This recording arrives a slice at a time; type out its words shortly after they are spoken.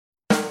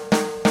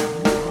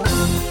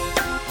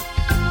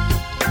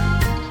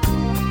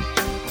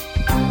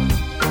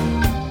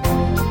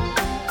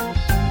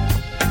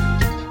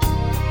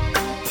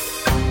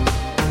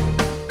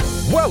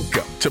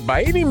to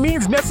By Any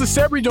Means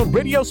Necessary on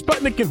Radio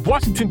Sputnik in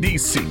Washington,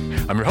 D.C.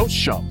 I'm your host,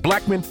 Sean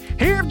Blackmon,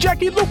 here with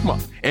Jacquie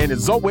Luqman. And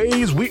as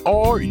always, we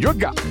are your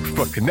guide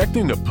for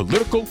connecting the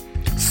political,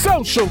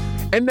 social,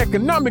 and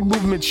economic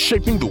movements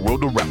shaping the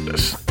world around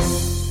us.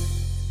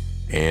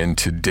 And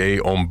today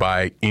on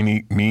By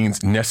Any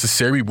Means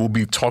Necessary, we'll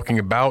be talking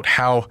about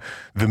how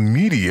the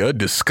media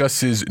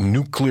discusses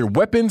nuclear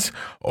weapons.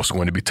 Also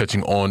going to be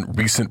touching on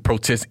recent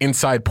protests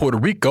inside Puerto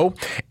Rico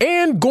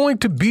and going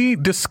to be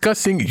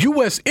discussing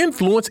U.S.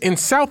 influence in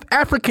South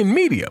African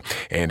media.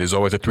 And as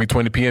always, at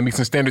 3:20 p.m.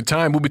 Eastern Standard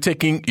Time, we'll be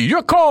taking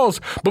your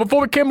calls. But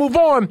before we can move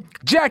on,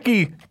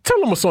 Jacquie, tell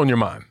them what's on your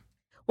mind.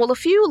 Well, a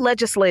few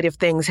legislative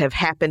things have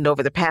happened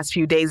over the past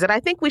few days that I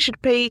think we should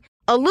pay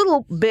a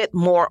little bit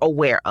more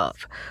aware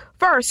of.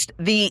 First,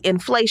 the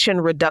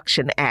Inflation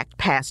Reduction Act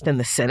passed in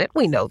the Senate.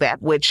 We know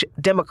that, which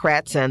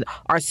Democrats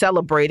are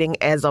celebrating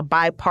as a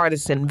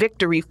bipartisan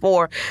victory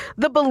for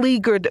the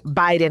beleaguered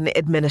Biden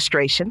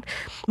administration.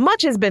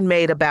 Much has been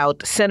made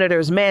about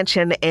Senators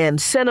Manchin and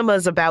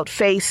Sinema's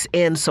about-face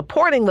in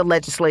supporting the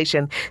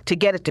legislation to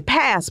get it to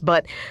pass.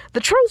 But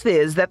the truth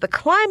is that the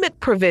climate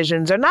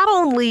provisions are not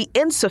only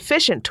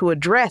insufficient to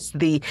address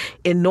the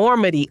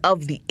enormity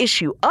of the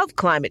issue of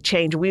climate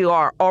change we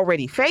are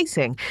already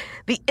facing,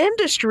 the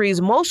industries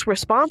most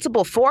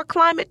responsible for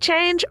climate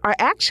change are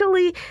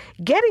actually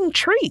getting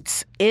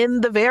treats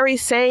in the very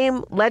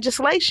same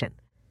legislation.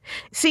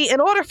 See, in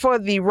order for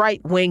the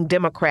right-wing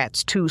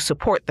Democrats to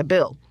support the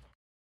bill,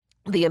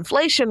 the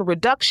Inflation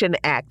Reduction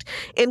Act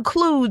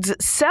includes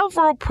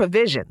several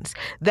provisions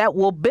that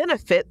will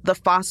benefit the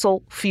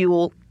fossil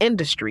fuel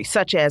industry,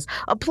 such as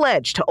a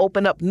pledge to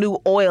open up new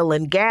oil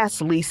and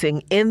gas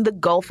leasing in the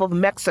Gulf of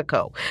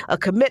Mexico, a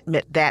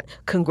commitment that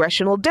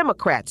congressional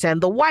Democrats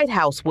and the White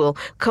House will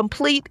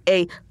complete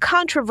a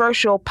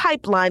controversial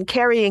pipeline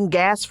carrying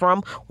gas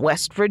from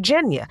West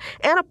Virginia,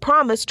 and a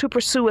promise to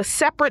pursue a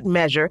separate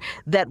measure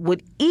that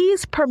would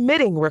ease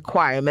permitting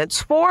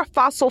requirements for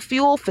fossil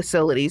fuel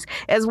facilities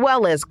as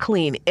well as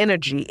clean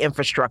energy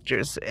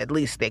infrastructures, at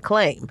least they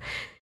claim.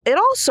 It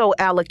also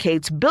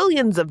allocates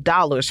billions of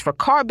dollars for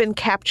carbon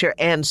capture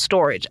and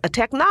storage, a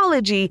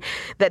technology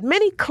that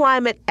many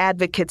climate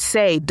advocates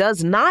say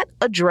does not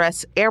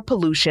address air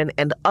pollution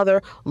and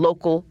other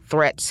local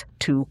threats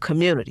to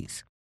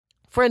communities.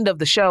 Friend of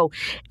the show,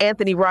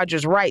 Anthony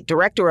Rogers Wright,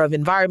 director of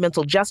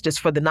environmental justice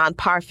for the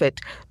nonprofit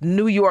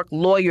New York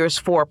Lawyers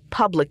for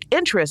Public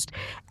Interest,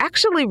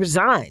 actually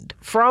resigned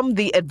from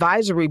the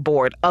advisory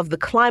board of the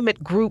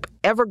climate group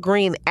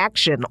Evergreen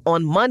Action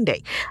on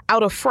Monday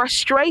out of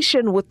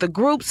frustration with the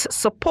group's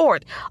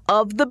support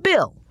of the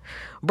bill.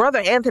 Brother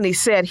Anthony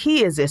said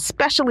he is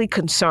especially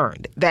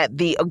concerned that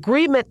the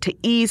agreement to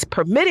ease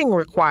permitting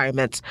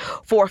requirements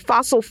for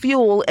fossil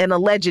fuel and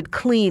alleged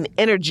clean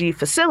energy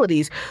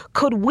facilities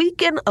could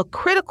weaken a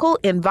critical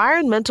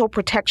environmental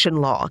protection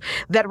law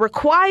that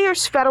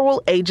requires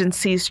federal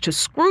agencies to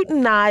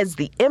scrutinize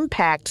the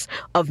impacts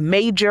of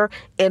major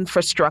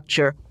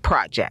infrastructure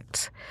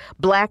projects.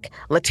 Black,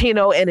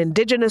 Latino, and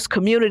indigenous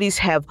communities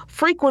have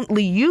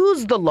frequently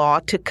used the law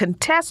to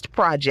contest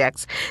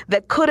projects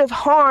that could have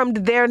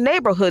harmed their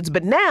neighborhoods.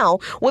 But now,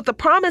 with the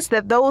promise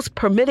that those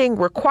permitting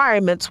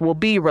requirements will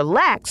be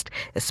relaxed,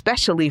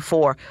 especially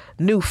for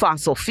new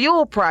fossil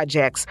fuel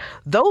projects,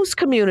 those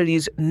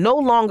communities no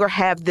longer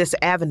have this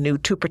avenue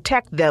to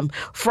protect them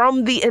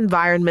from the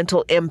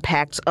environmental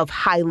impacts of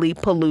highly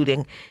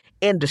polluting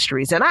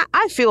industries. And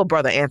I feel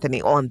Brother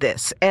Anthony on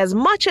this. As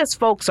much as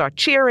folks are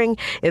cheering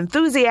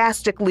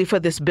enthusiastically for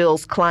this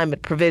bill's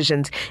climate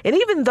provisions, and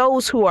even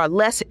those who are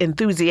less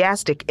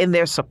enthusiastic in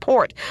their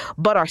support,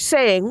 but are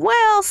saying,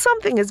 well,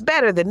 something is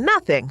better than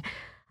nothing,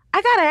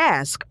 I gotta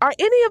ask, are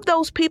any of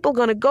those people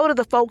going to go to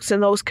the folks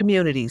in those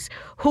communities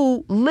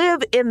who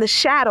live in the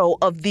shadow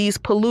of these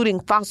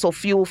polluting fossil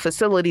fuel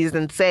facilities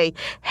and say,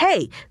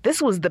 hey,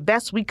 this was the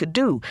best we could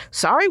do.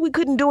 Sorry we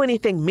couldn't do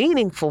anything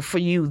meaningful for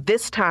you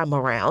this time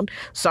around.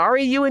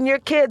 Sorry you and your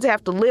kids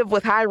have to live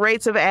with high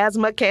rates of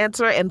asthma,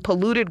 cancer, and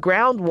polluted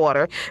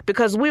groundwater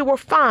because we were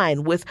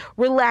fine with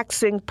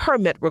relaxing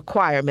permit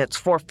requirements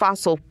for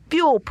fossil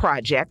fuel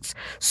projects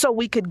so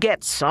we could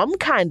get some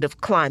kind of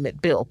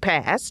climate bill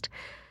passed.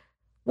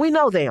 We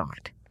know they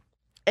aren't.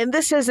 And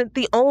this isn't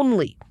the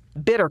only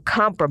bitter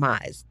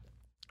compromise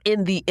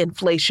in the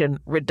Inflation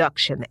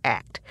Reduction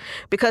Act,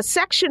 because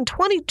Section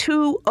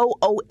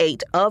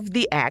 22008 of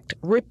the Act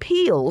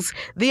repeals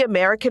the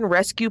American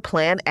Rescue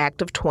Plan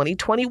Act of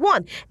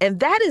 2021. And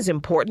that is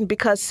important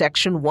because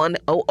Section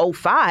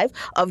 1005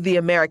 of the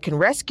American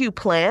Rescue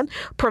Plan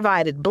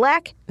provided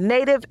Black,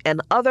 Native,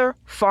 and other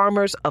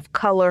farmers of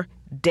color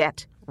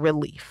debt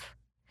relief.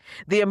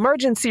 The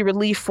emergency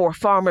relief for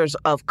farmers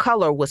of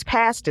color was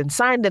passed and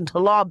signed into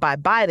law by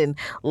Biden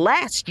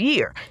last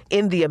year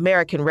in the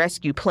American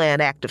Rescue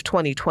Plan Act of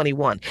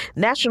 2021.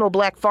 National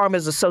Black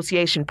Farmers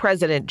Association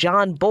President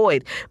John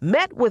Boyd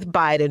met with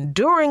Biden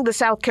during the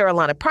South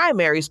Carolina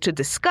primaries to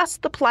discuss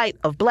the plight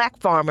of black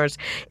farmers,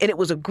 and it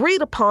was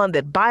agreed upon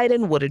that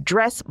Biden would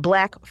address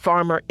black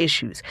farmer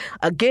issues.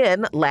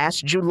 Again,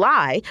 last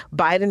July,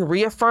 Biden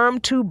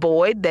reaffirmed to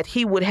Boyd that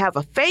he would have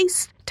a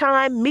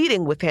FaceTime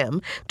meeting with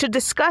him to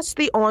discuss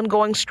the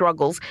ongoing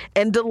struggles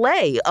and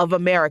delay of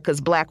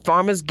America's black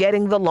farmers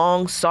getting the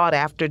long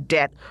sought-after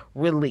debt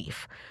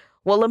relief.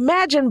 Well,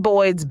 imagine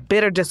Boyd's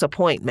bitter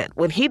disappointment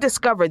when he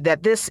discovered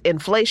that this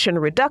Inflation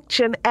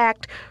Reduction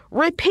Act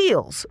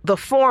repeals the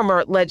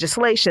former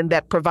legislation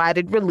that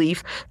provided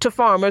relief to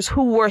farmers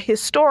who were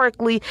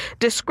historically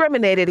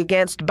discriminated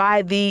against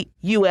by the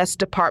U.S.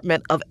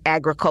 Department of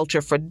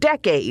Agriculture for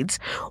decades,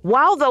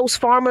 while those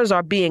farmers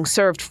are being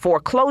served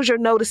foreclosure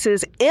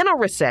notices in a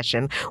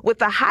recession with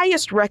the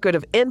highest record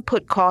of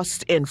input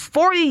costs in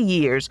 40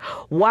 years,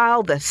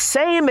 while the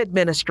same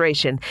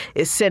administration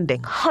is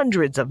sending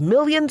hundreds of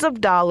millions of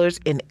dollars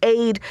in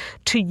aid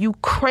to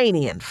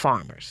Ukrainian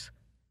farmers.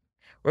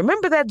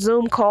 Remember that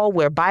Zoom call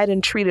where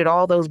Biden treated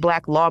all those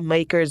black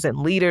lawmakers and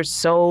leaders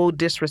so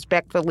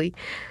disrespectfully?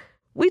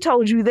 We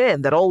told you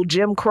then that old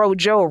Jim Crow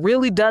Joe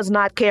really does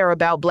not care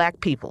about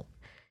black people.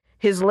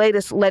 His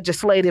latest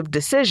legislative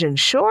decision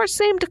sure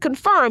seemed to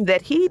confirm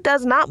that he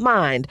does not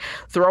mind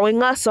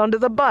throwing us under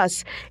the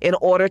bus in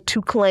order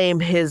to claim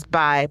his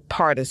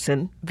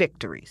bipartisan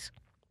victories.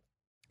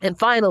 And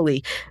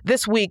finally,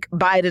 this week,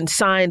 Biden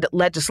signed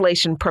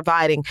legislation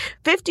providing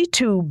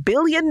 $52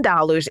 billion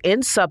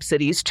in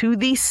subsidies to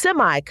the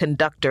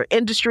semiconductor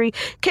industry,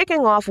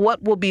 kicking off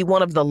what will be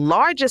one of the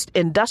largest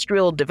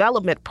industrial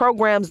development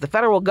programs the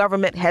federal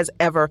government has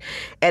ever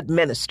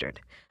administered.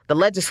 The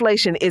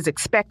legislation is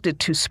expected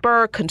to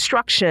spur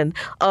construction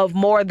of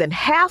more than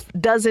half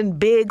dozen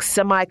big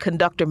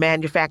semiconductor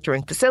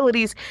manufacturing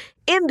facilities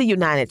in the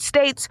United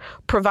States,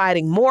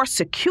 providing more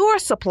secure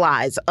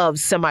supplies of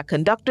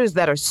semiconductors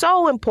that are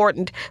so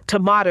important to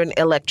modern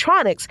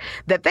electronics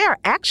that they are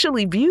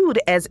actually viewed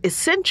as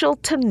essential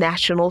to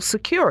national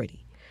security.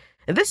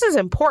 And this is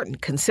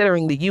important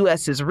considering the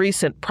U.S.'s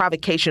recent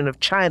provocation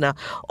of China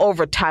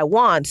over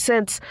Taiwan,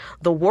 since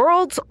the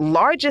world's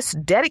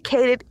largest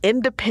dedicated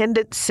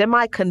independent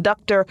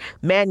semiconductor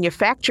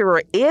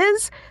manufacturer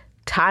is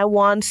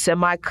Taiwan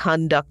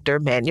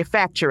Semiconductor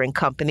Manufacturing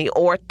Company,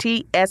 or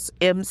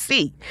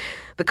TSMC.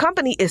 The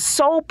company is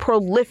so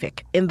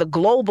prolific in the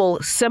global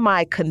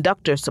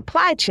semiconductor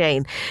supply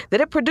chain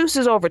that it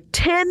produces over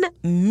 10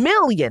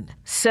 million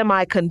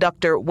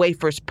semiconductor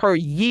wafers per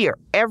year,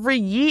 every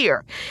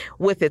year,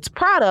 with its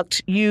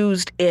products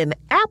used in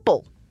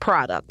Apple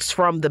products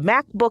from the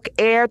MacBook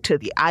Air to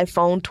the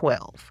iPhone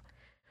 12.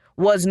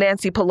 Was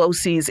Nancy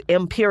Pelosi's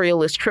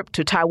imperialist trip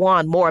to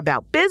Taiwan more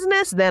about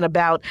business than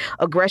about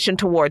aggression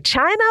toward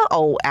China?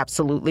 Oh,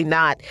 absolutely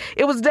not.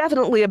 It was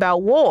definitely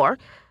about war.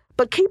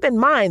 But keep in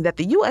mind that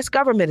the U.S.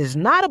 government is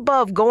not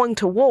above going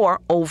to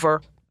war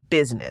over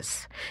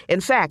business.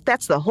 In fact,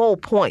 that's the whole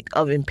point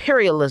of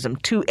imperialism,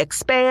 to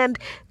expand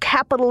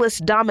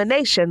capitalist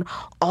domination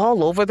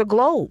all over the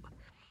globe.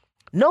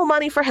 No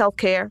money for health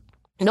care.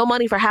 No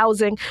money for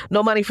housing,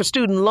 no money for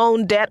student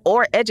loan debt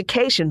or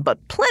education, but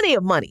plenty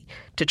of money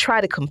to try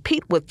to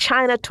compete with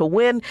China to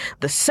win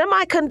the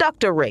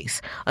semiconductor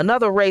race,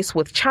 another race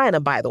with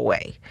China, by the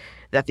way,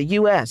 that the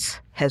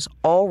U.S. has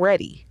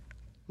already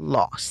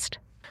lost.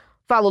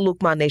 Follow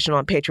Luqman Nation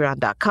on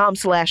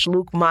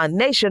patreon.com/Luqman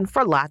Nation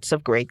for lots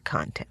of great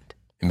content.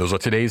 And those are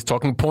today's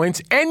talking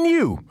points, and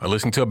you are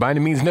listening to By Any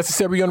Means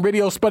Necessary on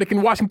Radio Sputnik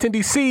in Washington,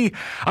 D.C.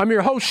 I'm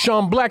your host,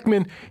 Sean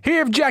Blackmon,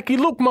 here with Jacquie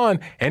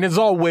Luqman, and as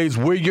always,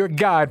 we're your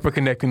guide for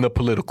connecting the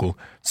political,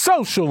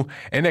 social,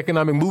 and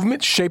economic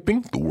movements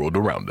shaping the world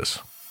around us.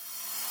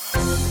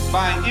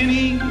 By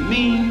any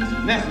means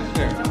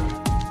necessary.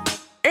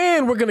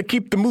 And we're going to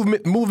keep the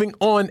movement moving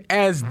on,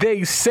 as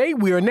they say.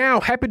 We are now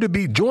happy to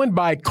be joined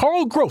by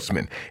Karl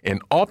Grossman,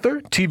 an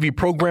author, TV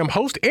program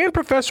host, and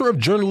professor of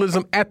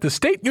journalism at the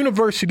State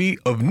University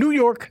of New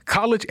York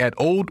College at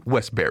Old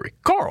Westbury.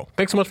 Karl,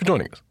 thanks so much for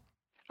joining us.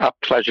 A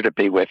pleasure to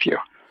be with you.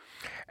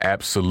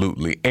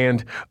 Absolutely.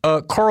 And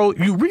Karl,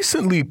 you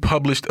recently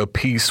published a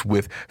piece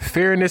with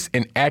Fairness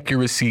and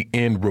Accuracy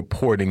in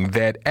Reporting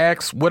that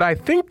asks what I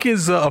think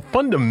is a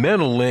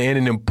fundamental and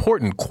an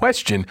important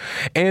question,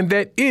 and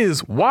that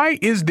is, why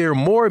is there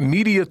more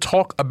media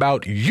talk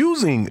about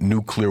using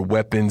nuclear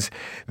weapons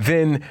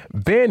than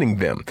banning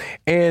them?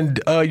 And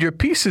your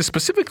piece is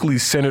specifically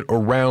centered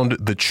around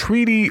the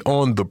Treaty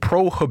on the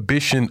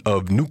Prohibition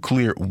of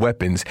Nuclear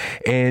Weapons.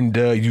 And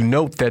you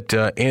note that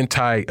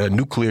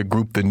anti-nuclear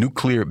group, the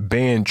Nuclear Nuclear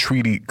Ban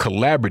Treaty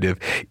Collaborative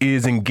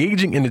is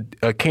engaging in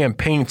a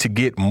campaign to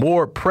get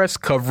more press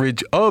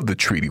coverage of the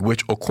treaty,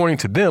 which, according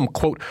to them,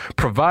 quote,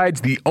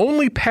 provides the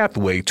only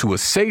pathway to a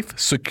safe,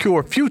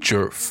 secure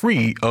future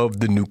free of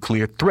the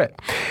nuclear threat.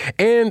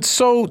 And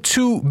so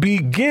to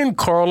begin,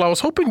 Karl, I was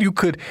hoping you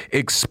could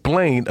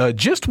explain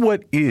just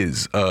what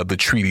is the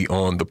Treaty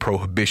on the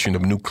Prohibition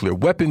of Nuclear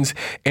Weapons,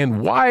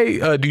 and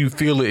why do you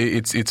feel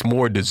it's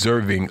more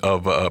deserving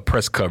of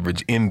press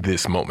coverage in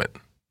this moment?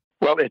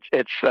 Well,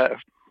 it's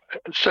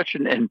such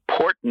an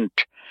important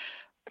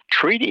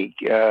treaty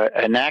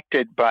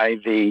enacted by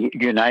the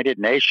United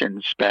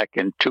Nations back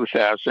in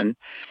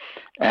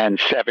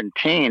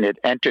 2017. It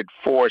entered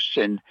force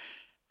in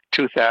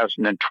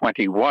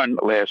 2021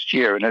 last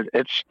year, and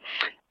it's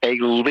a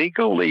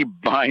legally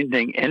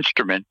binding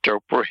instrument to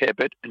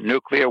prohibit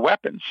nuclear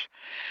weapons.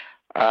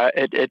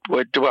 It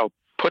would,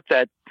 put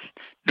that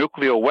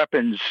nuclear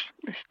weapons,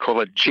 call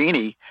it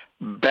genie,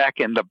 back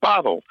in the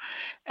bottle.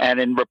 And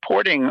in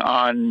reporting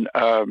on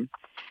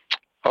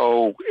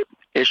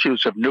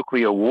issues of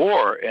nuclear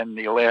war in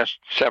the last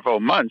several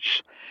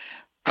months,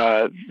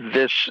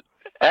 this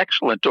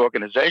excellent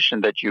organization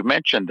that you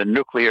mentioned, the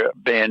Nuclear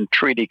Ban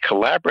Treaty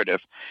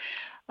Collaborative,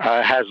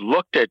 has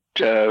looked at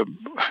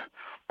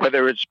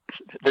whether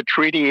the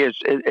treaty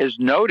is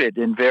noted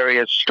in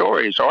various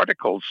stories,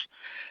 articles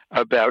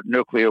about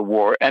nuclear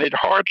war, and it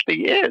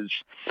hardly is.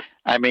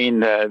 I mean,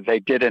 they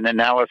did an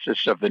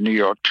analysis of the New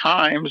York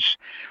Times,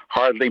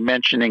 hardly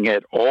mentioning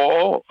it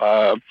all.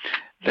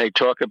 They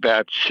talk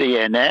about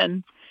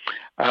CNN.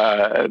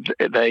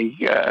 They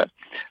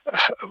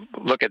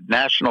look at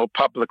National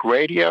Public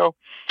Radio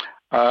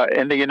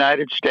in the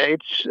United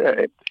States.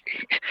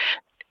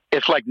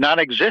 It's like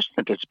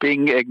non-existent. It's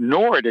being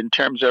ignored in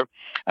terms of,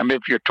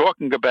 if you're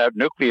talking about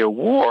nuclear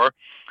war,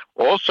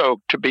 also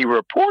to be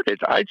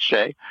reported, I'd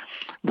say,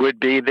 would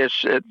be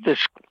this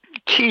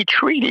key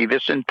treaty,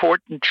 this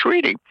important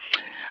treaty.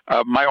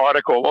 My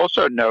article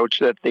also notes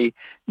that the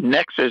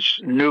Nexus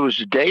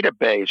News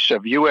database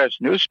of U.S.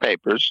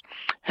 newspapers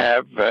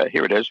have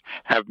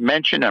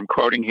mentioned, I'm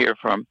quoting here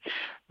from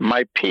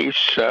my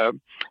piece,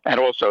 and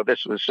also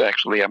this was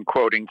actually, I'm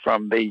quoting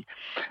from the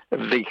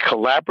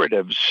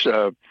collaborative's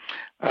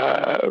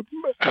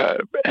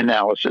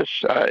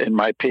analysis in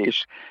my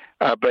piece.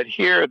 But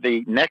here,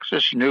 the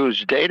Nexus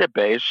News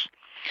database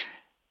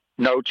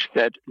notes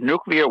that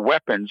nuclear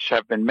weapons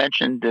have been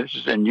mentioned, this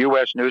is in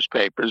U.S.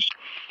 newspapers,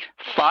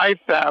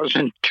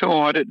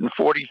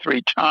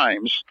 5,243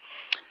 times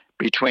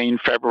between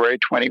February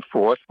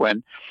 24th,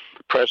 when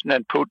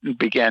President Putin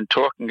began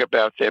talking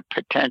about their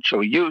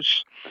potential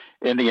use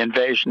in the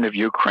invasion of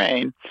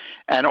Ukraine,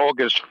 and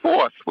August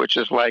 4th, which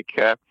is like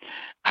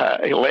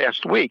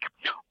last week.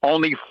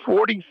 Only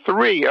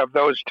 43 of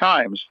those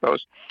times,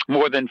 those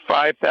more than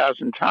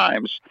 5,000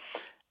 times,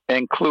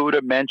 include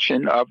a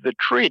mention of the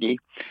treaty.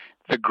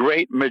 The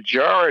great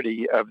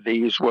majority of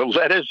these were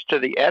letters to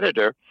the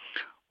editor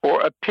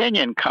or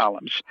opinion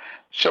columns.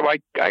 So I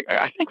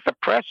think the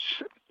press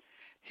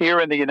here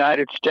in the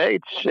United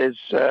States is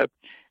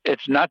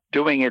it's not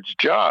doing its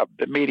job.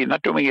 The media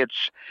not doing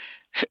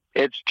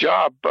its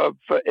job of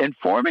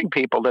informing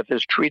people that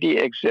this treaty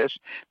exists.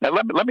 Now,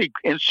 let me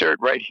insert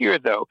right here,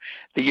 though,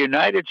 the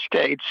United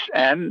States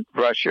and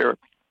Russia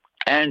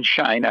and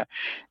China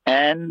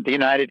and the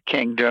United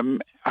Kingdom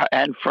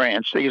and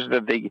France, these are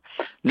the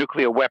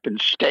nuclear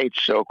weapons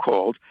states,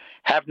 so-called,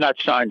 have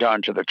not signed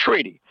on to the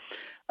treaty.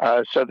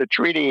 So the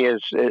treaty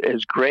is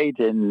great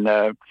in,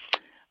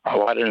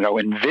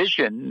 in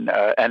vision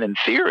and in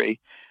theory,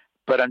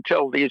 but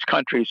until these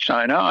countries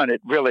sign on, it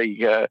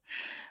really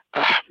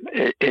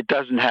it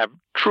doesn't have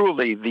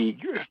truly the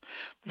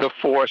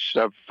force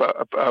of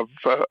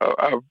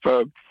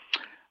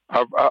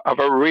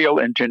a real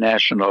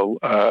international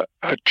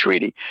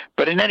treaty.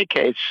 But in any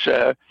case,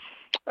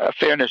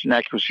 Fairness and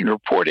Accuracy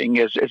Reporting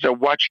is a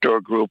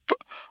watchdog group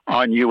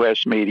on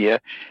U.S. media,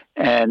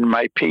 and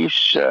my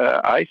piece,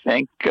 I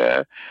think,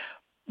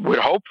 would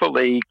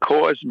hopefully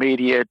cause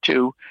media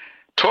to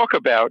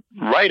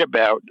write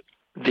about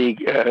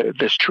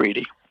this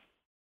treaty.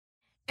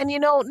 And,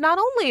 not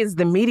only is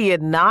the media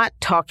not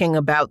talking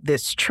about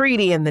this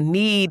treaty and the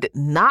need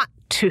not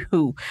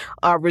to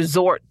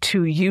resort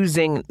to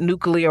using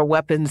nuclear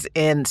weapons,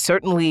 and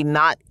certainly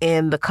not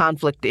in the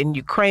conflict in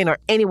Ukraine or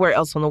anywhere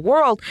else in the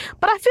world.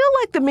 But I feel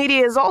like the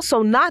media is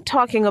also not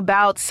talking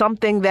about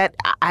something that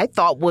I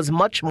thought was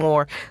much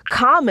more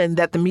common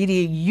that the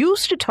media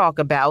used to talk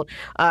about,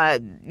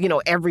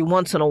 every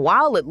once in a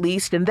while at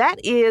least, and that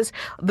is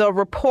the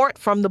report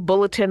from the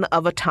Bulletin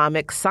of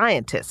Atomic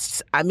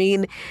Scientists. I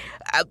mean,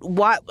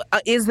 what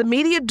is the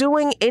media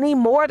doing any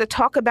more to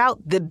talk about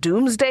the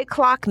doomsday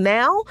clock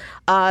now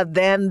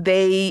than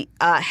they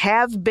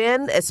have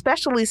been,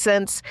 especially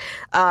since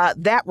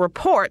that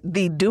report,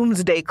 the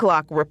Doomsday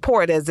Clock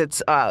report, as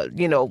it's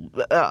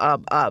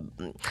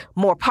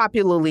more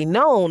popularly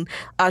known,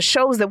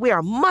 shows that we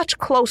are much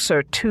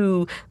closer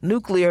to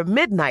nuclear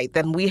midnight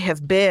than we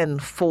have been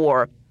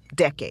for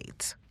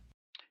decades.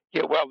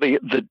 Yeah, well,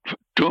 the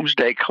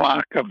Doomsday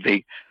Clock of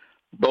the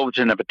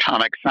Bulletin of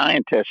Atomic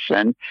Scientists,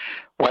 and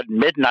what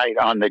midnight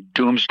on the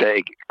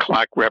doomsday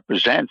clock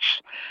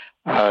represents,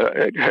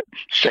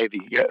 says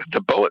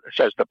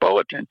the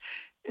bulletin,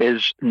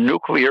 is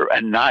nuclear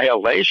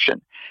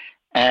annihilation.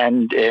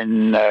 And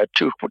in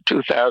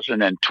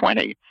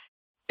 2020,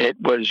 it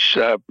was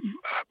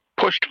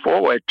pushed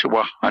forward to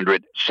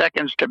 100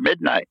 seconds to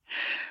midnight,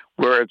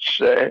 where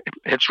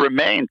it's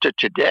remained to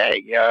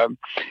today.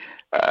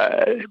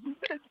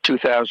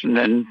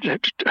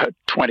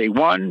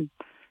 2021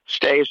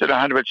 stays at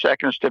 100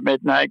 seconds to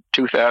midnight.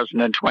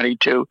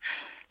 2022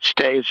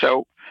 stays.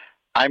 So,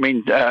 I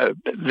mean,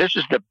 this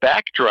is the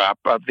backdrop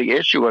of the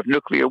issue of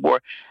nuclear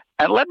war.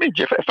 And let me,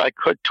 if I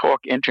could,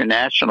 talk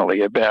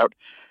internationally about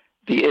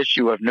the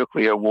issue of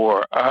nuclear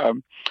war.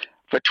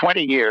 For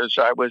 20 years,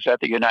 I was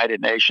at the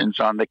United Nations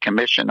on the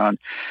Commission on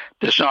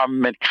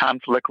Disarmament,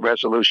 Conflict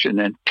Resolution,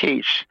 and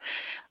Peace.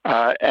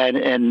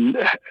 And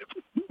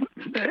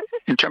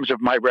in terms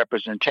of my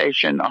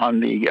representation on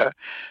the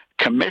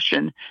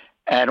Commission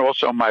and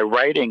also my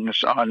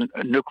writings on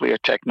nuclear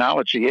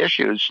technology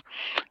issues,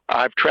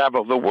 I've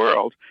traveled the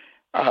world.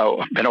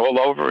 Been all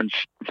over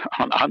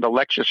on the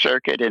lecture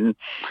circuit in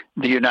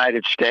the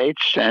United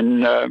States,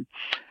 and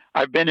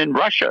I've been in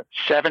Russia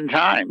 7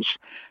 times,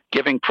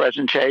 giving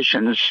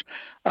presentations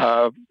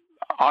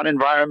on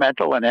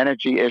environmental and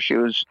energy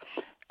issues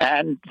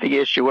and the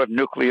issue of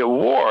nuclear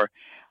war.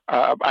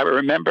 I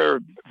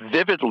remember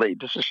vividly,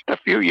 this is a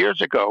few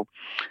years ago,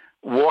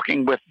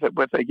 walking with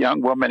a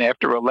young woman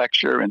after a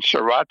lecture in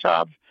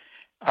Saratov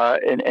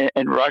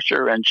in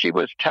Russia, and she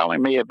was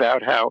telling me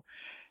about how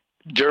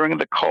during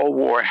the Cold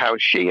War, how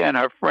she and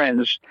her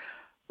friends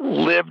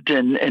lived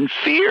in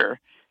fear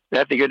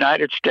that the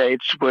United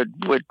States would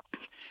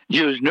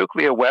use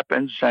nuclear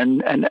weapons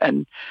and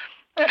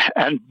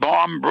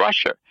bomb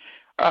Russia.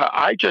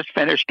 I just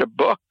finished a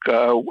book,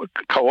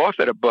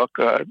 co-authored a book.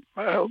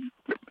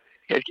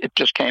 It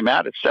just came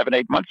out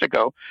 7-8 months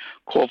ago,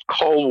 called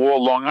Cold War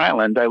Long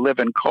Island. I live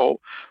in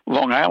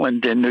Long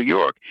Island in New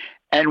York,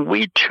 and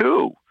we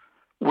too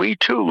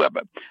live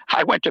it.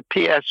 I went to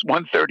PS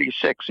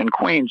 136 in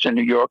Queens in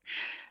New York.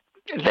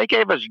 They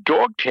gave us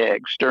dog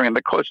tags during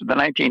the course of the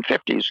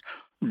 1950s,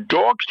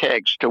 dog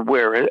tags to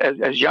wear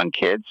as young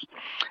kids,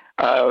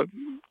 to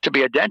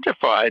be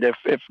identified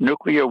if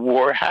nuclear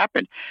war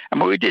happened.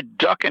 And we did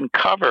duck and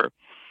cover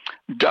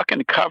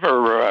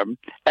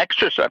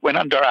exercise, went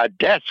under our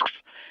desks.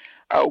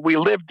 We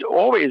lived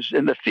always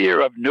in the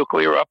fear of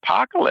nuclear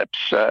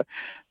apocalypse,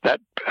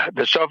 that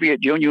the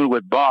Soviet Union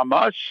would bomb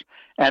us.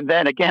 And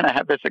then again, I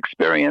have this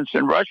experience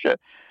in Russia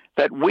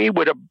that we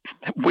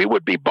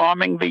would be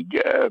bombing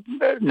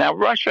now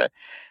Russia.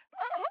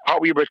 Are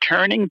we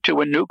returning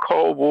to a new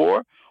Cold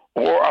War,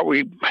 or are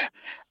we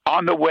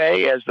on the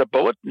way, as the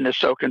bulletin is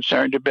so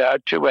concerned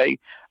about, to a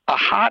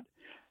hot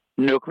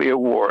nuclear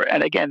war?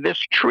 And again, this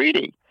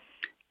treaty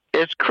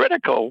is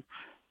critical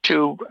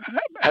to,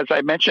 as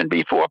I mentioned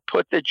before,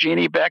 put the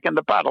genie back in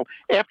the bottle.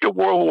 After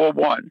World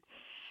War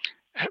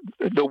I,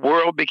 the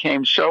world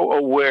became so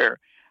aware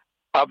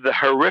of the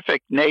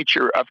horrific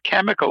nature of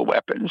chemical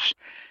weapons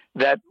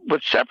that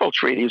with several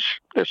treaties,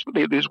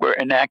 these were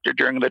enacted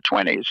during the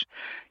 20s,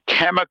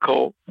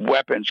 chemical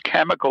weapons,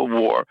 chemical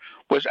war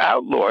was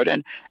outlawed,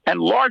 and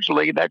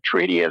largely that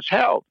treaty is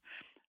held.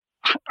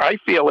 I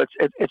feel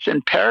it's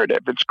imperative,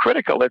 it's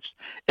critical,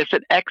 it's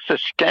an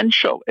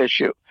existential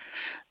issue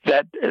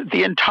that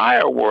the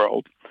entire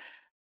world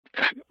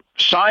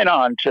sign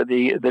on to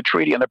the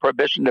treaty on the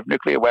prohibition of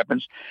nuclear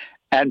weapons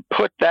and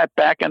put that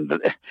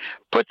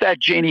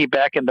genie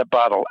back in the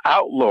bottle,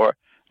 outlaw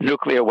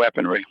nuclear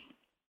weaponry.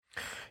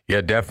 Yeah,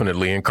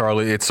 definitely. And Karl,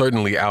 it's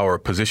certainly our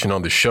position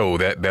on the show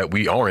that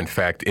we are, in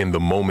fact, in the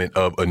moment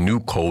of a new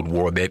Cold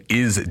War that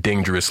is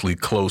dangerously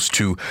close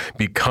to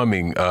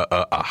becoming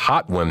a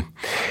hot one.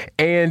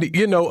 And,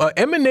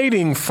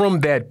 emanating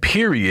from that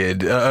period,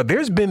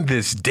 there's been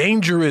this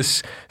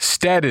dangerous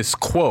status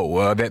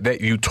quo that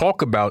you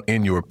talk about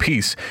in your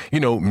piece,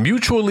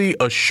 mutually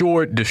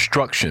assured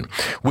destruction,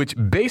 which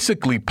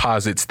basically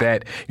posits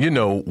that,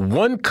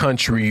 one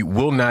country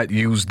will not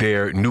use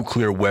their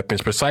nuclear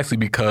weapons precisely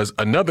because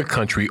another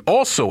country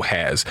also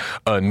has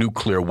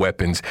nuclear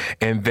weapons,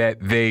 and that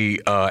they,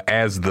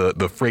 as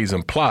the phrase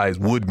implies,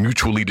 would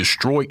mutually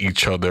destroy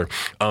each other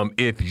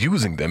if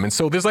using them. And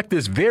so there's like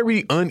this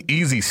very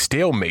uneasy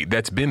stalemate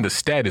that's been the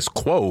status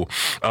quo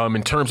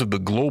in terms of the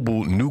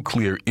global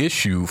nuclear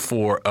issue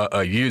for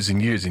years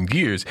and years and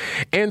years.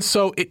 And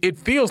so it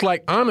feels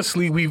like,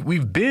 honestly,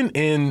 we've been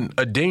in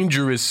a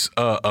dangerous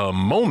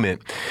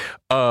moment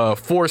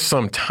for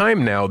some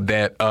time now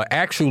that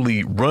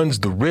actually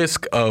runs the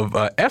risk of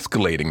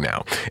escalating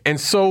now. And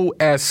so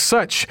as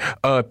such,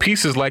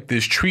 pieces like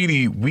this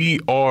treaty we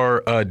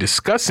are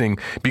discussing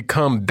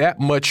become that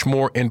much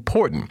more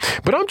important.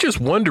 But I'm just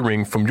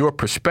wondering, from your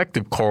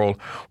perspective, Karl,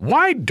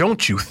 why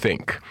don't you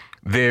think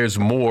there's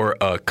more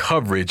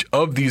coverage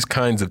of these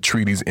kinds of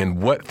treaties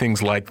and what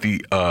things like the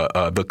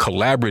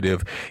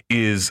collaborative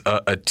is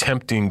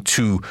attempting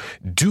to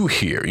do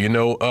here.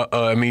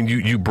 I mean,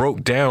 you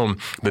broke down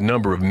the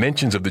number of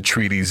mentions of the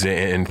treaties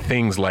and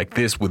things like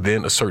this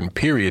within a certain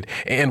period.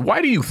 And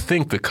why do you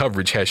think the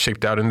coverage has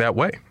shaped out in that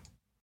way?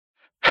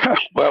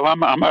 Well,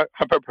 I'm a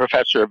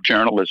professor of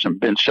journalism,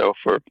 been so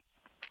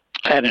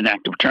and an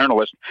active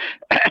journalist,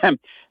 and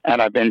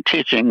I've been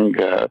teaching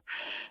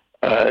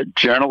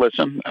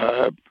journalism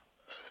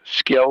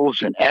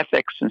skills and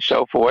ethics and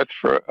so forth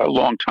for a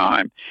long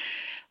time.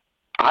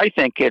 I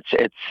think it's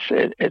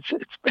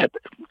at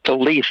the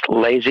least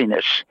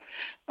laziness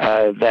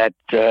that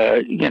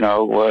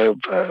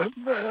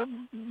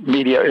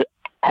media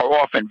are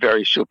often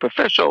very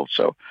superficial.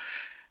 So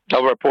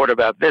they'll report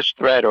about this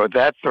threat or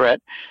that threat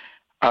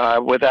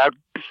without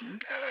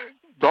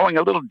going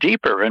a little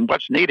deeper. And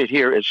what's needed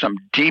here is some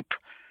deep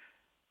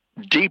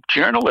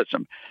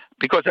journalism,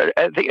 because I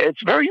think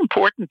it's very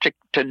important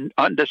to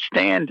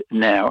understand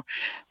now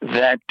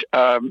that,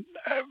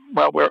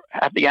 we're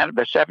at the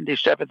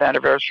 77th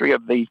anniversary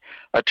of the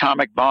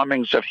atomic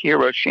bombings of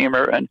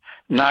Hiroshima and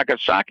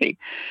Nagasaki,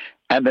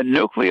 and the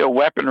nuclear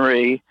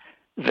weaponry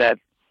that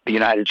the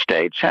United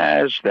States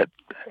has, that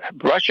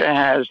Russia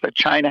has, that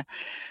China.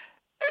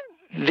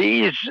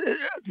 These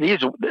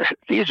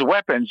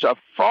weapons are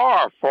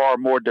far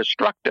more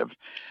destructive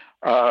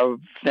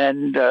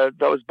than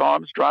those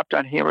bombs dropped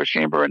on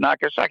Hiroshima and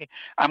Nagasaki.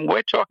 And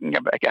we're talking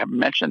about, I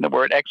mentioned the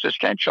word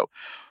existential.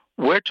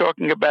 We're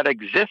talking about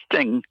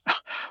existing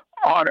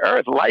on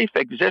Earth, life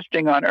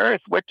existing on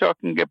Earth. We're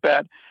talking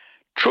about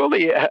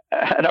truly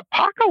an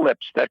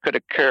apocalypse that could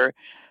occur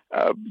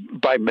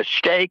by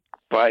mistake,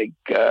 by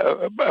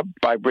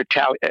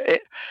retaliation,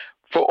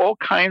 for all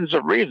kinds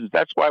of reasons.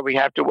 That's why we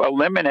have to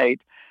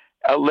eliminate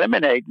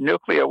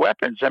nuclear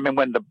weapons. I mean,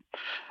 when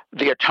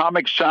the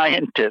atomic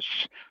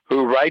scientists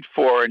who write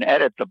for and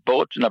edit the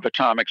Bulletin of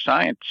Atomic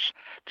Science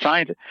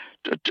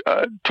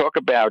talk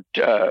about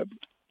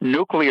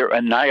nuclear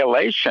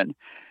annihilation,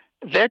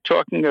 they're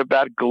talking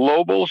about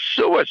global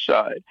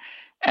suicide.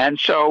 And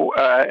so,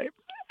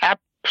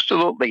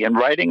 absolutely, in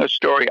writing a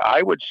story,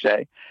 I would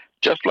say,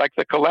 just like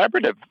the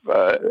collaborative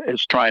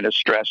is trying to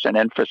stress and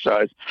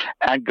emphasize,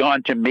 and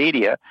gone to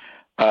media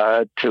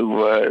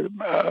to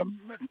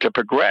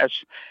progress.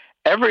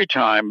 Every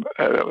time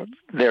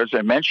there's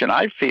a mention,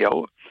 I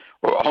feel,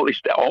 or at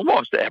least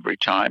almost every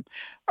time,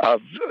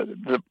 of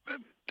the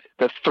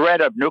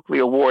threat of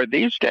nuclear war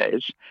these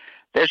days,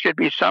 there should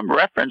be some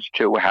reference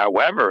to,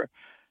 however,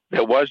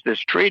 there was this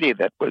treaty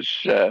that was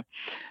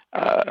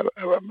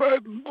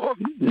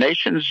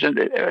nations,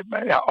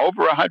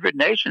 over 100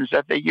 nations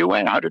at the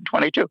UN,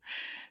 122,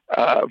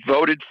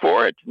 voted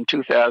for it in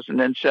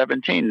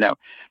 2017. Now,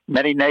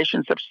 many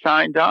nations have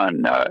signed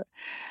on,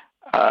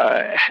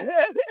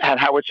 and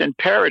how it's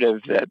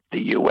imperative that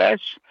the U.S.,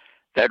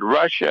 that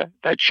Russia,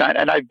 that China,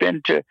 and I've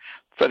been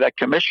for that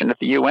commission at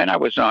the UN I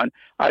was on,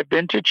 I've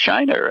been to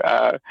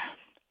China,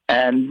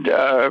 and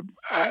I've,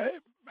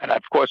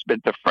 of course,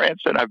 been to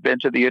France, and I've been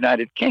to the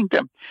United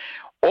Kingdom.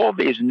 All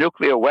these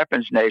nuclear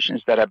weapons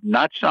nations that have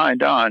not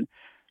signed on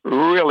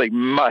really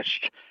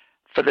must,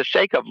 for the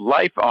sake of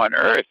life on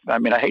Earth, I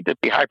mean, I hate to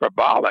be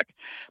hyperbolic,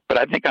 but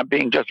I think I'm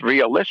being just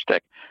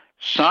realistic,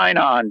 sign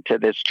on to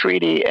this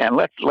treaty, and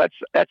let's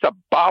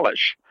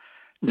abolish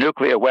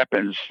nuclear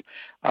weapons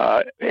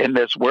in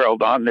this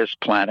world, on this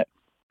planet.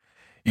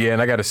 Yeah,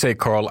 and I got to say,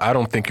 Karl, I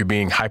don't think you're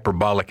being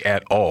hyperbolic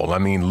at all. I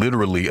mean,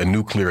 literally, a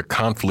nuclear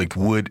conflict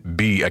would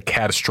be a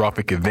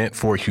catastrophic event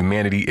for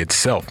humanity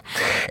itself.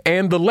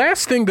 And the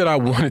last thing that I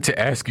wanted to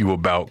ask you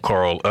about,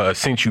 Karl,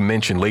 since you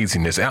mentioned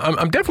laziness,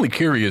 I'm definitely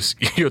curious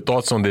your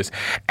thoughts on this.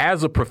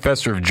 As a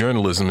professor of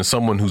journalism and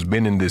someone who's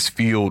been in this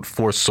field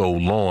for so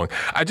long,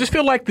 I just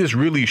feel like this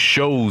really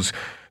shows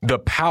the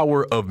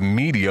power of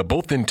media,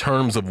 both in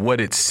terms of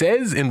what it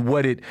says and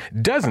what it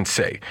doesn't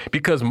say.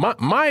 Because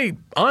my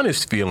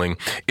honest feeling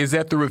is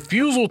that the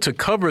refusal to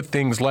cover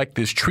things like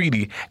this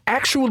treaty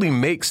actually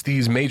makes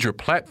these major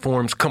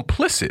platforms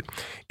complicit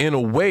in a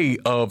way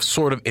of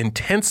sort of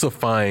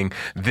intensifying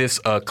this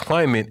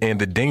climate and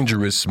the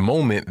dangerous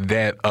moment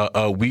that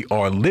we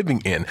are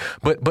living in.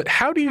 But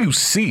how do you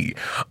see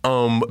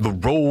the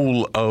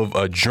role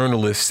of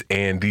journalists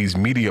and these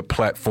media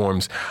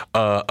platforms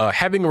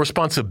having a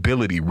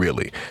responsibility,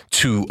 really,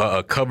 to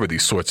cover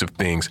these sorts of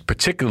things,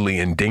 particularly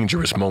in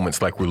dangerous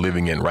moments like we're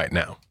living in right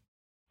now?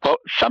 Well,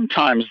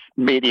 sometimes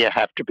media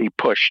have to be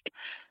pushed,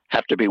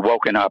 have to be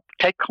woken up.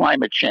 Take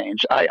climate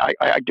change.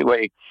 I do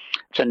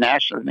it's a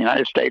national, in the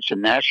United States, a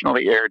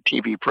nationally aired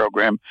TV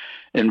program,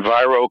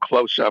 Enviro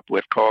Close-Up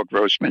with Karl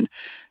Grossman.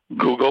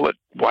 Google it,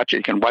 watch it.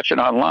 You can watch it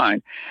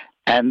online.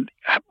 And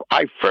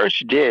I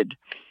first did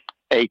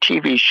a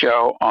TV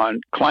show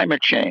on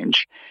climate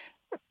change.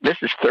 This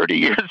is 30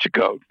 years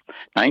ago,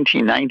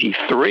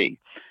 1993,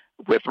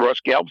 with Ross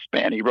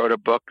Gelbspan. He wrote a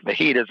book, The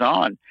Heat Is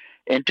On,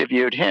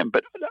 interviewed him.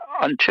 But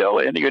until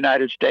in the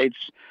United States,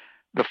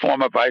 the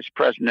former Vice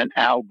President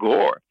Al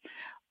Gore,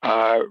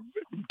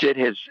 did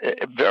his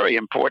very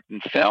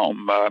important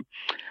film,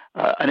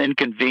 An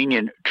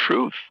Inconvenient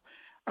Truth,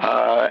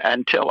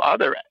 until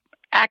other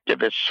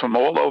activists from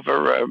all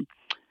over,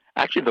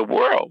 actually the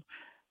world,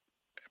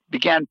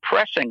 began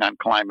pressing on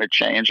climate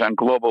change, on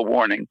global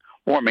warming,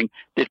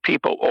 did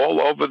people all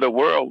over the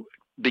world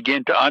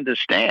begin to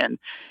understand.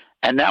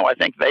 And now I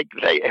think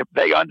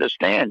they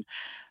understand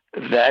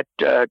that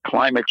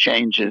climate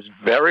change is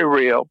very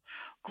real.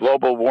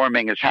 Global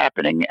warming is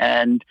happening,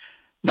 and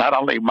not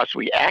only must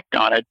we act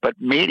on it, but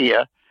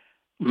media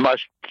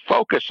must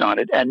focus on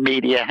it, and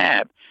media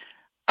have.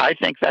 I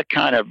think that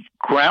kind of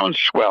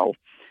groundswell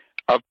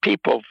of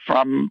people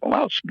from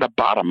the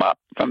bottom up,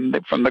 from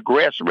the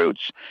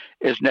grassroots,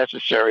 is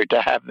necessary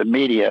to have the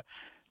media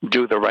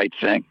do the right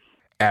thing.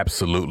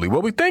 Absolutely.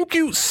 Well, we thank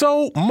you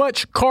so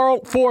much,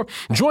 Karl, for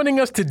joining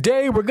us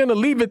today. We're going to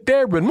leave it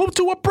there and move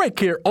to a break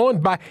here on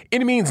By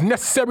Any Means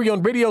Necessary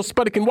on Radio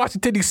Sputnik in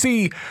Washington,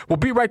 D.C. We'll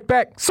be right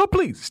back, so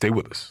please stay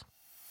with us.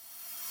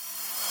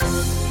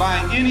 By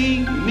any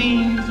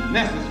means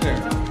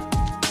necessary.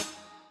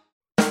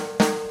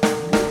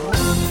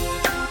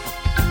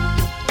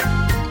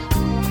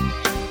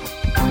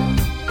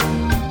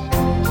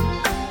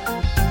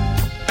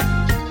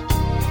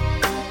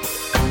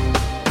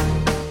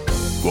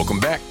 Welcome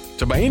back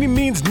to By Any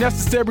Means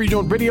Necessary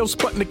on Radio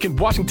Sputnik in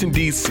Washington,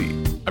 D.C.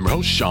 I'm your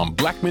host, Sean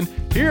Blackmon,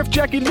 here with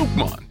Jacquie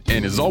Luqman.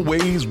 And as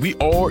always, we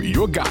are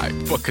your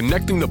guide for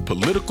connecting the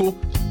political,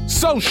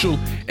 social,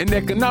 and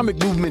economic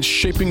movements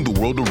shaping the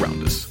world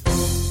around us.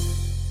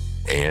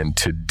 And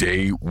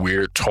today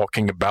we're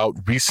talking about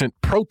recent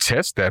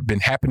protests that have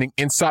been happening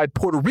inside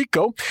Puerto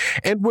Rico.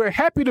 And we're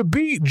happy to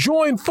be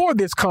joined for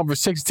this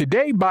conversation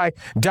today by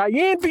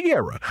Dianne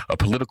Viera, a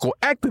political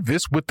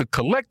activist with the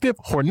collective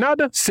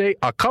Jornada Se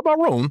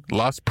Acabaron,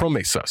 Las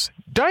Promesas.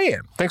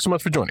 Dianne, thanks so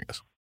much for joining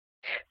us.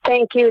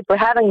 Thank you for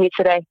having me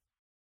today.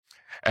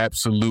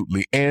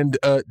 Absolutely. And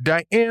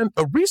Dianne,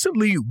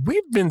 recently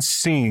we've been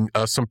seeing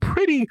some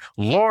pretty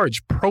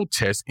large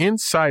protests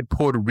inside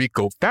Puerto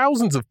Rico.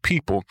 Thousands of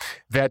people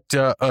that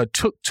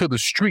took to the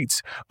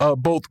streets,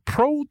 both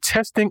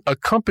protesting a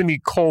company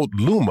called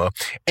LUMA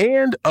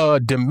and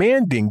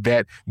demanding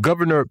that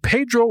Governor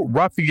Pedro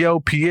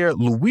Rafael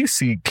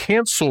Pierluisi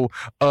cancel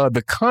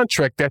the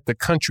contract that the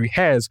country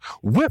has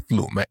with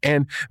LUMA.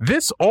 And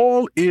this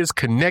all is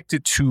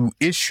connected to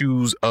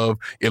issues of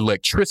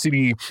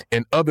electricity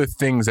and other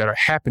things that are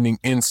happening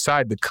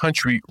inside the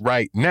country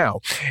right now.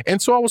 And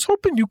so I was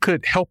hoping you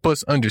could help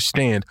us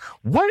understand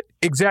what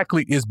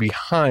exactly is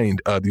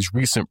behind these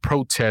recent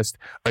protests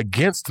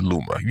against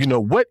LUMA. You know,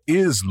 what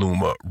is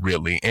LUMA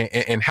really,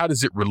 and how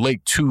does it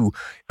relate to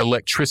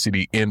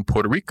electricity in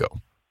Puerto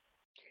Rico?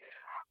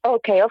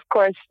 Okay, of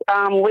course.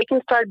 We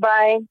can start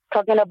by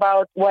talking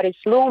about what is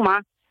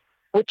LUMA,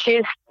 which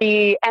is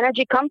the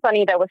energy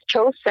company that was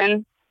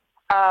chosen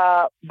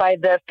by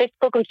the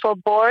Fiscal Control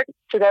Board,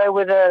 together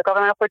with the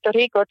government of Puerto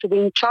Rico, to be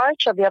in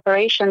charge of the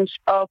operations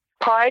of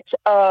parts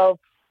of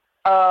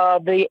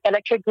the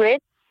electric grid,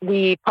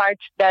 the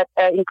parts that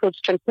includes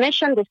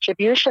transmission,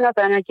 distribution of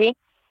energy,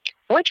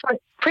 which was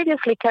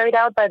previously carried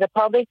out by the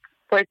Puerto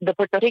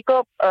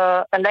Rico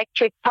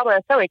Electric Power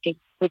Authority,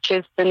 which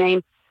is the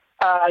name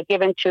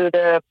given to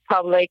the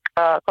public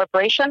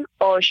corporation,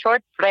 or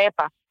short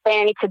PREPA.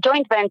 And it's a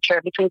joint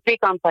venture between three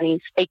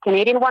companies, a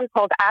Canadian one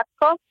called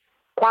APCO,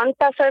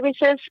 Quanta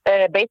Services,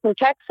 based in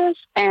Texas,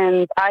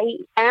 and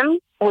IM,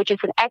 which is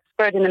an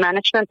expert in the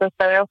management of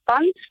federal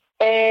funds.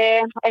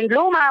 And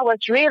LUMA was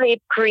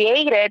really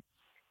created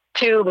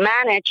to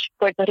manage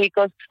Puerto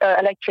Rico's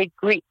electric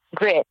grid.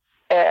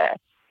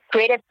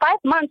 Created 5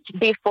 months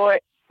before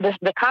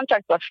the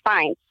contract was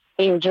signed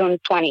in June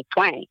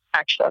 2020,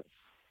 actually.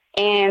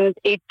 And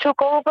it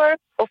took over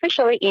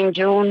officially in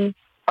June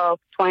of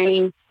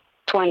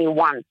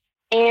 2021.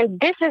 And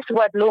this is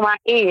what LUMA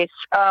is.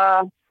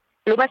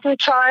 LUMA is in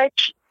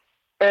charge,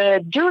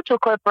 due to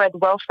corporate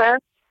welfare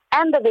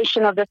and the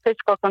vision of the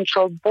Fiscal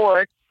Control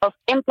Board, of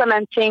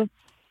implementing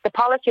the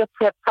policy of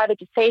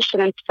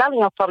privatization and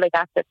selling of public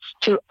assets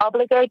to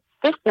obligate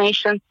this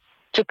nation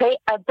to pay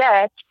a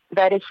debt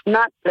that is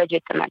not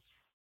legitimate.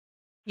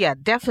 Yeah,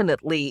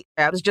 definitely.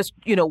 I was just,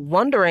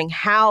 wondering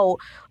how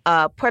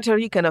Puerto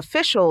Rican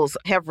officials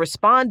have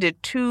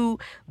responded to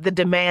the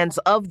demands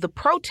of the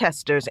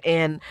protesters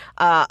and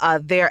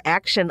their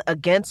action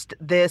against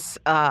this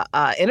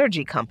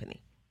energy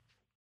company.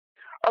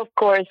 Of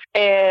course.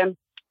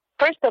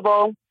 First of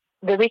all,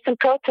 the recent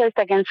protests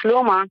against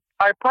LUMA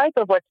are part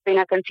of what's been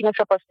a continuous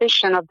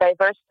opposition of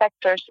diverse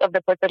sectors of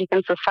the Puerto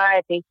Rican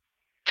society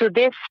to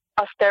these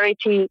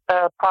austerity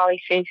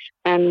policies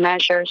and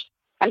measures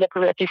and the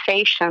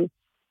privatization.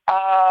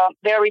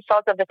 They're a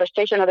result of the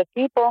frustration of the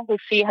people who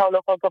see how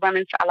local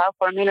governments allow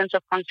for millions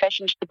of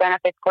concessions to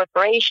benefit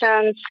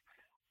corporations.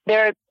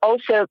 They're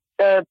also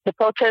the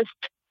protest,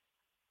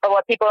 or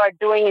what people are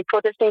doing in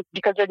protesting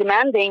because they're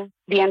demanding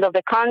the end of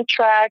the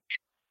contract,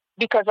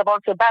 because of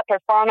also bad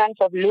performance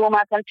of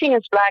LUMA,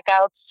 continuous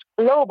blackouts,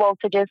 low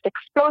voltages,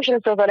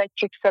 explosions of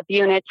electric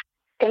subunits,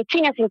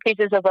 continuous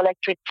increases of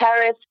electric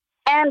tariffs,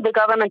 and the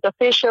government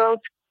officials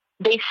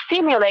they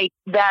simulate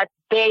that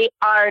they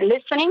are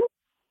listening,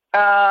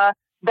 that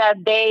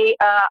they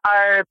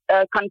are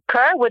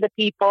concur with the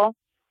people,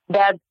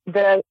 that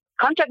the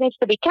contract needs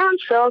to be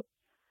canceled,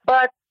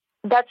 but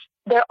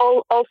they're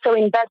all also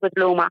in bed with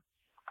LUMA.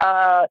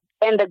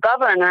 And the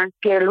governor,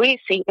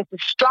 Pierluisi, is the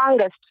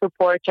strongest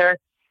supporter.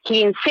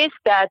 He insists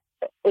that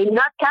in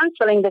not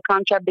canceling the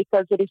contract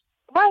because it is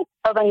part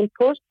of an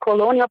imposed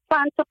colonial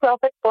plan to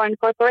profit foreign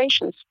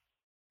corporations.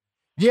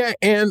 Yeah,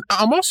 and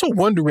I'm also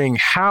wondering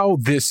how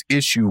this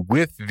issue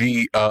with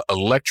the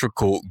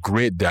electrical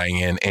grid,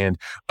 Dianne, and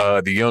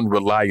the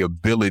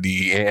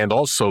unreliability, and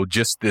also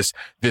just this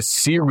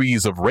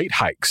series of rate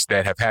hikes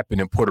that have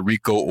happened in Puerto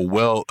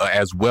Rico,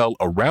 as well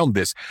around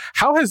this.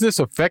 How has this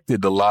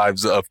affected the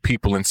lives of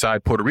people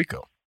inside Puerto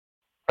Rico?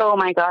 Oh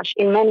my gosh,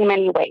 in many,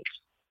 many ways.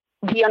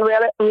 The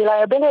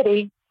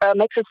unreliability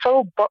makes it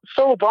so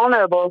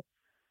vulnerable,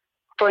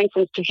 for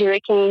instance, to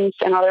hurricanes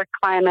and other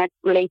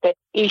climate-related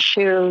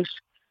issues.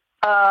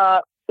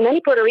 Many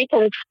Puerto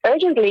Ricans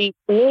urgently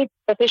need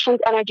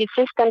efficient energy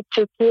systems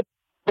to keep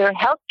their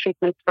health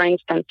treatments, for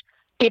instance.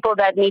 People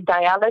that need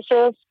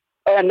dialysis,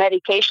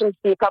 medications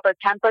need proper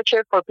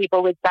temperature for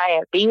people with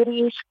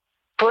diabetes.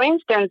 For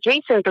instance,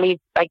 recently,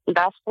 like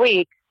last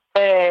week,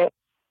 in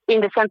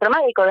the Centro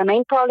Médico, the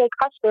main public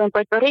hospital in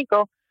Puerto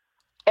Rico,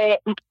 they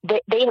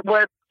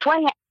were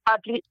 20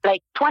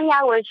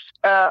 hours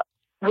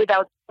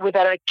without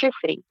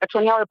electricity, a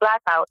 20-hour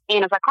blackout.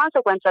 And as a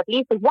consequence, at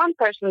least one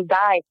person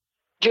died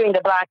during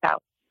the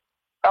blackout,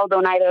 although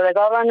neither the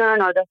governor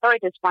nor the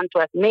authorities want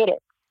to admit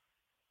it.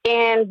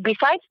 And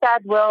besides that,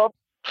 well,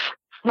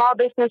 small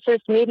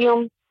businesses,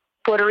 medium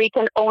Puerto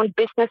Rican-owned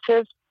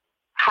businesses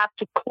have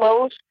to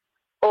close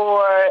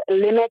or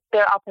limit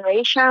their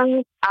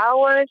operation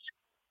hours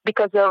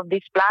because of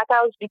these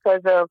blackouts,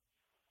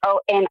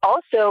 and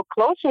also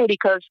closing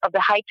because of the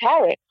high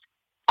tariffs.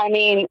 I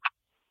mean,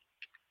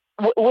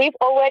 we've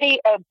already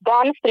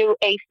gone through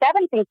a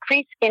 7th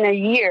increase in a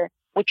year,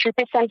 which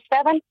represents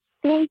 17%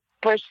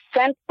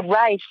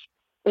 rise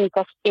in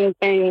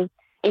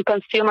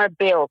consumer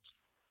bills.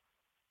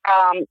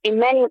 In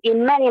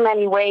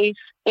many ways,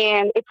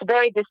 and it's a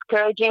very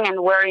discouraging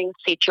and worrying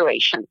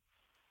situation.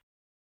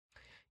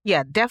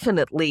 Yeah,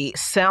 definitely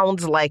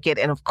sounds like it.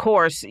 And of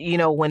course,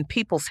 when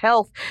people's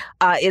health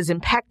is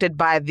impacted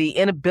by the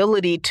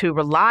inability to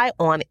rely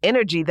on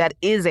energy, that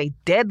is a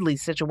deadly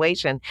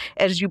situation,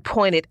 as you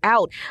pointed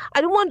out.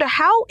 I wonder,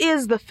 how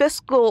is the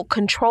Fiscal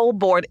Control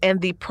Board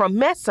and the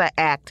Promesa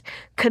Act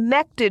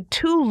connected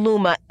to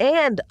LUMA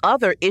and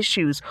other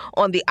issues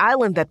on the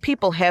island that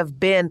people have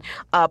been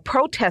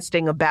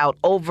protesting about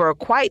over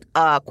quite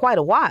a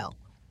while?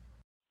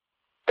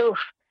 Oof,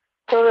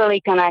 totally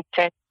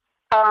connected.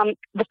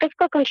 The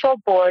Fiscal Control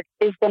Board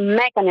is the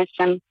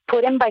mechanism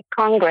put in by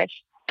Congress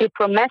through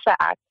Promesa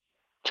Act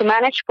to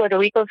manage Puerto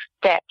Rico's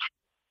debt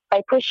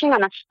by pushing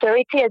an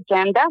austerity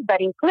agenda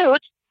that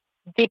includes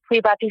the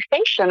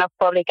privatization of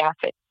public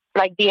assets,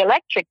 like the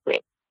electric grid.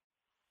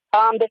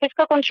 The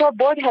Fiscal Control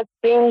Board has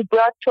been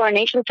brought to our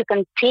nation to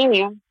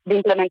continue the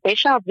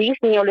implementation of these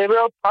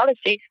neoliberal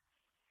policies,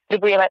 the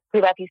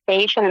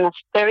privatization and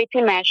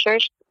austerity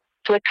measures,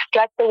 to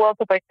extract the wealth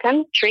of our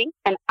country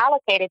and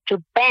allocate it to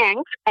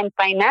banks and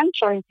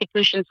financial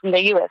institutions in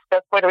the U.S.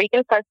 Thus, Puerto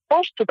Ricans are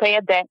forced to pay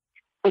a debt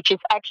which is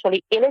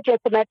actually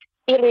illegitimate,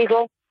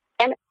 illegal,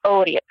 and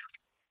odious.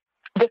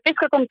 The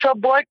Fiscal Control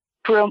Board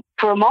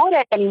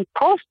promoted and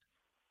imposed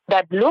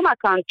that LUMA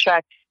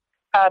contracts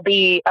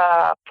be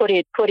put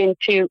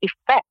into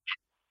effect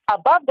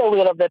above the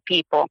will of the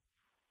people.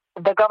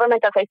 The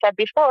government, as I said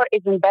before,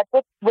 is in bed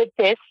with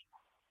this,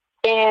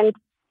 and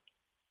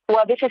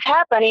while this is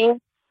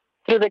happening,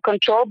 through the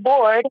control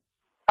board,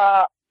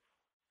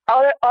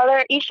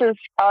 other issues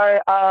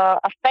are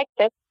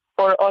affected,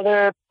 or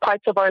other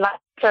parts of our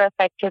lives are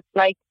affected,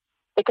 like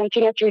the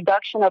continuous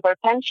reduction of our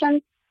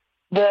pensions,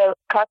 the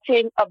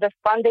cutting of the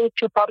funding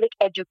to public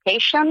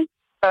education.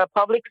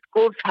 Public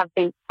schools have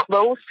been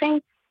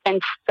closing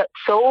and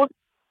sold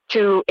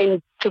to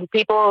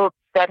people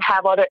that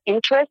have other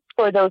interests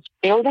for those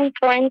buildings,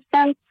 for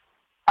instance.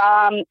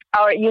 Our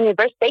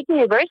state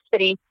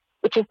university,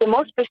 which is the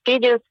most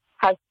prestigious,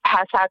 has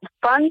had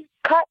funds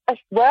cut as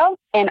well,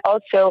 and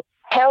also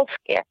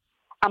healthcare,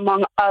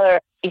 among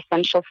other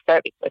essential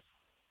services.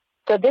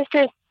 So this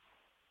is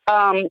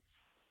the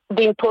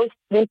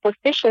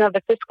imposition of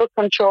the Fiscal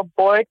Control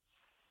Board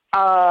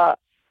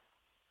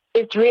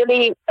is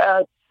really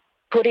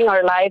putting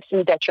our lives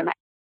in detriment.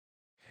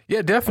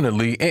 Yeah,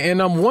 definitely.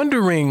 And I'm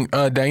wondering,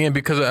 Dianne,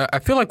 because I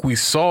feel like we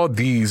saw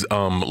these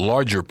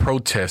larger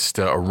protests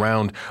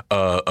around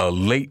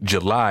late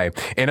July.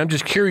 And I'm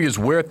just curious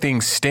where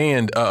things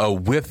stand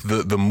with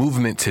the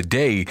movement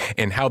today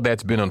and how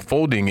that's been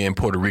unfolding in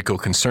Puerto Rico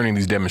concerning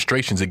these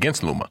demonstrations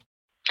against LUMA.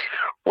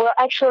 Well,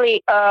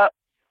 actually,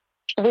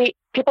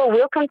 people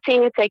will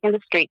continue taking the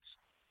streets.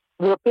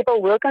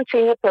 People will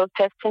continue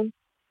protesting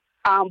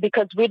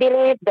because we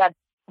believe that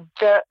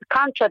the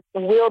contract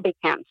will be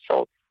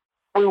canceled.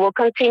 We will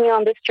continue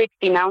on the streets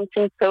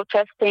denouncing,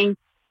 protesting,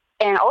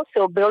 and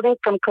also building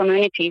from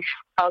communities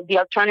the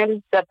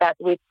alternatives that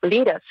would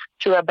lead us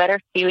to a better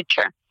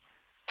future.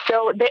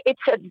 So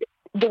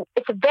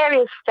it's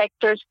various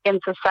sectors in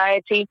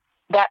society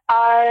that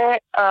are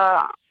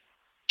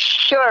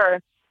sure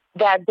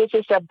that this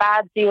is a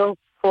bad deal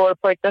for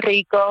Puerto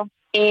Rico,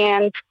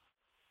 and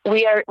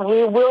we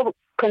will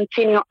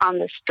continue on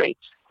the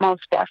streets,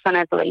 most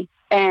definitely,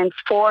 and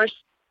force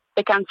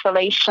the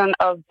cancellation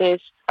of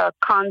this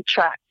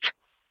contract.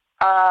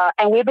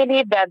 And we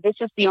believe that this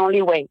is the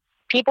only way.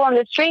 People on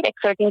the street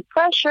exerting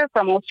pressure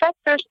from all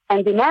sectors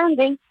and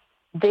demanding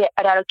the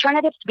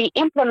alternatives to be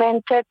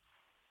implemented,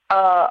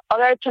 other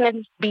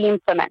alternatives be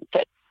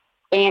implemented.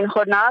 And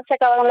Jornada Se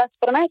Acabaron las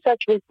Promesas,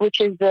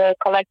 which is the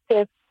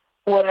collective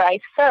where I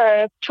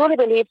serve, truly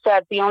believes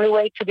that the only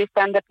way to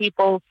defend the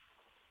people's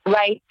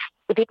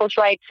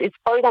rights is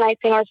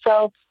organizing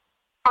ourselves,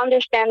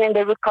 understanding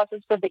the root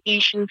causes of the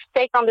issues,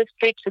 take on the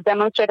streets to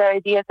demonstrate our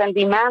ideas and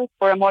demand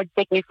for a more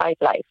dignified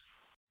life.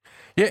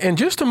 Yeah, and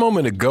just a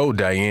moment ago,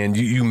 Dianne,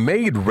 you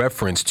made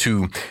reference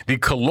to the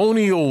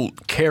colonial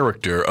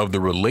character of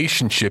the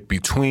relationship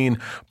between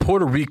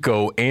Puerto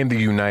Rico and the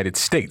United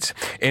States.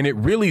 And it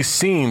really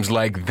seems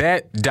like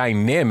that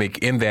dynamic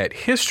in that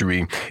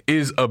history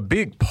is a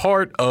big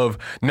part of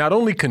not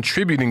only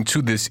contributing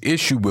to this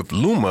issue with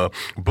LUMA,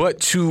 but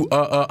to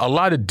a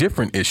lot of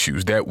different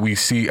issues that we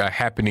see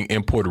happening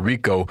in Puerto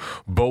Rico,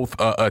 both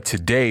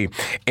today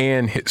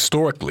and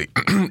historically.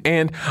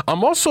 And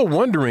I'm also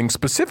wondering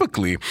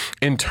specifically,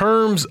 in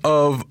terms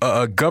of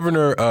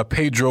Governor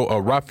Pedro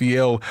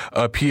Rafael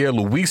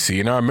Pierluisi,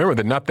 and I remember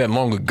that not that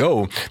long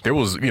ago, there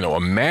was, a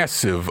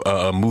massive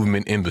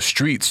movement in the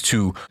streets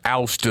to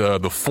oust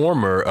the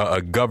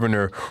former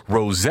Governor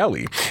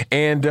Roselli.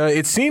 And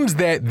it seems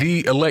that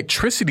the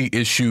electricity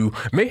issue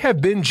may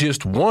have been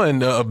just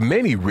one of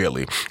many,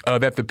 really,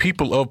 that the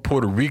people of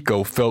Puerto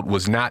Rico felt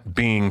was not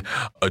being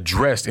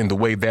addressed in the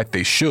way that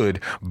they should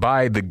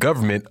by the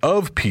government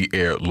of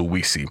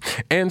Pierluisi.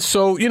 And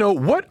so,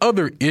 what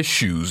other issues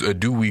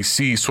do we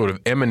see sort of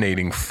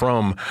emanating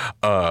from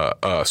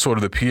sort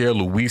of the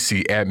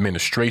Pierluisi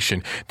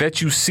administration that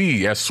you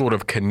see as sort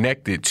of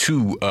connected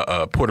to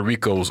Puerto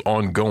Rico's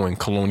ongoing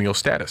colonial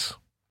status?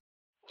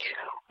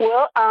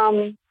 Well,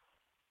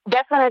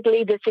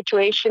 definitely the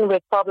situation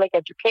with public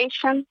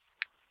education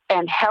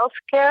and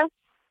healthcare,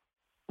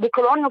 the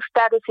colonial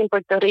status in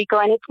Puerto Rico,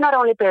 and it's not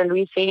only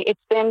Pierluisi,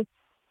 it's been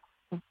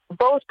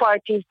both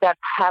parties that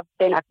have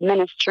been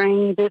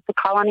administering the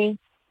colony.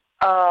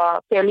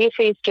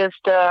 Pierluisi is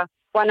just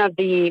one of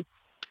the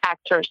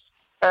actors,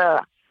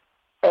 but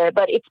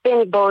it's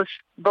been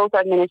both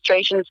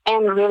administrations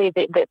and really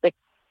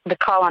the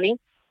colony.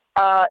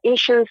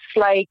 Issues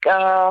like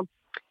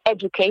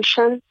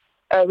education,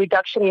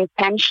 reduction in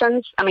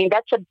pensions. I mean,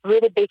 that's a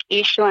really big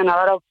issue, and a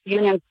lot of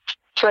union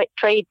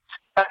trades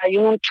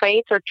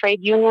or trade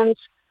unions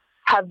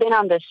have been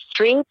on the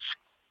streets.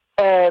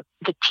 The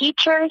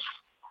teachers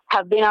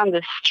have been on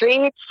the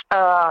streets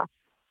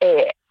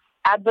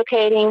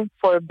advocating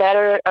for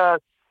better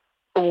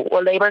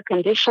labor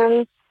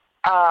conditions,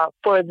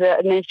 for the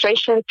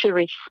administration to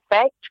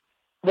respect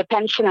the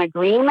pension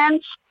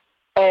agreements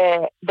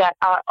that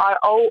are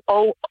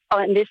all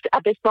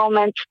at this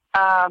moment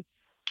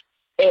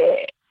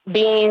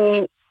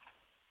being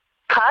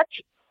cut,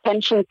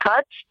 pension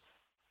cuts.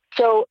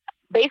 So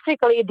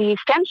basically, the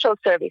essential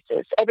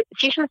services,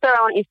 issues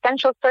around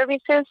essential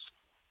services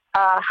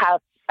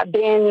have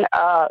been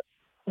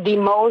the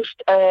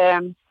most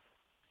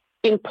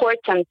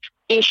important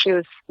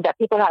issues that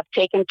people have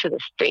taken to the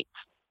streets.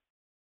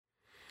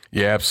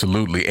 Yeah,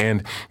 absolutely.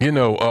 And,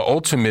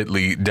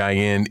 ultimately,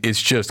 Dianne,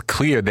 it's just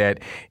clear that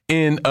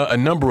in a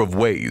number of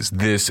ways,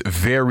 this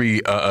very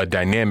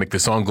dynamic,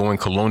 this ongoing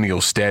colonial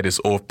status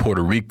of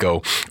Puerto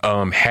Rico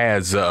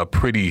has a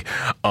pretty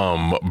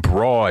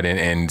broad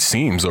and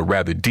seems a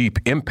rather deep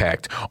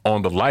impact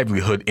on the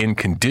livelihood and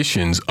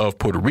conditions of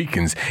Puerto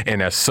Ricans.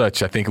 And as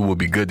such, I think it will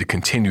be good to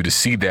continue to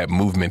see that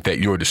movement that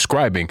you're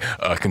describing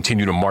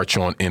continue to march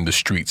on in the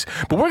streets.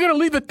 But we're going to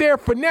leave it there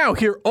for now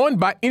here on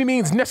By Any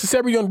Means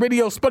Necessary on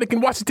Radio Sputnik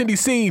in Washington,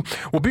 D.C.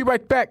 We'll be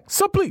right back,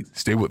 so please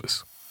stay with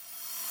us.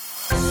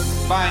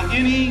 By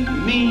any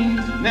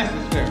means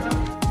necessary.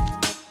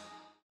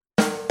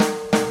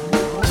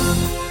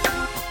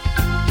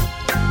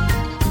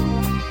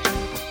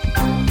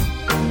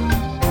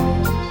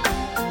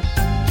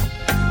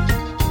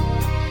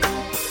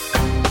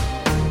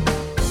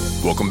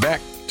 Welcome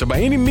back to By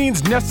Any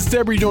Means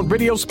Necessary on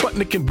Radio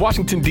Sputnik in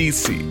Washington,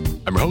 D.C.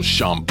 I'm your host,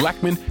 Sean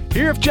Blackmon,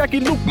 here with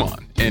Jacquie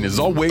Luqman. And as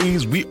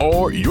always, we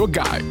are your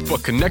guide for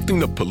connecting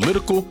the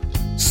political,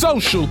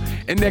 social,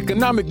 and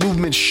economic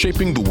movements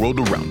shaping the world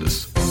around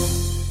us.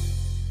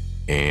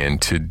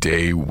 And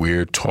today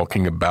we're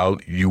talking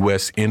about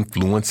U.S.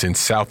 influence in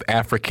South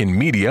African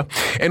media.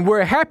 And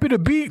we're happy to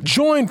be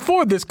joined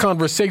for this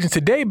conversation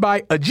today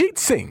by Ajit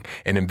Singh,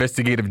 an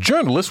investigative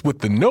journalist with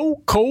the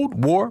No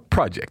Cold War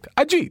Project.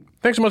 Ajit,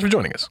 thanks so much for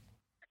joining us.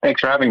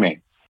 Thanks for having me.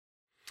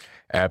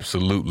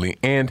 Absolutely.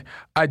 And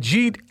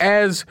Ajit,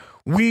 as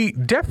We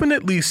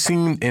definitely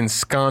seem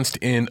ensconced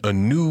in a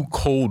new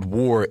Cold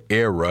War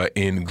era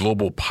in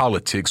global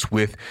politics,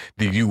 with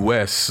the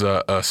U.S.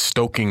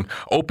 Stoking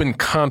open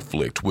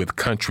conflict with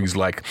countries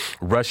like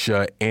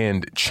Russia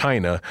and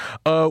China.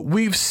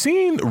 We've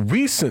seen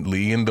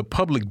recently in the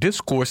public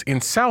discourse in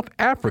South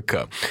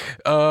Africa,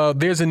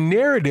 there's a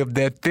narrative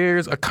that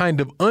there's a kind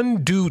of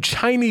undue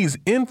Chinese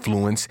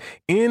influence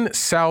in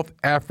South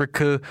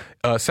African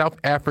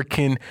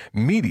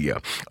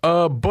media.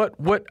 But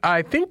what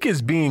I think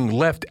is being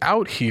left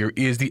out here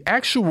is the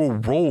actual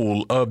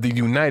role of the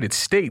United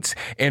States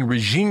and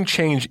regime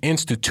change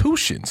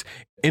institutions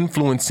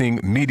influencing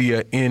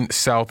media in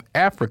South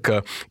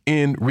Africa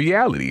in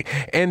reality.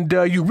 And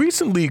you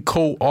recently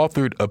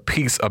co-authored a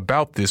piece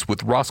about this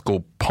with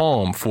Roscoe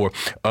Palm for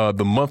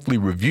the Monthly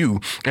Review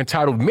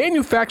entitled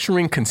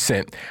 "Manufacturing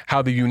Consent: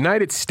 How the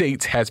United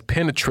States Has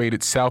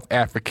Penetrated South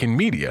African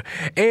Media."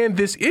 And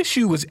this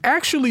issue is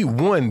actually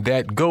one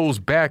that goes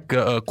back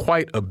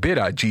quite a bit,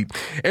 Ajit.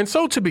 And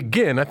so to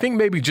begin, I think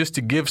maybe just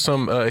to give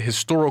some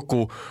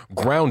historical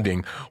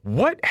grounding,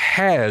 what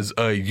has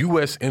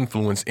U.S.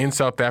 influence in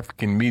South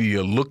African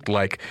media looked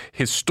like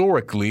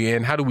historically,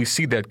 and how do we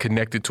see that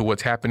connected to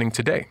what's happening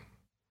today?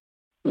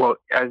 Well,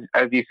 as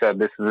you said,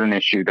 this is an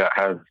issue that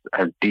has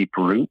deep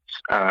roots,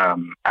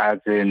 as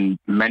in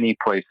many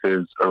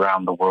places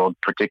around the world,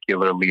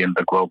 particularly in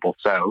the global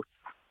South.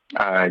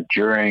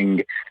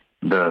 During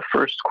the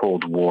first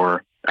Cold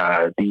War,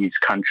 these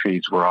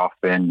countries were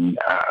often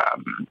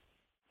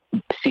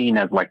seen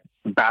as like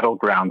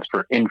battlegrounds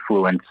for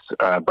influence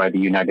by the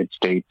United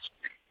States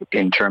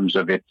in terms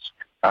of its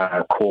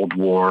Cold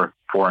War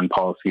foreign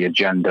policy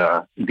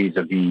agenda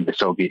vis-a-vis the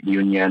Soviet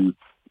Union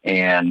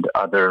and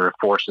other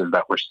forces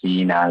that were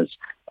seen as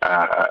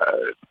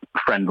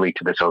friendly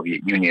to the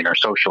Soviet Union or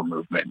social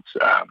movements.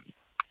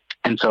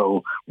 And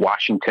so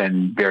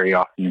Washington very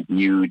often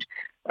viewed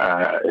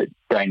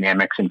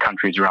dynamics in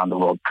countries around the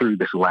world through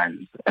this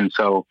lens. And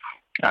so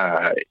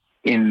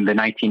in the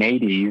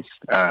 1980s,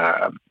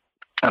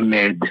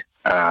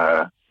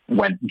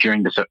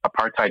 during this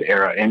apartheid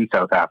era in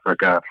South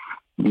Africa,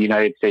 the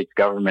United States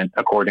government,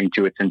 according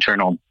to its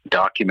internal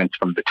documents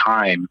from the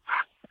time,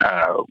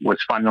 was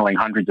funneling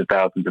hundreds of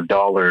thousands of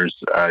dollars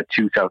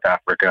to South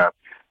Africa,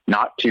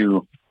 not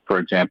to, for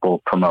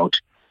example, promote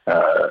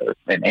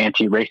an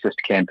anti-racist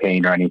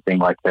campaign or anything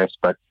like this,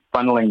 but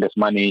funneling this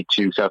money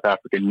to South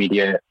African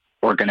media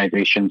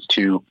organizations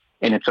to,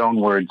 in its own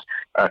words,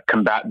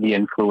 combat the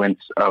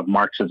influence of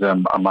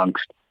Marxism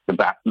amongst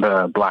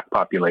the black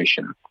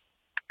population.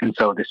 And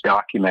so this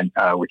document,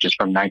 which is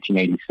from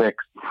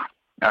 1986,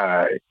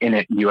 in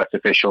it, U.S.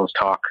 officials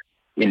talk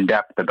in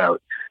depth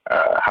about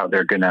how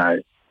they're going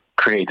to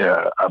create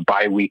a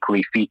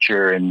bi-weekly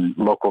feature in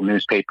local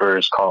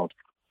newspapers called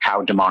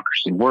How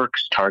Democracy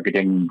Works,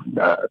 targeting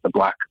the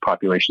black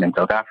population in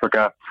South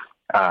Africa,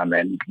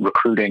 and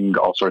recruiting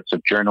all sorts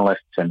of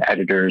journalists and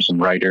editors and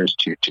writers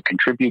to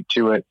contribute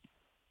to it,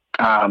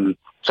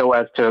 so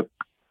as to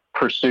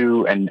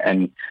pursue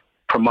and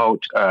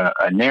promote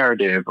a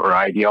narrative or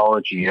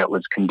ideology that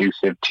was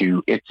conducive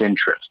to its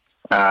interests.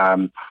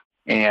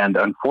 And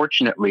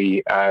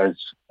unfortunately, as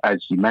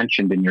you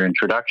mentioned in your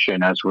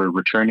introduction, as we're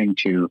returning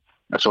to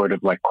a sort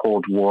of like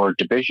Cold War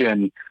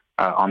division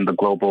on the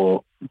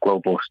global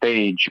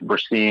stage, we're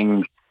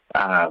seeing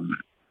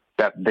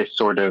that this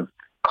sort of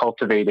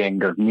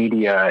cultivating of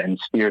media and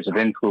spheres of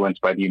influence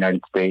by the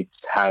United States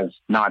has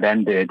not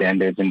ended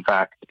and is in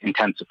fact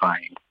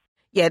intensifying.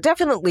 Yeah, it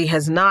definitely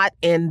has not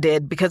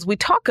ended, because we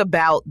talk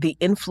about the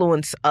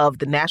influence of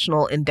the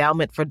National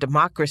Endowment for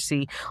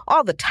Democracy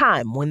all the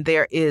time when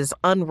there is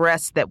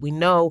unrest that we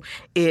know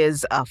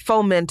is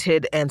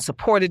fomented and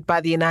supported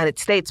by the United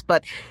States.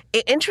 But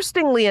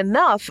interestingly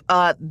enough,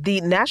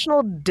 the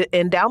National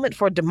Endowment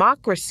for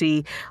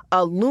Democracy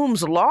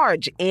looms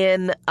large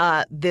in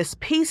this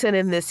piece and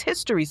in this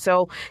history.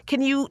 So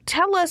can you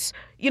tell us,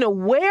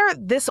 where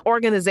this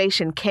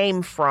organization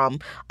came from,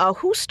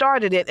 who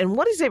started it, and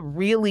what does it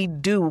really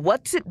do?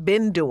 What's it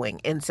been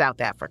doing in South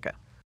Africa?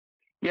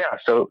 Yeah,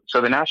 so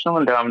the National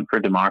Endowment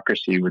for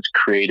Democracy was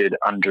created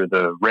under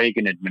the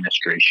Reagan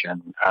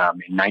administration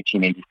in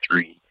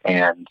 1983.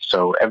 And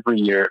so every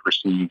year it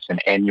receives an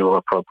annual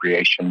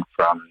appropriation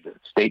from the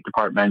State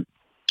Department,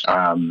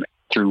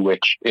 through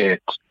which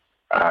it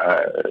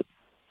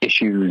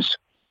issues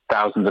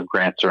thousands of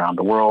grants around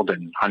the world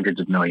and hundreds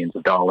of millions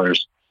of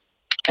dollars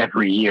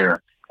every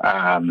year.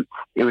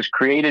 It was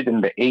created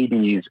in the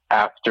 80s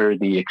after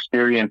the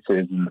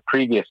experiences in the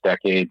previous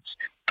decades,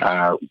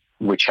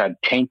 which had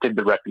tainted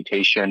the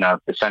reputation of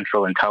the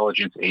Central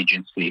Intelligence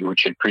Agency,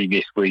 which had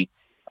previously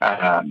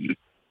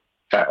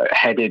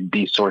headed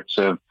these sorts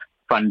of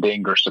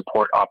funding or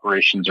support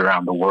operations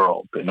around the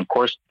world. And of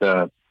course,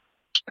 the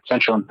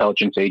Central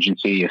Intelligence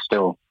Agency is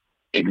still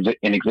in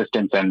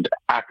existence and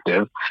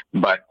active,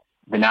 but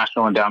the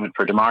National Endowment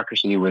for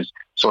Democracy was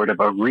sort of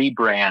a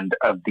rebrand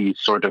of these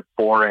sort of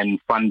foreign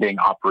funding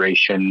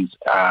operations.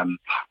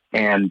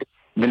 And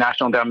the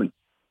National Endowment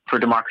for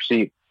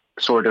Democracy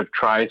sort of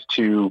tries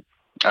to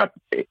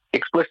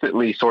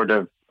explicitly sort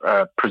of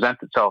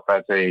presents itself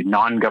as a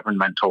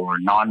non-governmental or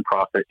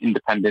non-profit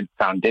independent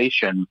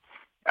foundation,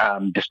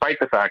 despite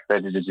the fact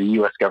that it is a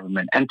U.S.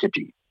 government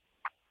entity.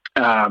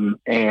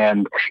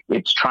 And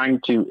it's trying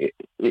to,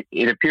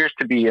 it appears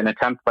to be an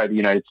attempt by the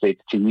United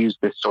States to use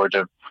this sort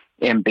of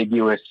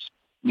ambiguous,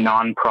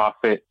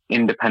 non-profit,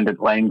 independent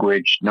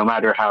language, no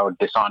matter how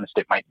dishonest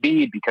it might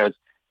be, because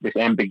this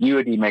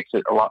ambiguity makes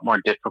it a lot more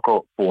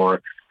difficult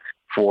for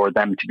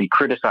them to be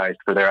criticized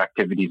for their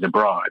activities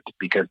abroad,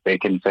 because they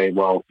can say,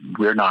 well,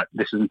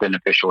 this isn't an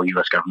official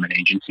U.S. government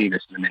agency,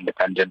 this is an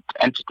independent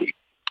entity.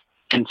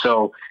 And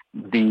so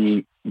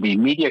the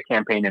media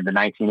campaign in the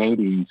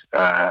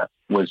 1980s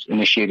was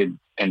initiated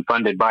and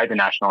funded by the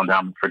National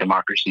Endowment for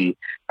Democracy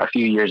a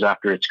few years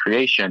after its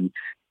creation.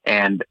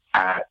 And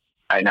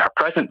in our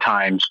present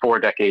times, 4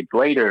 decades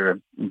later,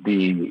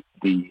 the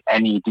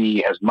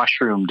NED has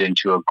mushroomed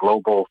into a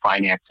global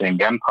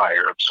financing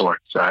empire of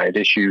sorts. It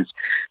issues,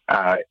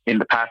 in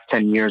the past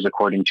 10 years,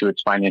 according to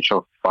its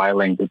financial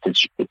filings,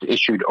 it's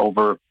issued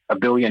over $1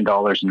 billion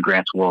in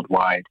grants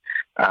worldwide.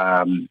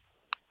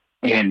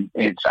 And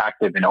it's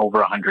active in over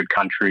 100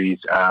 countries,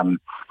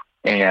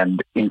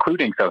 and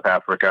including South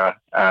Africa,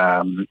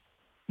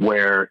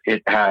 where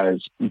it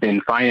has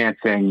been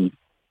financing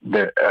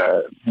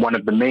one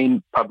of the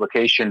main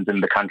publications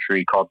in the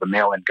country called the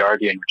Mail and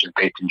Guardian, which is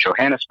based in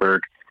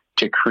Johannesburg,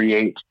 to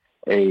create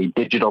a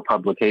digital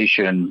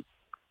publication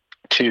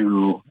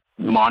to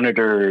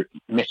monitor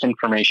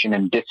misinformation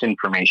and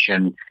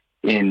disinformation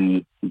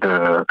in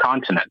the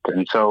continent.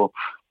 And so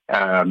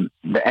the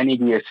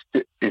NED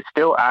is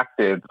still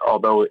active,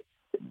 although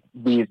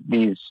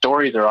these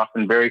stories are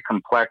often very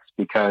complex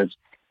because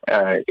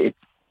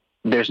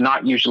there's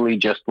not usually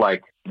just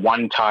like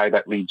one tie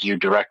that leads you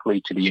directly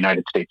to the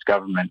United States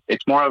government.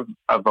 It's more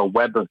of a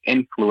web of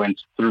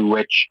influence through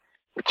which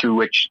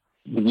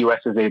the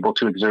U.S. is able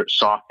to exert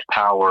soft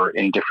power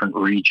in different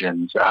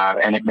regions,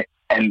 and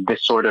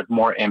this sort of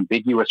more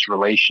ambiguous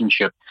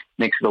relationship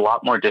makes it a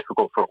lot more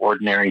difficult for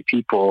ordinary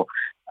people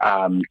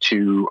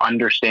to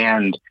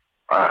understand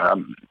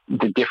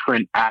the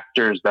different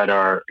actors that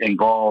are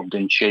involved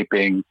in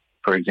shaping,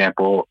 for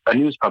example, a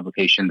news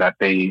publication that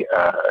they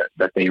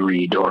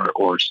read or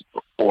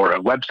a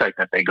website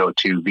that they go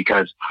to,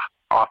 because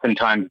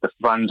oftentimes the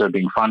funds are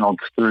being funneled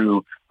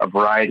through a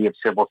variety of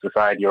civil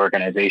society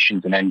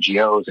organizations and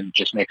NGOs, and it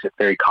just makes it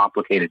very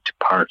complicated to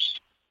parse.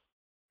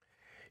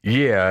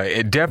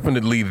 Yeah,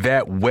 definitely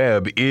that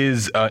web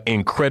is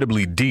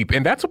incredibly deep.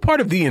 And that's a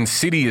part of the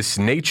insidious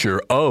nature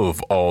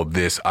of all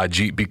this,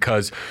 Ajit,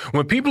 because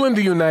when people in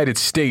the United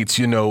States,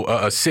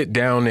 sit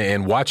down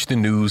and watch the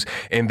news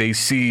and they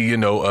see,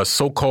 a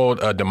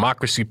so-called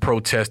democracy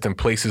protest in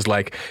places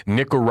like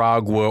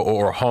Nicaragua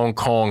or Hong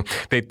Kong,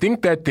 they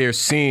think that they're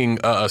seeing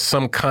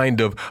some kind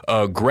of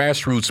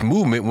grassroots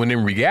movement, when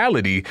in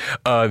reality,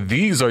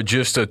 these are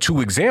just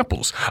 2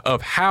 examples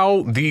of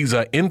how these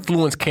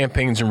influence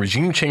campaigns and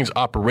regime change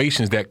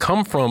operations that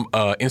come from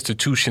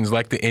institutions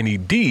like the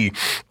NED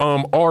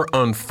are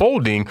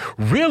unfolding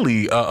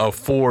really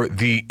for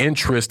the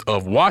interest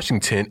of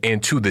Washington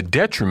and to the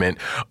detriment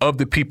of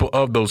the people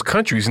of those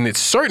countries. And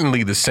it's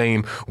certainly the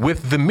same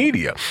with the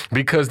media,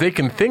 because they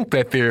can think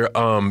that they're,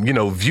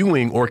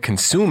 viewing or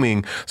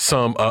consuming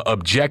some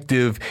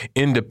objective,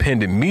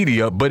 independent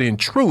media. But in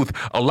truth,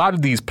 a lot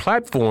of these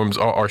platforms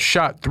are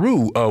shot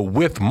through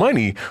with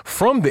money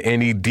from the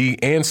NED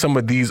and some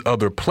of these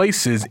other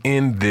places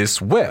in this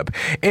web.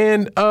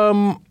 And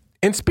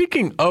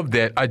speaking of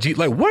that, Ajit,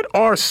 what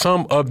are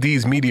some of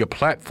these media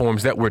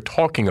platforms that we're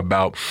talking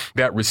about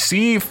that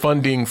receive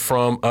funding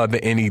from the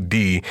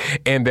NED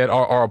and that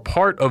are a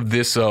part of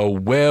this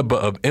web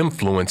of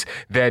influence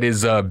that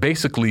is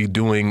basically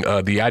doing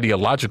the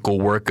ideological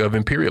work of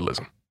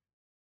imperialism?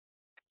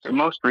 So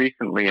most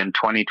recently in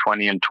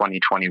 2020 and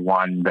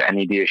 2021, the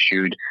NED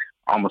issued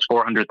almost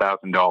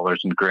 $400,000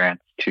 in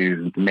grants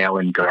to the Mail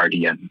and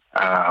Guardian,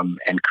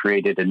 and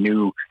created a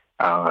new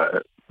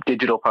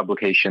digital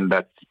publication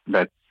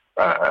that's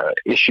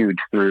issued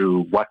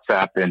through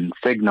WhatsApp and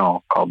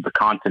Signal called The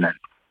Continent,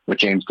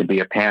 which aims to be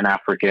a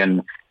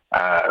Pan-African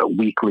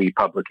weekly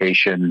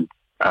publication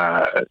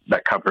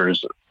that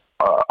covers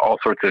all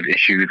sorts of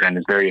issues and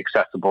is very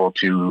accessible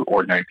to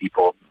ordinary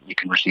people. You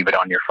can receive it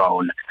on your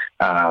phone,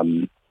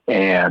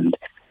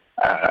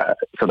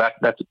 so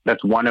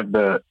that's one of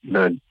the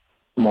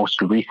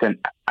most recent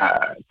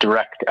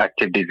direct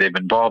activities they've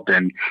involved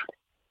in.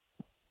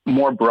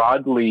 More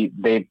broadly,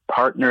 they've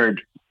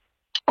partnered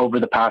over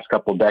the past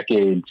couple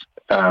decades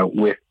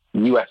with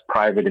U.S.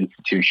 private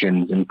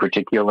institutions, in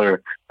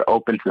particular the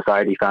Open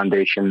Society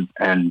Foundation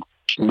and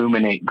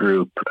Luminate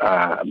Group.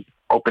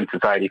 Open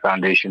Society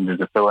Foundation is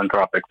a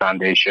philanthropic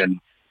foundation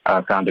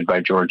founded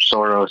by George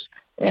Soros,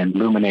 and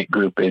Luminate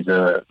Group is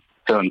a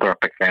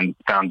philanthropic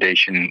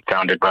foundation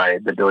founded by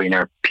the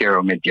billionaire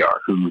Pierre Omidyar,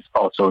 who's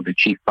also the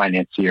chief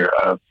financier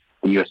of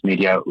the U.S.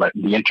 media outlet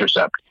The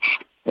Intercept.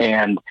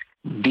 And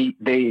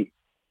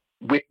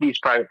with these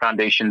private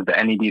foundations, the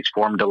NEDs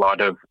formed a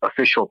lot of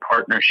official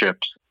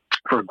partnerships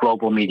for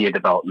global media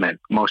development.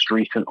 Most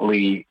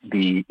recently,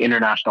 the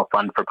International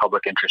Fund for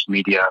Public Interest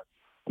Media,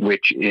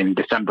 which in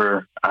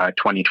December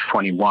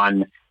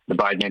 2021, the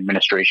Biden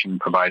administration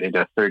provided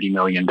a $30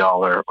 million,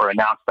 or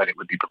announced that it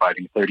would be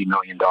providing a $30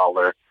 million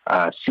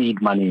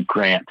seed money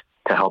grant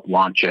to help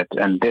launch it.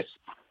 And this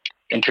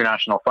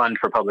International Fund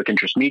for Public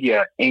Interest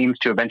Media aims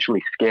to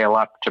eventually scale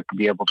up to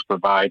be able to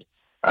provide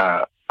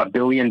 $1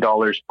 billion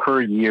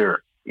per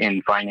year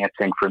in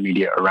financing for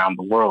media around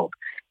the world.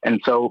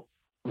 And so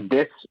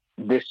this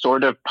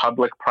sort of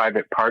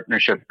public-private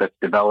partnership that's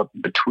developed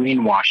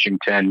between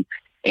Washington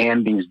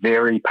and these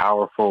very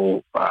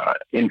powerful,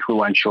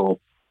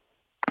 influential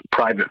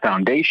private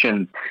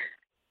foundations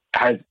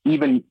has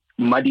even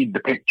muddied the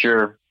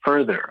picture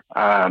further.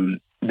 The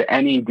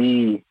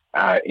NED,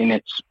 in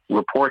its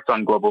reports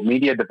on global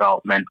media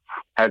development,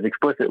 has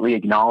explicitly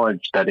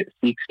acknowledged that it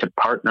seeks to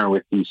partner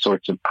with these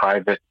sorts of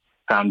private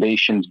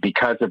foundations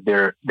because of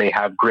they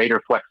have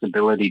greater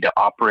flexibility to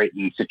operate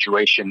in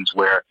situations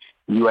where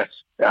U.S.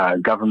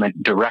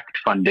 Government direct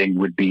funding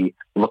would be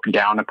looked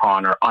down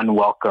upon or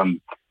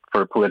unwelcome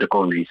for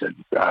political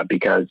reasons.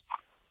 Because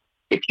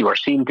if you are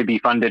seen to be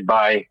funded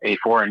by a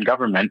foreign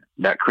government,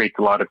 that creates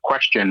a lot of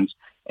questions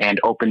and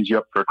opens you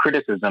up for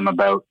criticism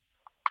about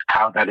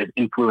how that is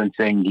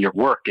influencing your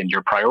work and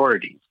your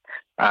priorities.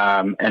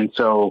 And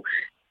so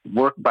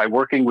by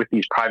working with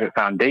these private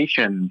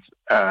foundations,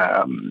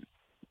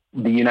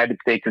 the United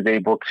States is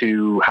able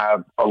to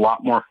have a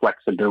lot more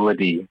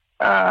flexibility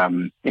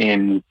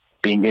in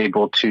being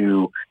able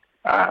to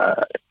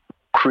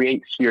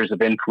create spheres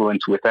of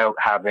influence without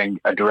having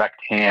a direct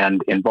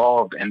hand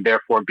involved, and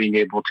therefore being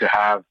able to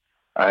have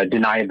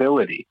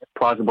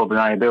plausible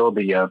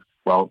deniability of,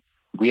 well,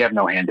 we have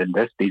no hand in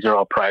this. These are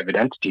all private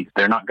entities.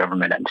 They're not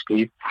government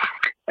entities.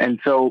 And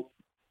so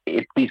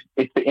it's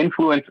the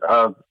influence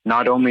of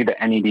not only the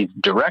NED's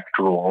direct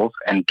roles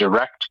and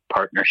direct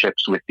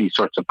partnerships with these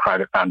sorts of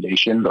private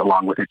foundations,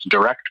 along with its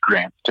direct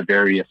grants to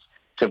various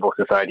civil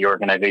society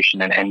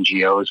organizations and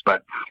NGOs,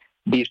 but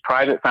these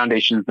private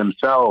foundations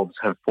themselves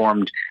have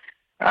formed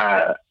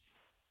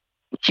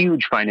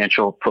huge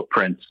financial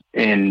footprints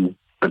in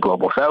the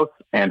global south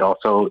and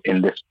also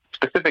in this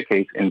specific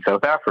case in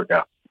South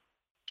Africa.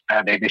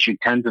 They've issued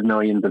tens of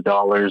millions of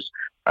dollars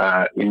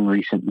in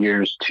recent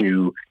years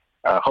to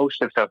a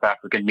host of South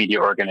African media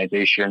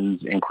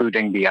organizations,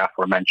 including the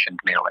aforementioned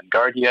Mail and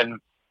Guardian.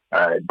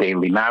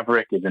 Daily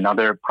Maverick is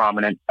another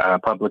prominent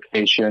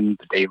publication.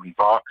 The Daily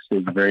Vox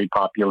is a very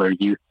popular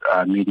youth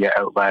media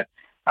outlet.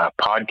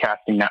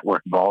 Podcasting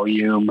network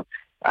Volume,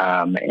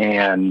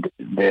 and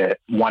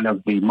one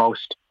of the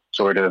most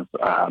sort of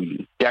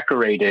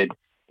decorated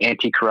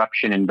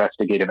anti-corruption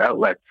investigative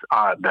outlets,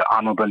 the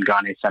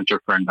Amabangane Center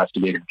for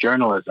Investigative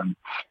Journalism.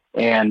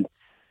 And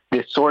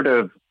this sort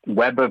of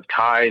web of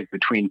ties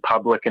between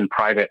public and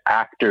private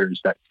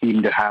actors that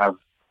seem to have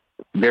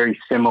very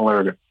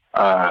similar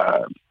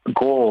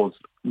goals,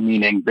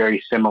 meaning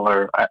very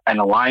similar, an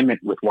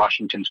alignment with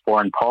Washington's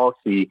foreign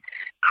policy,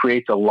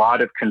 creates a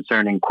lot of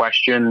concerning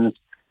questions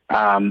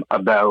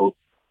about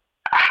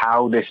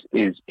how this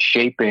is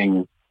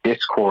shaping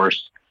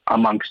discourse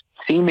amongst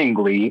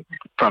seemingly,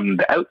 from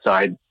the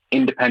outside,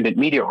 independent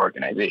media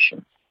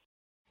organizations.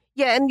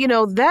 Yeah, and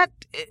that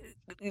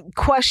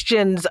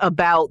questions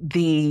about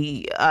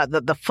the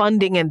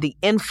funding and the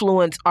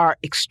influence are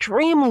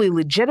extremely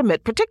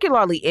legitimate,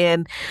 particularly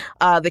in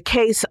the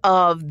case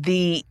of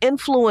the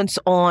influence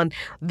on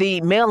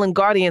the Mail and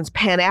Guardian's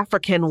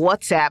Pan-African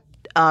WhatsApp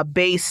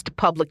based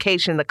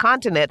publication, The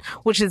Continent,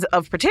 which is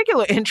of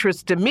particular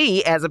interest to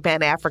me as a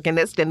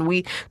Pan-Africanist. And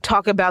we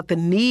talk about the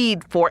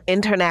need for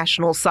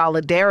international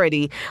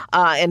solidarity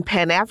and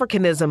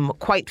Pan-Africanism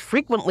quite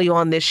frequently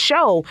on this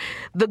show.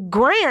 The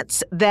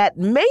grants that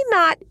may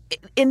not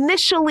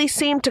initially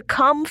seem to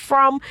come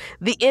from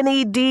the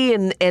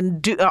NED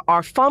and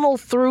are funneled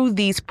through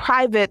these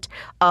private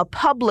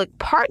public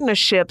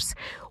partnerships,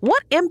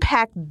 what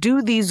impact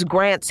do these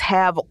grants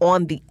have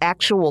on the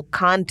actual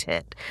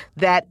content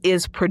that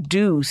is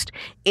produced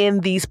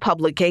in these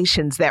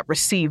publications that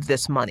receive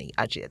this money,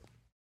 Ajit?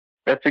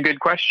 That's a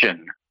good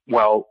question.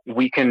 Well,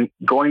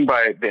 going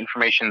by the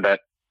information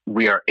that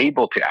we are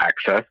able to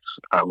access,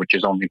 which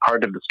is only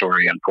part of the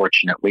story,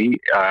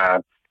 unfortunately,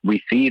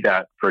 we see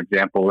that, for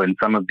example, in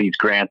some of these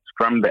grants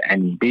from the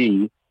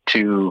NED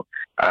to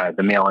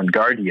the Mail and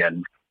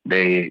Guardian,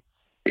 they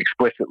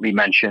explicitly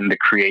mention the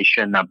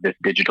creation of this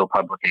digital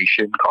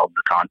publication called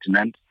The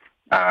Continent.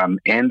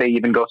 And they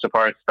even go so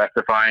far as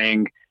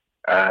specifying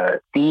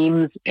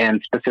themes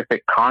and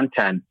specific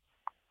content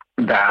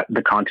that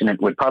The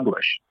Continent would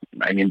publish.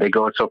 I mean, they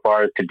go so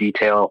far as to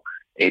detail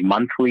a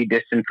monthly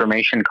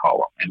disinformation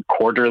column and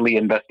quarterly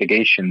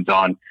investigations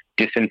on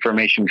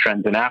disinformation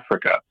trends in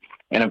Africa.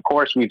 And of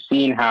course, we've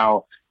seen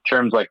how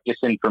terms like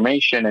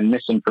disinformation and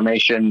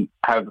misinformation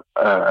have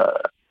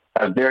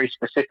very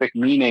specific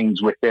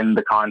meanings within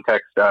the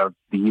context of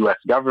the U.S.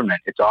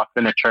 government. It's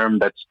often a term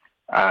that's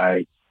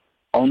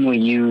only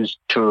used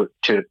to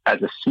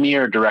as a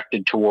smear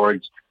directed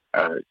towards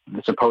the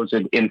supposed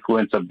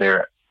influence of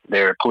their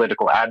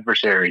political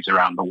adversaries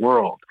around the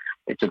world.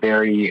 It's a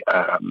very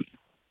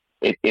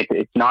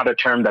it's not a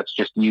term that's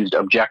just used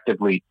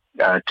objectively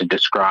to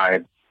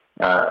describe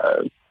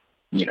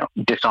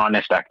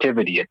dishonest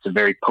activity. It's a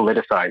very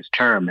politicized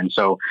term, and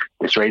so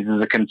this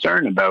raises a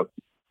concern about,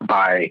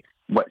 by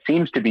what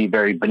seems to be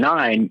very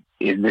benign,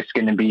 is this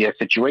going to be a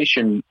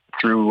situation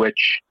through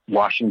which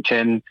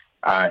Washington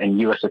and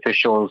U.S.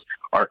 officials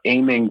are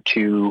aiming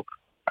to,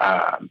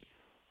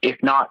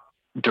 if not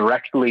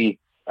directly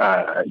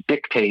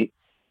dictate,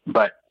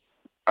 but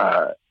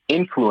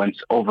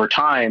influence over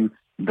time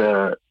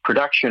the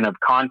production of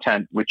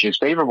content which is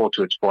favorable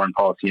to its foreign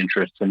policy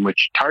interests and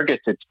which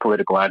targets its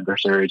political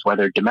adversaries,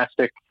 whether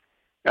domestic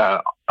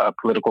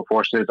political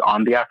forces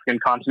on the African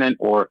continent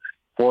or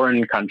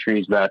foreign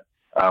countries that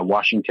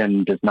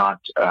Washington does not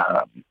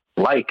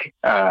like,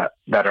 that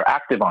are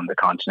active on the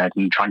continent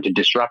and trying to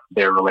disrupt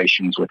their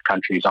relations with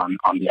countries on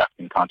the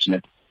African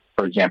continent,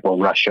 for example,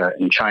 Russia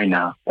and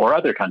China or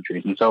other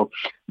countries. And so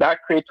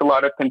that creates a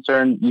lot of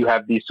concern. You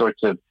have these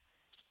sorts of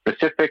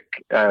specific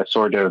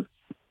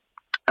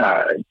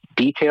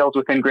details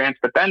within grants,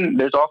 but then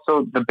there's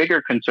also the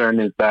bigger concern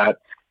is that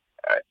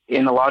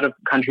in a lot of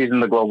countries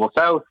in the global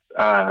south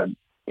and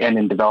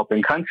in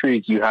developing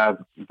countries, you have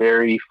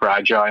very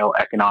fragile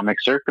economic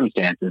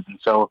circumstances. And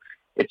so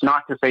it's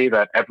not to say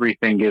that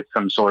everything is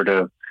some sort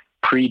of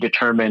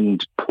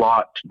predetermined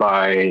plot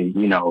by,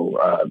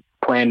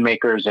 plan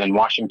makers in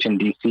Washington,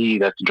 D.C.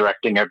 that's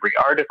directing every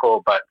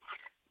article, but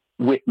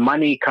with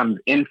money comes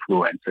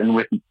influence,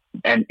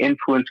 and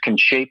influence can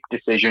shape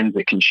decisions.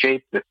 It can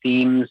shape the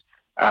themes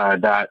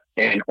that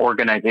an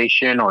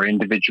organization or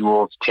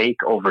individuals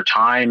take over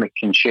time. It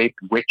can shape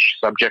which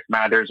subject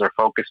matters are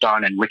focused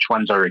on and which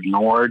ones are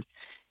ignored.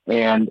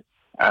 And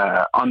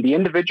on the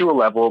individual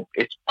level,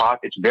 it's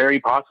very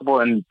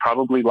possible and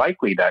probably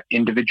likely that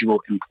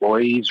individual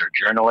employees or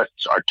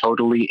journalists are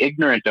totally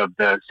ignorant of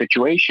the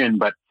situation,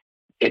 but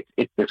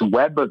it's this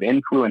web of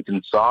influence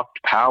and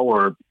soft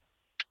power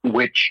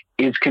which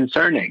is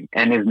concerning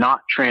and is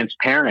not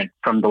transparent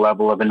from the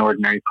level of an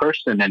ordinary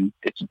person. And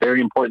it's very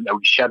important that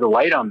we shed a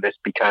light on this,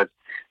 because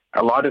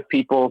a lot of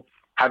people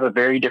have a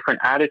very different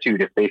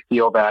attitude if they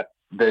feel that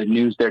the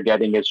news they're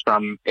getting is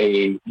from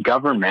a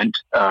government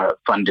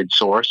funded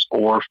source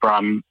or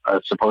from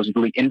a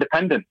supposedly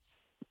independent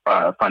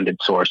funded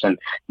source. And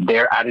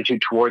their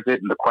attitude towards it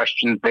and the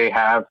questions they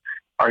have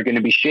are going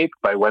to be shaped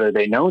by whether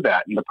they know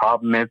that. And the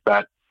problem is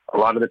that a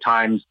lot of the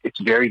times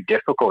it's very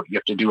difficult. You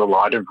have to do a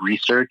lot of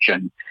research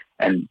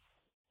and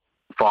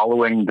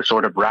following the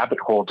sort of rabbit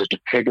hole to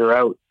figure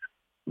out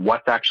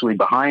what's actually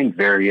behind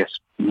various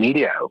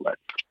media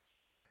outlets.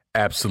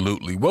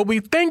 Absolutely. Well,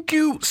 we thank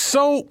you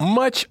so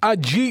much,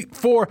 Ajit,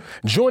 for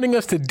joining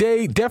us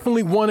today.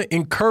 Definitely want to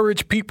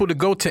encourage people to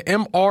go to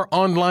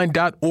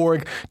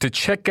mronline.org to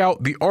check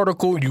out the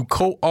article you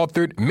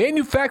co-authored,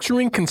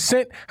 Manufacturing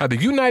Consent, How the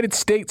United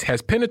States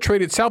Has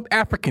Penetrated South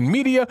African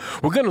Media.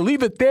 We're going to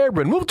leave it there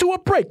and move to a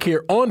break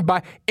here on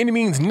By Any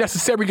Means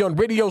Necessary on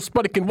Radio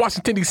Sputnik in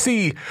Washington,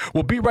 D.C.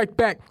 We'll be right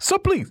back, so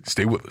please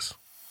stay with us.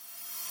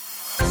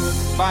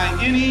 By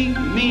any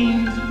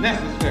means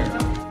necessary.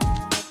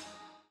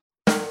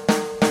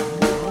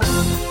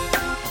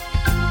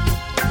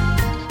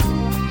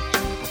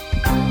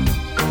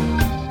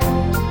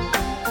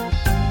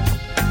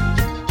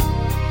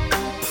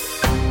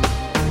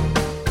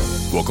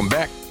 Welcome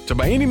back to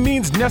By Any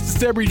Means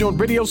Necessary on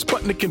Radio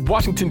Sputnik in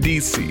Washington,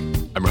 D.C.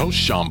 I'm your host,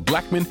 Sean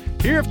Blackmon,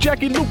 here with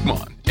Jacquie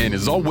Luqman. And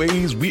as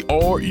always, we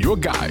are your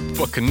guide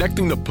for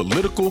connecting the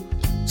political,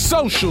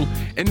 social,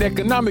 and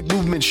economic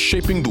movements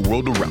shaping the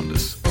world around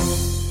us.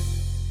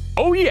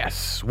 Oh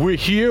yes, we're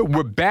here.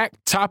 We're back.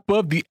 Top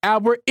of the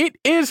hour. It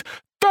is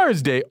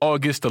Thursday,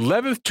 August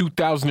 11th,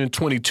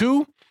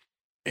 2022.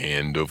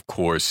 And of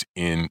course,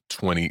 in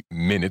 20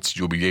 minutes,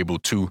 you'll be able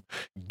to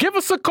give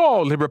us a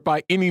call here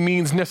by any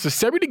means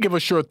necessary to give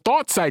us your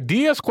thoughts,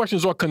 ideas,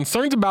 questions, or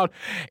concerns about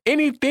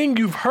anything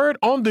you've heard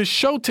on the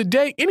show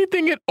today,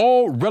 anything at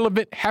all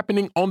relevant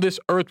happening on this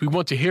earth. We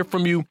want to hear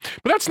from you.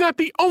 But that's not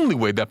the only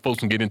way that folks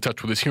can get in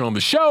touch with us here on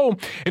the show.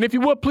 And if you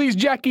would, please,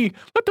 Jacquie,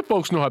 let the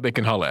folks know how they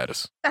can holler at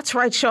us. That's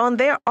right, Sean.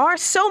 There are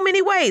so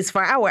many ways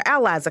for our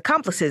allies,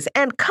 accomplices,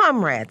 and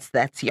comrades,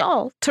 that's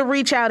y'all, to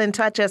reach out and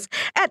touch us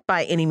at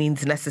By Any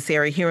Means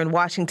Necessary here in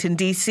Washington,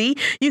 D.C.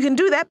 You can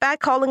do that by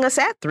calling us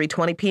at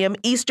 3:20 p.m.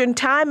 Eastern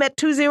Time at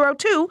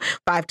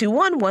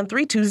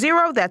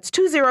 202-521-1320. That's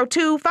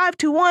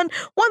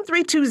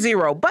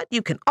 202-521-1320. But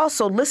you can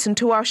also listen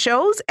to our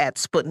shows at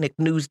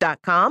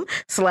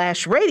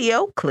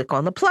SputnikNews.com/radio. Click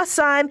on the plus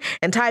sign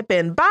and type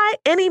in By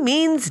Any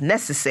Means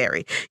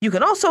Necessary. You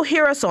can also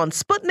hear us on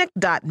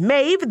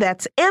Sputnik.mave.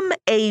 That's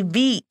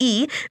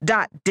MAVE.digital.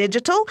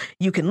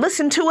 You can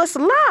listen to us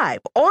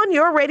live on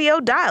your radio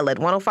dial at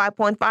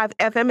 105.5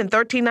 FM and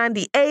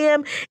 1390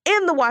 AM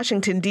in the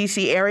Washington,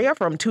 D.C. area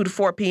from 2 to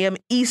 4 p.m.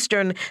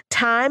 Eastern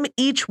Time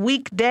each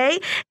weekday.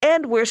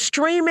 And we're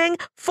streaming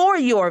for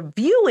your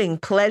viewing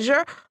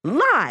pleasure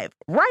live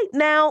right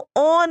now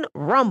on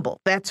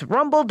Rumble. That's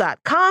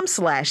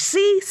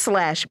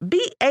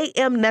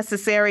rumble.com/C/BAM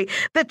necessary.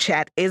 The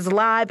chat is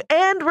live.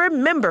 And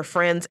remember,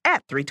 friends,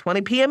 at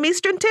 3:20 p.m.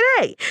 Eastern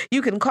today,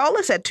 you can call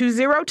us at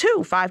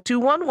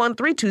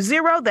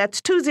 202-521-1320. That's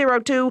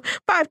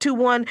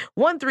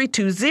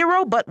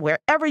 202-521-1320. But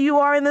wherever you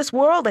are in this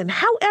world and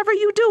however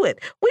you do it,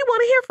 we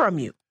want to hear from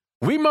you.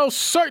 We most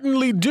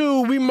certainly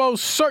do. We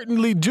most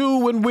certainly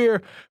do. And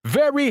we're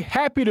very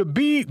happy to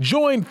be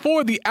joined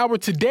for the hour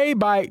today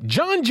by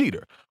Jon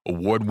Jeter,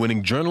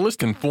 award-winning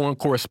journalist and foreign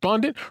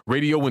correspondent,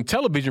 radio and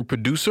television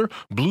producer,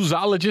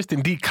 bluesologist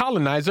and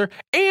decolonizer,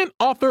 and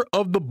author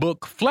of the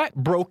book Flat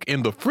Broke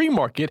in the Free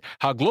Market,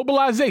 How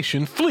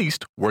Globalization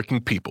Fleeced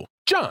Working People.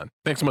 Jon,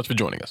 thanks so much for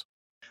joining us.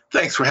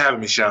 Thanks for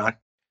having me, Sean.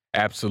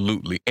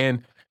 Absolutely.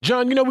 And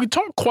Jon, we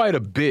talk quite a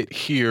bit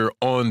here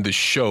on the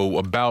show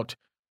about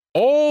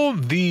all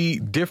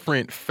the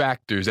different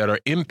factors that are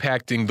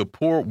impacting the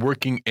poor,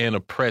 working, and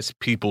oppressed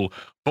people,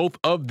 both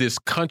of this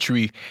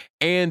country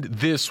and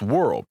this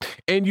world.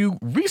 And you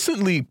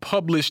recently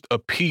published a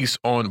piece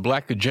on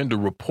Black Agenda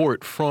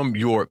Report from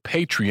your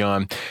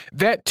Patreon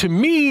that, to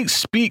me,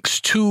 speaks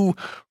to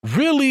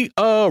really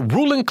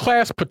ruling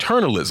class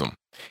paternalism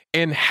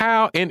and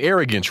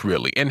arrogance,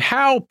 really, and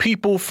how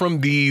people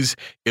from these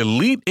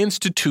elite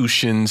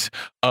institutions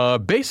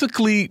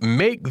basically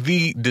make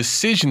the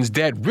decisions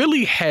that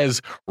really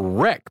has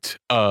wrecked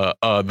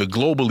the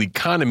global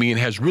economy and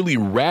has really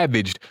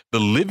ravaged the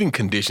living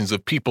conditions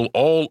of people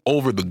all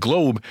over the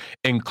globe,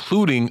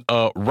 including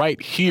right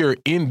here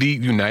in the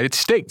United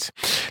States.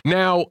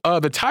 Now,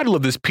 the title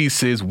of this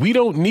piece is "We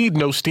Don't Need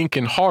No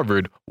Stinking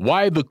Harvard,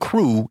 Why the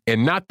Crew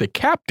and Not the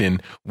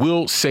Captain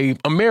Will Save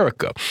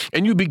America."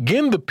 And you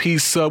begin the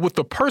piece with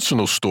a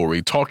personal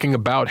story, talking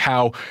about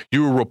how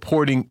you were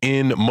reporting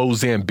in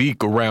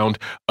Mozambique around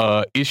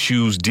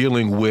issues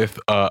dealing with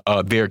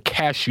their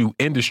cashew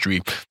industry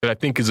that I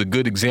think is a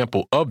good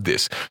example of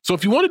this. So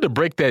if you wanted to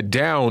break that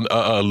down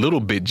a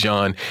little bit,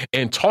 Jon,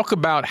 and talk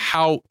about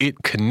how it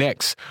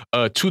connects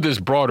to this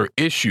broader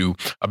issue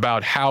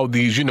about how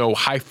these,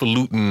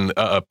 highfalutin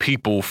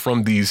people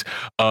from these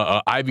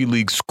Ivy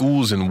League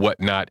schools and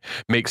whatnot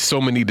make so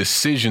many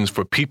decisions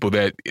for people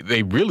that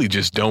they really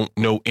just don't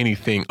know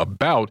anything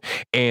about,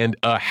 and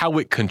how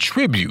it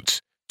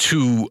contributes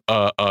to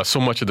so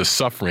much of the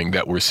suffering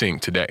that we're seeing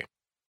today.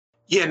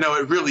 Yeah, no,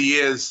 it really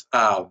is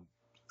the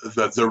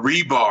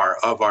rebar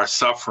of our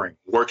suffering,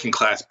 working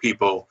class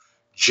people,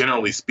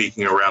 generally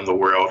speaking, around the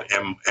world,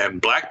 and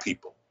Black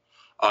people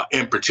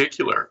in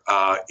particular.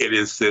 It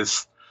is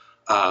this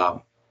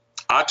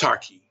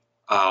autarky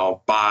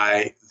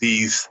by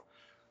these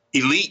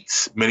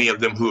elites, many of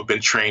them who have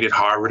been trained at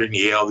Harvard and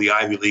Yale, the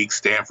Ivy League,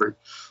 Stanford,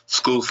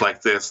 schools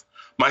like this.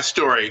 My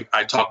story,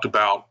 I talked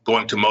about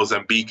going to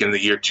Mozambique in the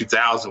year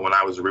 2000 when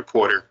I was a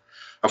reporter,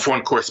 a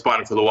foreign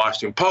correspondent for the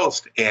Washington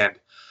Post, and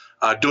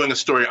doing a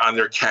story on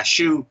their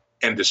cashew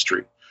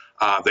industry.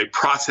 They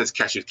process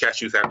cashews.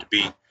 Cashews have to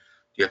be,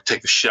 you have to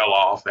take the shell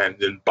off and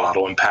then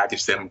bottle and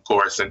package them, of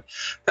course. And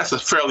that's a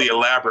fairly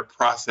elaborate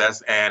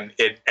process, and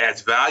it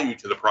adds value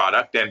to the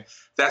product. And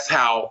that's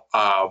how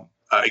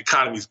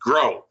economies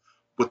grow,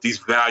 with these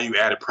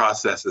value-added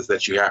processes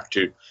that you have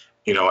to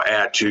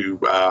add to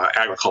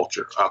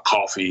agriculture,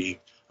 coffee,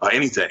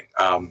 anything.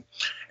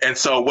 And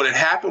so what had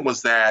happened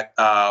was that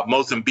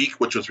Mozambique,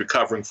 which was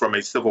recovering from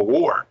a civil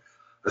war,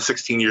 a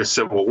 16-year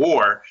civil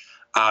war,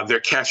 their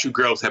cashew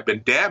groves had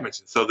been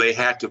damaged. And so they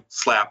had to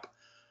slap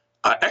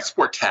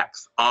export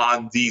tax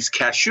on these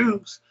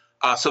cashews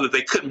so that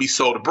they couldn't be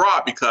sold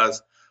abroad,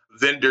 because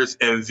vendors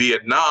in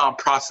Vietnam,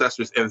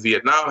 processors in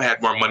Vietnam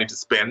had more money to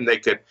spend. They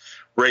could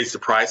raise the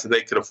price and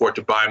they could afford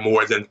to buy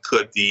more than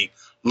could the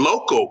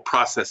local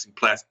processing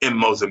plants in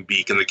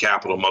Mozambique, in the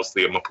capital,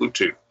 mostly of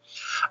Maputo.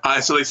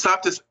 And so they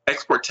stopped this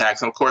export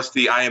tax. And of course,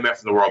 the IMF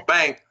and the World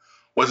Bank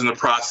was in the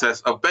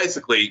process of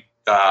basically,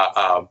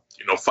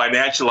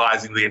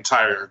 financializing the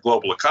entire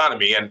global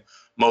economy. And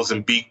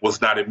Mozambique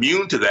was not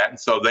immune to that. And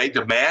so they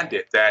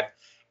demanded that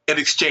in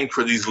exchange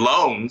for these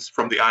loans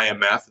from the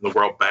IMF and the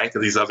World Bank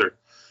and these other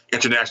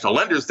international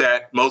lenders,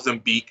 that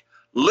Mozambique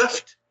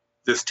lift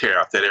this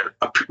tariff, that it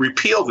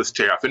repeal this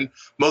tariff. And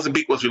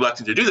Mozambique was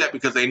reluctant to do that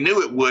because they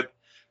knew it would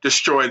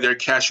destroy their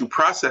cashew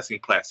processing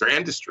plants, their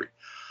industry.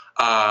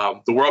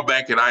 The World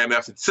Bank and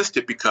IMF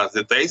insisted because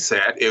that they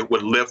said it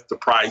would lift the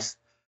price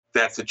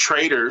that the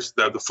traders,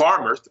 the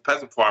farmers, the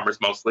peasant farmers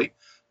mostly,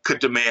 could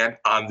demand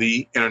on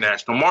the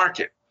international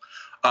market.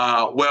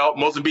 Well,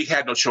 Mozambique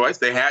had no choice.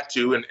 They had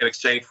to, in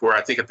exchange for,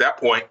 I think at that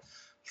point,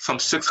 some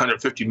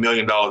 $650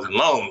 million in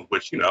loans,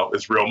 which,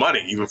 is real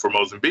money, even for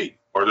Mozambique,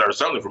 or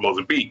certainly for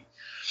Mozambique.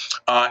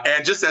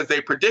 And just as they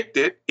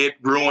predicted, it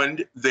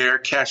ruined their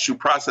cashew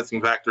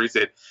processing factories.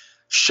 It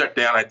shut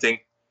down, I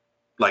think,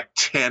 like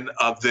 10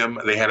 of them.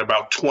 They had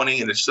about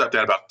 20, and it shut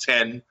down about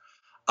 10.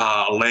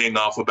 laying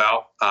off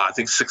about, I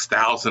think,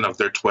 6,000 of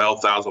their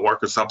 12,000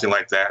 workers, something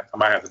like that. I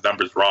might have the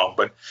numbers wrong,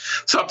 but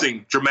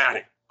something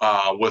dramatic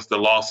was the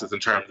losses in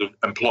terms of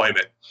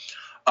employment.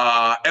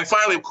 And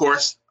finally, of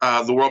course,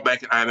 the World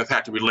Bank and IMF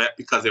had to relent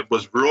because it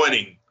was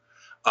ruining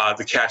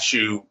the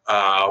cashew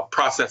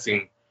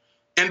processing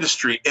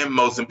industry in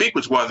Mozambique,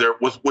 which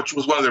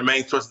was one of their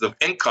main sources of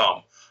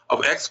income,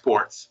 of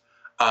exports.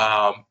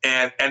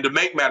 And to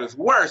make matters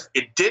worse,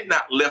 it did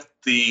not lift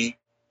the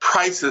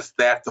prices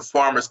that the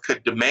farmers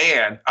could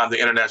demand on the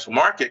international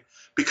market,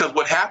 because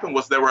what happened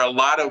was there were a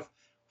lot of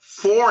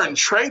foreign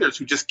traders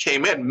who just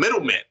came in,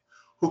 middlemen,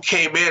 who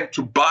came in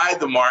to buy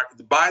the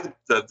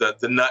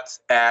nuts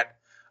at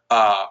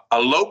a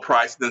low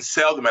price and then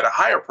sell them at a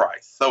higher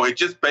price. So it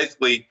just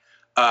basically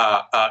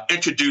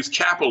introduced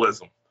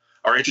capitalism,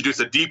 or introduced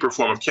a deeper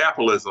form of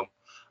capitalism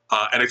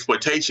and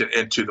exploitation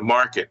into the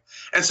market.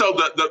 And so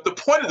the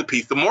point of the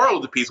piece, the moral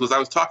of the piece, was I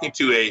was talking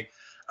to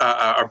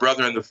a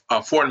brother in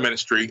the foreign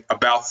ministry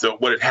about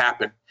what had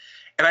happened.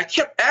 And I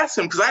kept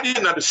asking him, because I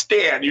didn't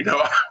understand,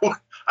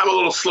 I'm a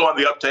little slow on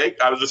the uptake.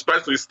 I was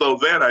especially slow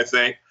then, I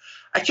think.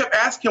 I kept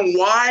asking him,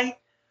 why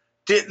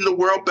didn't the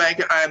World Bank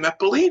and IMF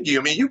believe you?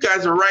 I mean, you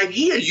guys are right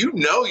here. You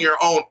know your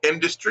own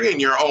industry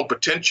and your own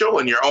potential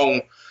and your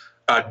own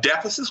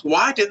deficits.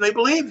 Why didn't they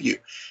believe you?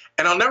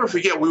 And I'll never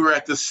forget, we were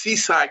at this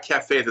seaside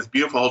cafe, this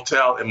beautiful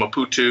hotel in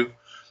Maputo,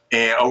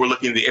 and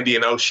overlooking the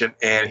Indian Ocean.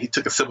 And he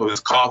took a sip of his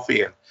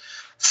coffee and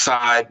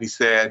sighed. He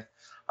said,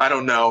 I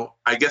don't know,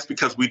 I guess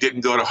because we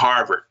didn't go to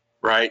Harvard,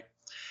 right?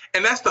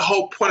 And that's the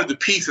whole point of the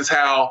piece, is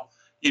how,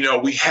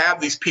 we have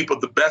these people,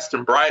 the best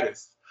and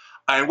brightest.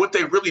 And what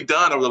they've really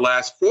done over the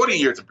last 40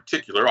 years in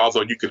particular,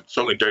 although you could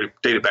certainly date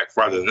it back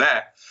farther than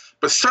that,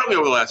 but certainly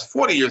over the last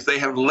 40 years, they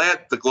have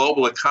led the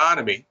global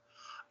economy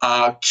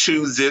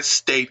to this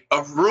state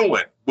of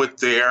ruin with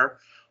their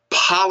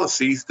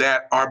policies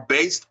that are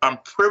based on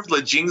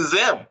privileging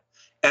them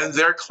and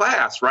their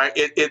class, right?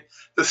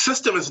 The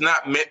system is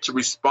not meant to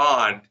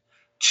respond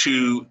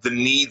to the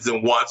needs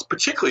and wants,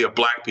 particularly of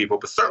Black people,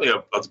 but certainly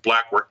of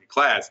Black working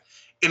class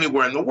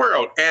anywhere in the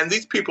world. And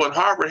these people at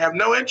Harvard have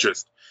no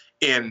interest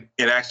in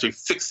actually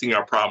fixing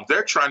our problems.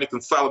 They're trying to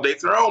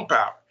consolidate their own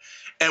power.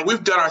 And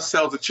we've done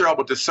ourselves a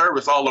terrible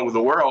disservice all over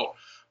the world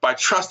by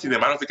trusting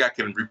them. I don't think I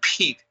can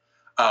repeat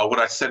what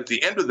I said at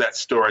the end of that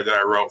story that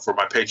I wrote for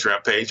my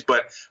Patreon page.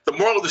 But the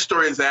moral of the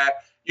story is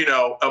that,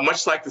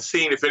 much like the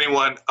scene, if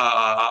anyone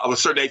of a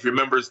certain age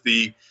remembers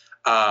the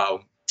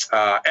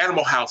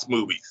Animal House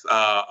movies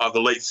of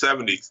the late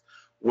 70s,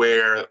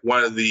 where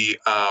one of the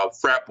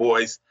frat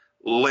boys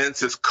lends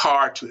his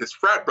car to his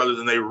frat brothers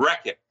and they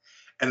wreck it.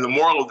 And the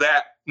moral of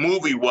that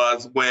movie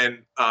was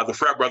when the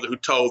frat brother who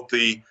told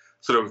the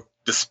sort of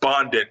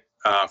despondent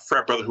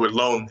frat brother who had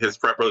loaned his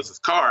frat brothers his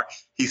car,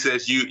 he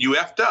says, you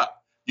effed up.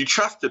 You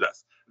trusted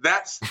us.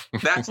 That's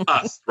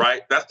us,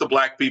 right? That's the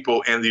Black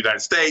people in the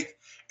United States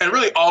and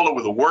really all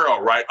over the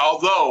world, right?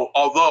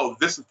 Although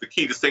this is the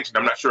key distinction,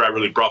 I'm not sure I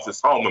really brought this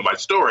home in my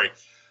story.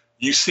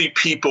 You see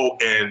people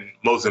in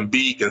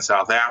Mozambique and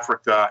South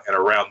Africa and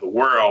around the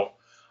world,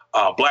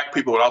 Black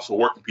people, but also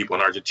working people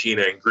in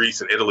Argentina and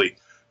Greece and Italy.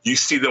 You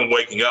see them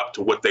waking up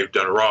to what they've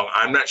done wrong.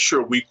 I'm not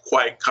sure we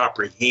quite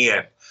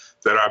comprehend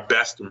that our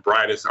best and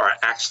brightest are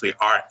actually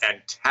our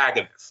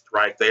antagonists,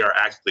 right? They are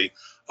actually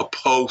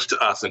opposed to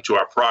us and to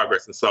our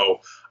progress. And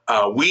so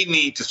we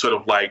need to sort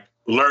of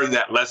learn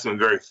that lesson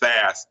very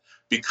fast,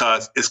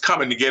 because it's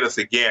coming to get us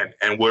again.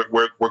 And we're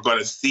going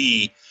to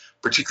see,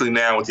 particularly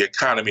now with the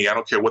economy, I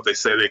don't care what they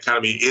say, the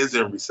economy is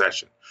in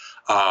recession.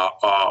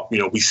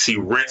 We see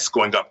rents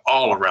going up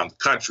all around the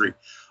country.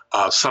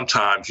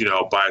 Sometimes,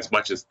 by as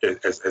much as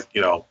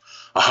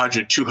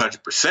 100,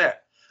 200%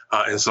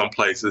 in some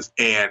places.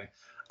 And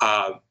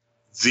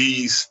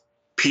these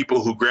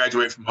people who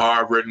graduate from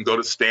Harvard and go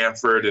to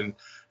Stanford and,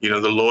 the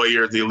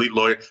elite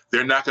lawyer,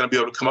 they're not going to be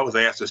able to come up with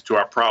answers to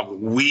our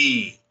problems.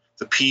 We,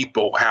 the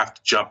people, have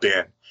to jump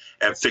in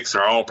and fix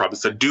our own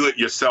problems. It's a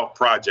do-it-yourself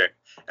project.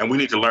 And we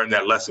need to learn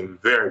that lesson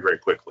very, very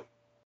quickly.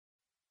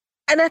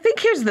 And I think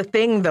here's the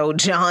thing, though,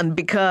 Jon,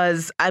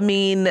 because,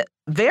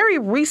 very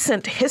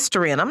recent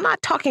history, and I'm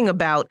not talking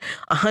about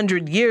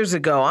 100 years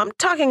ago, I'm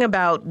talking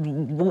about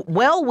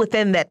well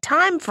within that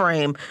time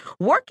frame,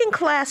 working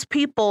class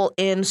people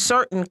in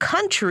certain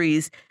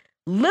countries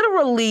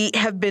literally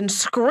have been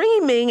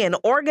screaming and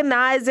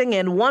organizing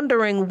and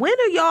wondering, when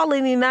are y'all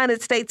in the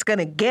United States going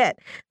to get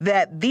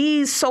that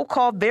these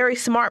so-called very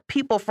smart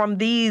people from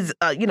these,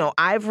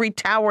 ivory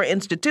tower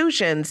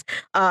institutions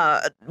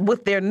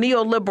with their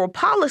neoliberal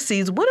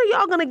policies, when are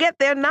y'all going to get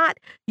they're not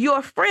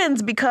your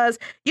friends? Because,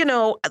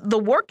 the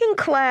working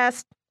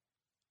class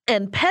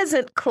and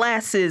peasant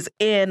classes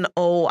in,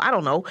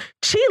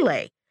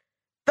 Chile,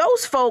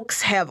 those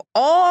folks have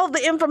all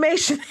the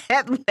information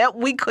that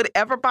we could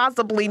ever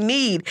possibly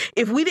need.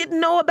 If we didn't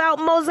know about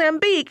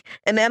Mozambique,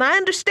 and then I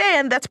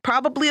understand that's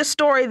probably a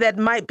story that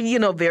might be,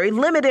 very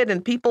limited,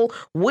 and people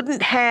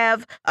wouldn't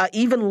have,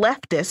 even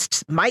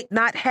leftists might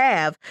not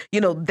have,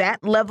 that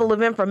level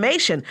of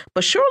information.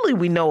 But surely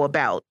we know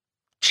about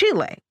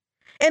Chile.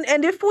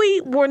 And if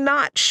we were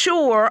not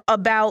sure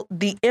about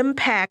the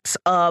impacts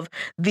of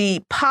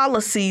the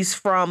policies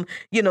from,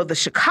 the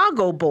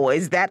Chicago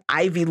boys, that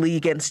Ivy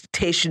League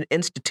institution,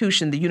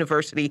 the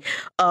University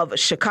of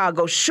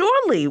Chicago,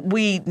 surely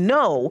we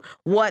know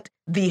what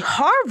the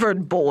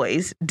Harvard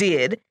boys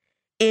did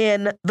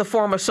in the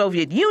former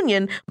Soviet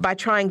Union by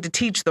trying to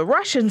teach the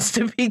Russians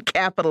to be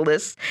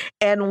capitalists,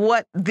 and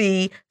what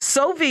the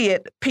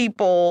Soviet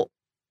people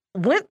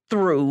went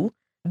through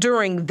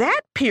during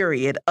that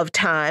period of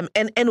time,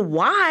 and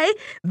why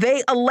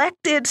they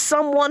elected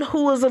someone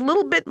who was a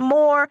little bit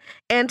more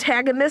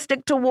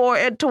antagonistic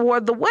toward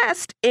the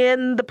West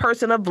in the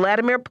person of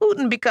Vladimir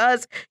Putin,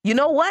 because you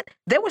know what?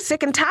 They were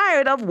sick and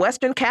tired of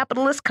Western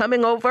capitalists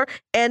coming over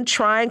and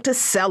trying to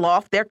sell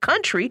off their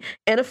country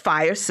in a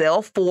fire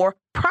sale for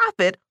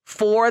profit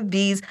for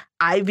these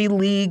Ivy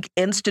League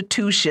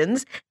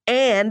institutions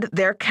and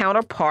their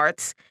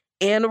counterparts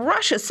in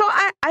Russia. So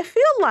I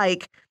feel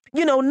like,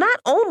 not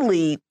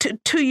only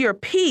to your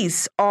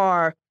piece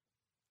are,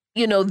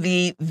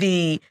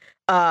 the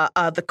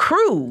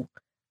crew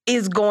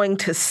is going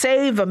to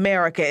save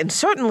America, and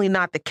certainly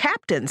not the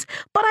captains.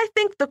 But I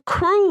think the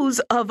crews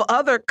of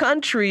other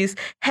countries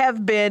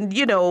have been,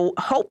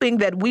 hoping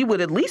that we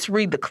would at least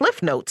read the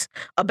Cliff Notes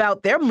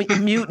about their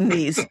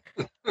mutinies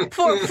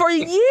for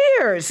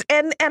years.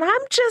 And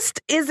I'm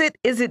just, is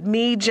it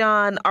me,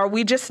 John? Are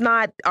we just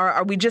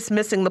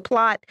missing the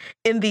plot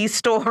in these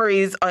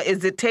stories?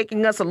 Is it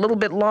taking us a little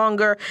bit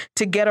longer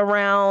to get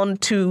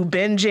around to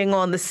binging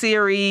on the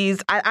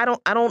series? I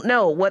don't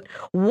know.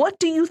 What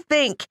do you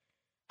think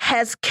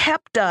has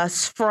kept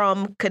us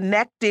from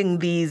connecting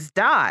these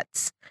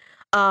dots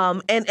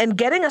and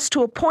getting us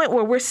to a point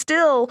where we're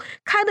still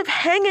kind of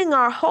hanging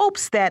our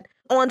hopes that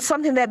on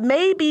something that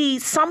may be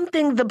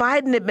something the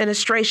Biden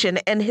administration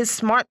and his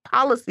smart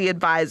policy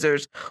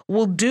advisors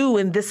will do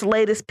in this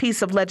latest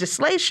piece of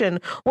legislation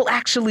will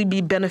actually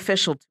be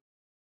beneficial?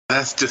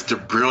 That's just a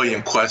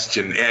brilliant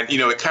question. And,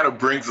 it kind of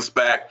brings us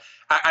back.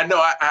 I know,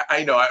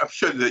 I'm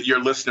sure that your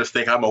listeners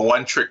think I'm a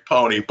one-trick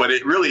pony, but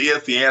it really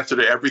is the answer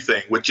to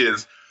everything, which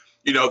is,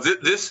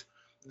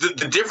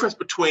 the difference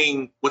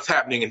between what's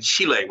happening in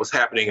Chile, what's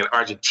happening in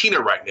Argentina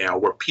right now,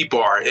 where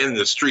people are in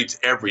the streets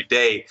every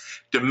day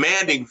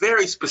demanding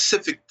very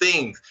specific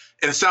things,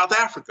 in South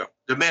Africa,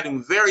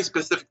 demanding very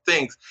specific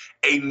things,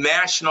 a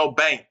national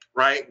bank,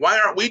 right? Why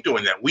aren't we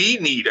doing that? We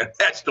need a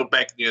national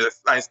bank in the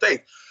United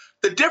States.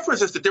 The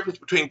difference is the difference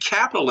between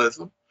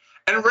capitalism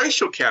and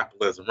racial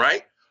capitalism,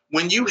 right?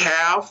 When you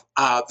have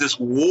this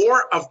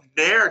war of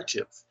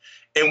narratives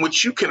in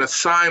which you can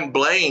assign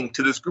blame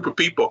to this group of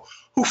people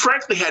who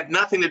frankly had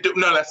nothing to do.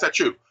 No, that's not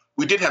true.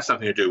 We did have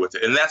something to do with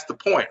it. And that's the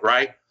point,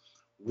 right?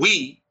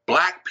 We,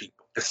 Black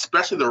people,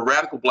 especially the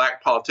radical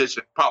Black politics,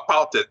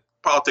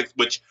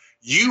 which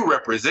you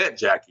represent,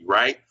 Jacquie,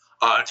 right?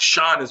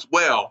 Sean as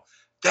well,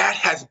 that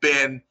has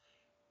been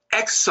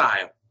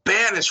exiled,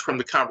 banished from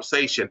the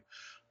conversation,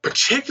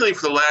 particularly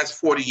for the last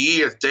 40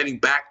 years, dating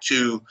back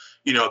to,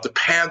 the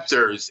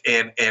Panthers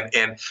and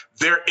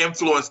their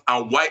influence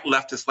on white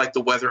leftists like the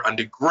Weather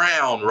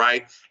Underground,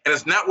 right? And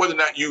it's not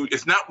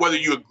whether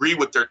you agree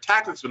with their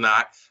tactics or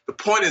not. The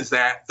point is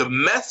that the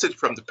message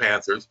from the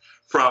Panthers,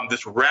 from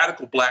this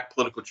radical Black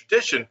political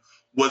tradition,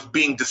 was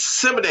being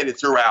disseminated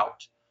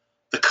throughout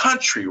the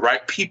country,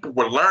 right? People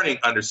were learning,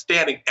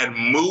 understanding, and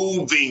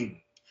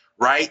moving,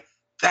 right?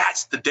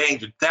 That's the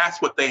danger.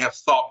 That's what they have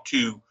sought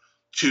to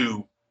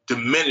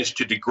diminish,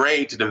 to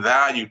degrade, to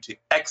devalue, to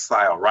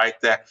exile, right?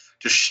 That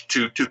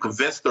to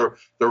convince the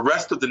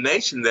rest of the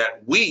nation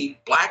that we,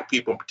 Black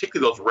people,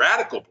 particularly those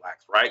radical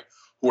Blacks, right,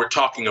 who are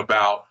talking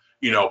about,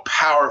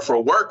 power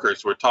for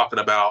workers, who are talking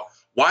about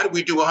why do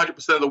we do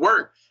 100% of the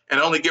work and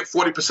only get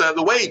 40% of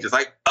the wages,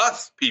 like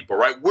us people,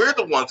 right? We're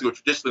the ones who have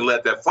traditionally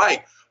led that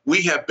fight.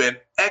 We have been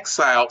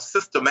exiled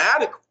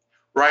systematically,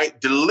 right,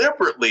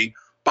 deliberately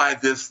by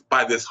this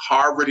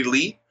Harvard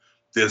elite,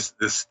 this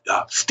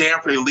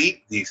Stanford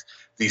elite, these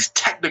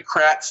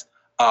technocrats,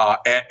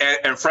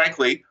 and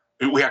frankly,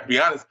 we have to be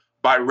honest,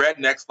 by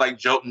rednecks like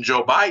Joe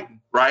Biden,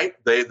 right?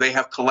 They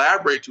have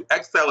collaborated to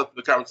exile us from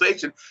the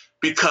conversation,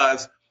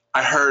 because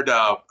I heard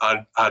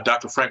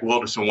Dr. Frank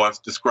Wilderson once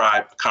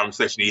describe a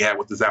conversation he had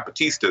with the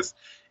Zapatistas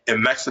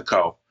in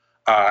Mexico,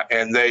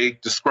 and they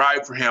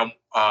described for him,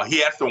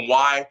 he asked them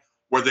why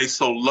were they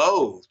so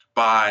loathed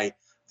by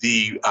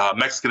the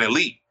Mexican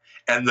elite,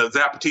 and the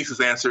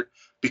Zapatistas answered,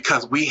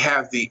 because we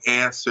have the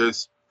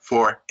answers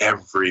for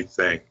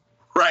everything,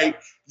 right?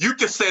 You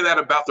can say that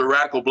about the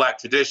radical Black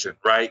tradition,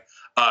 right?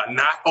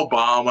 Not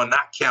Obama,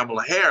 not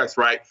Kamala Harris,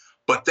 right?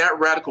 But that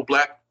radical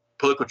Black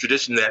political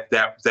tradition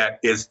that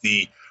is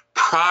the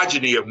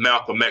progeny of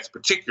Malcolm X,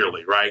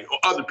 particularly, right? Or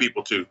other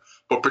people too,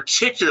 but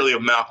particularly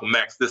of Malcolm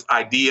X, this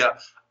idea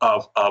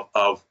of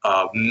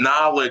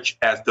knowledge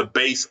as the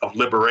base of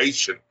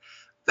liberation.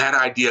 That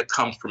idea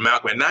comes from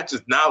Malcolm, and not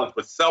just knowledge,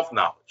 but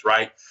self-knowledge,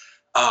 right?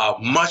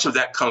 Much of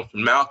that comes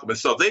from Malcolm. And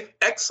so they've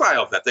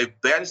exiled that. They've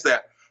banished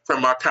that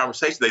from our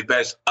conversation. They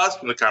banish us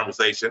from the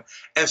conversation.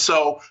 And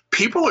so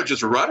people are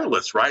just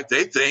rudderless, right?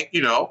 They think,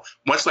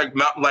 much like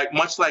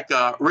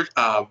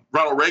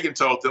Ronald Reagan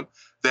told them,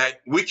 that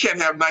we can't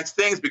have nice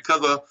things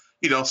because of,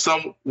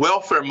 some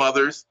welfare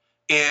mothers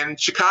in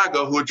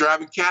Chicago who are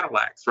driving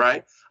Cadillacs,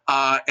 right?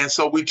 And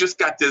so we just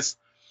got this,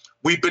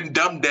 we've been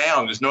dumbed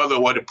down. There's no other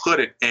way to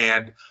put it.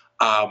 And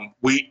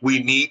we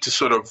need to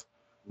sort of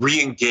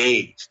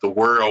re-engage the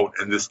world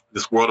and this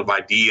world of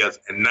ideas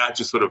and not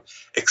just sort of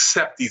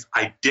accept these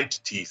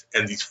identities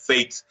and these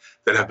fates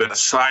that have been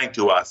assigned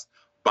to us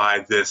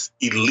by this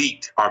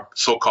elite, our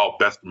so-called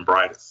best and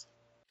brightest.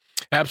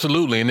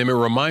 Absolutely. And then it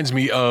reminds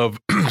me of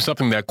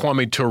something that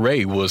Kwame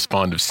Ture was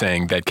fond of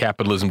saying, that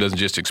capitalism doesn't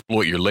just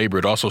exploit your labor,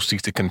 it also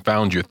seeks to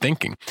confound your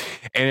thinking.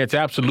 And it's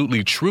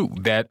absolutely true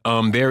that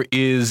there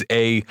is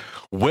a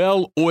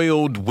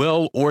well-oiled,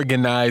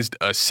 well-organized,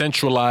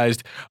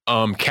 centralized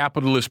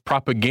capitalist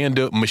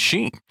propaganda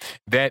machine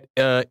that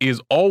is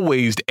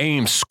always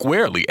aimed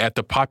squarely at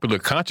the popular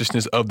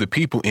consciousness of the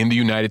people in the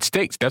United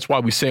States. That's why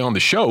we say on the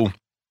show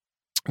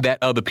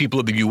that the people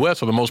of the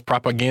U.S. are the most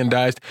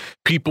propagandized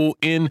people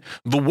in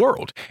the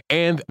world.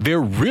 And they're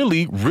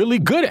really, really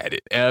good at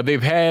it.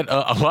 They've had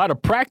a lot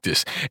of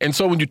practice. And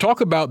so when you talk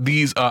about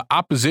these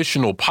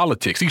oppositional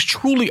politics, these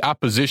truly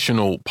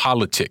oppositional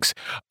politics,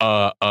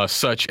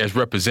 such as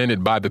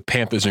represented by the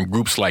Panthers and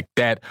groups like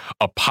that,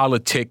 a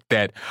politic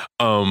that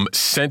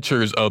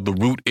centers the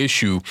root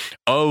issue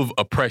of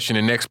oppression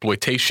and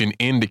exploitation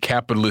in the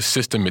capitalist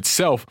system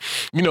itself,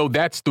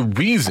 that's the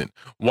reason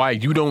why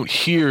you don't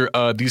hear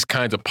these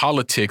kinds of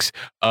politics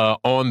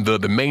on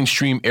the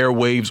mainstream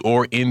airwaves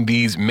or in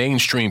these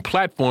mainstream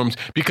platforms,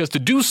 because to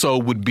do so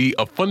would be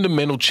a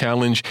fundamental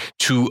challenge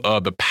to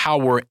the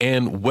power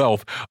and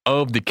wealth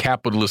of the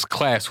capitalist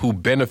class who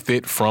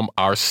benefit from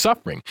our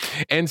suffering.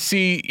 And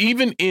see,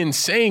 even in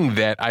saying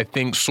that, I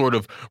think sort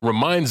of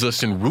reminds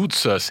us and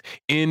roots us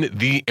in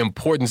the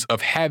importance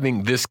of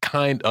having this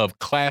kind of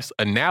class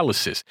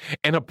analysis.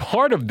 And a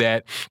part of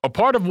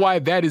why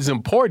that is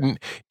important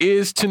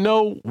is to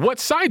know what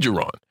side you're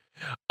on.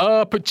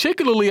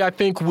 Particularly, I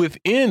think,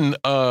 within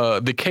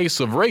the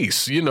case of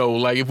race,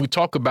 like if we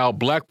talk about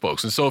black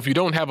folks. And so if you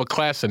don't have a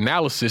class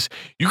analysis,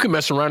 you can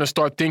mess around and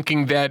start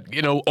thinking that,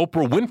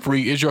 Oprah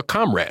Winfrey is your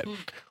comrade.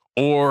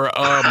 Or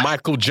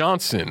Michael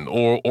Johnson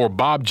or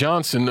Bob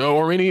Johnson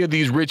or any of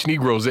these rich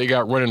Negroes they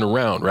got running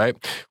around, right?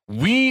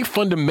 We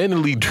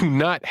fundamentally do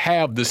not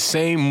have the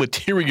same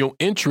material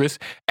interests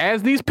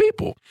as these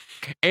people.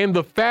 And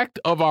the fact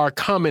of our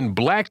common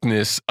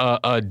blackness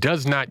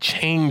does not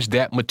change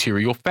that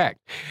material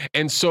fact.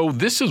 And so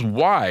this is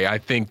why I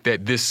think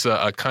that this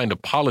kind of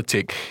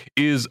politic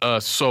is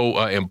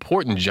so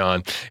important,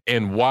 John,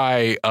 and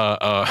why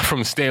from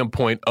the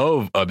standpoint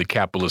of the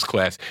capitalist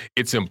class,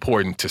 it's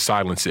important to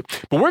silence it.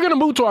 But we're going to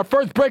move to our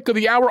first break of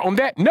the hour on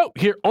that note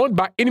here on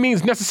By Any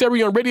Means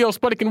Necessary on Radio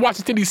Sputnik in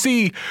Washington,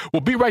 D.C.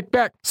 We'll be right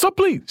back. So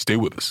please stay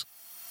with us.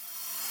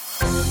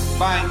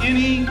 By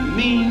any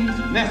means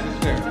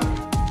necessary.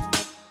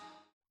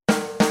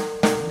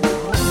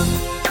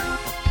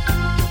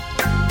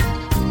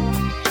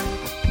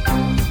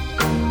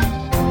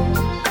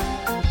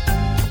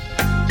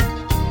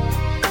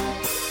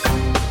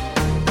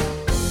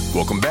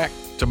 Welcome back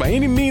to By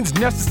Any Means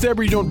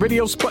Necessary on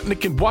Radio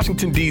Sputnik in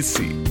Washington,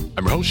 D.C.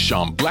 I'm your host,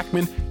 Sean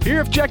Blackmon,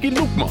 here with Jacquie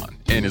Luqman.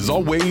 And as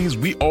always,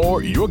 we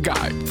are your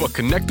guide for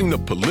connecting the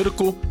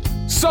political,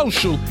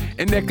 social,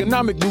 and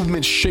economic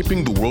movements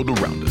shaping the world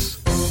around us.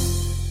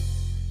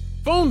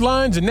 Phone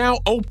lines are now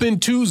open,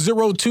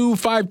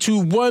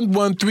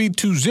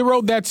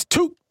 202-521-1320. That's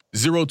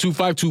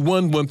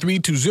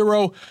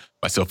 202-521-1320.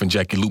 Myself and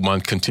Jacquie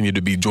Luqman continue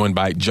to be joined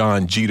by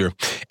Jon Jeter.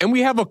 And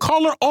we have a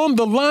caller on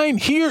the line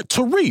here,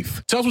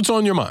 Tarif. Tell us what's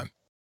on your mind.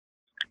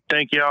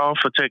 Thank y'all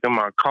for taking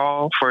my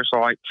call. First,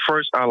 I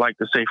like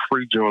to say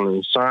free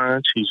Julian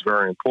Assange. He's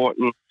very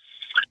important.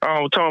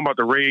 We're talking about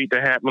the raid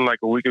that happened like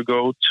a week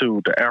ago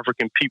to the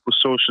African People's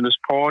Socialist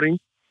Party.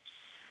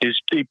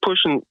 They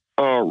pushing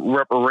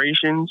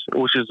reparations,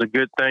 which is a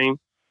good thing.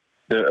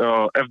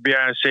 The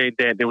FBI said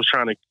that the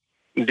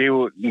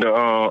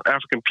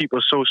African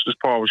People's Socialist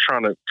Party was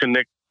trying to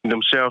connect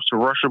themselves to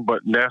Russia,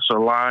 but that's a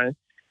lie.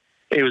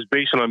 It was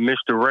based on a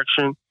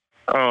misdirection.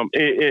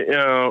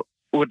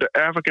 What the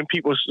African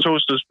People's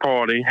Socialist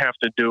Party have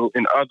to do,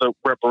 and other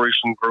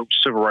reparation groups,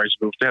 civil rights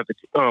groups, they have to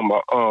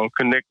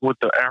connect with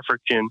the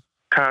African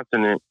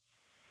continent.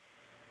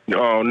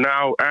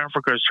 Now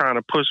Africa is trying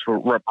to push for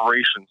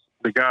reparations.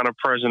 The Ghana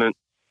president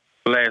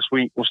last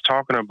week was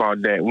talking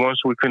about that.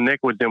 Once we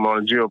connect with them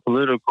on a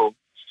geopolitical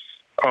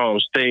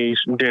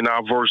stage, then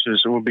our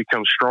voices will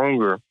become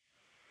stronger.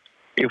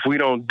 If we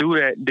don't do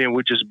that, then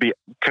we'll just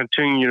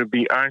continue to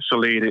be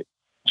isolated,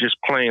 just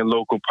playing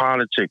local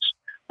politics.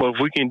 But if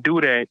we can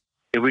do that,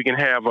 if we can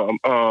have a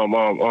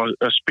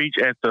speech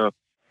at the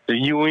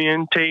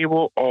UN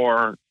table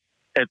or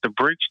at the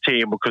BRICS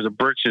table, because the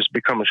BRICS is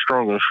becoming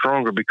stronger and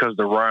stronger because of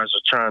the rise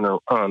of China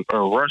and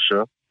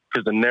Russia,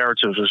 because the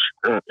narrative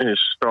is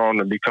starting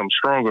to become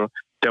stronger,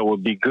 that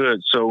would be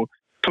good. So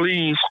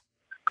please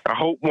I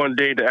hope one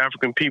day the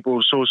African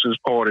People's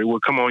Socialist Party will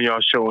come on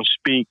y'all show and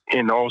speak,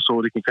 and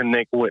also they can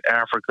connect with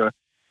Africa,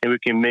 and we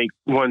can make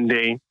one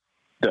day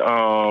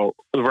the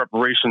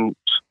reparations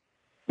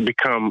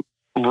become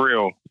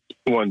real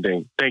one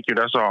day. Thank you.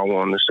 That's all I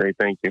wanted to say.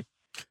 Thank you.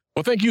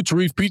 Well, thank you,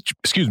 Tarif.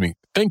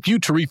 Thank you,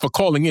 Tarif, for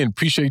calling in.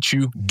 Appreciate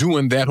you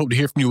doing that. Hope to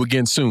hear from you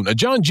again soon.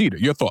 Jon Jeter,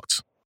 your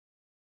thoughts?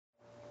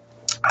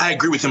 I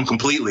agree with him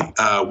completely.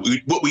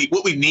 What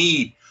we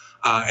need,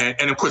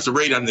 and of course, the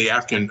raid on the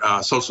African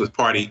Socialist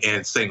Party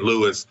in St.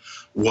 Louis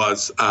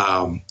was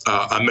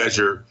a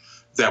measure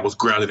that was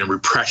grounded in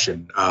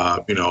repression.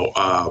 And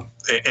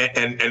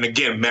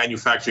again,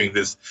 manufacturing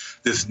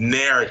this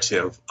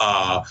narrative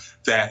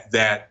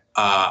that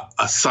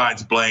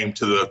assigns blame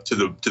to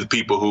the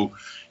people who.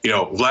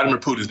 Vladimir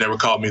Putin has never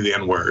called me the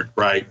N-word,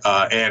 right?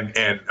 Or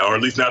at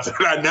least not that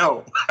I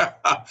know.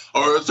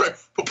 Or sorry,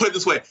 but put it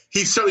this way,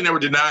 he certainly never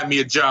denied me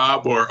a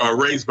job or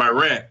raised my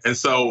rent. And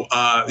so,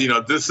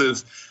 this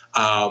is,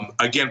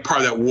 again,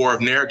 part of that war of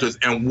narratives.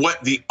 And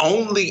what the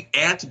only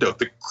antidote,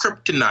 the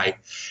kryptonite,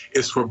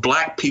 is for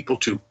Black people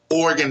to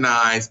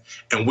organize,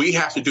 and we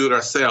have to do it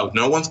ourselves.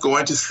 No one's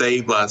going to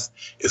save us.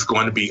 It's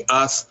going to be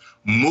us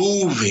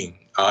moving,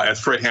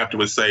 as Fred Hampton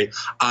would say,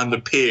 on the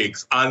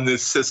pigs, on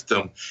this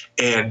system,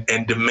 and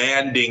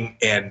demanding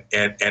and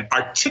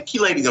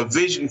articulating a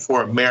vision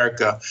for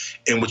America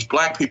in which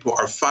Black people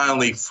are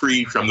finally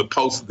free from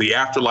the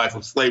afterlife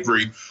of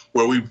slavery,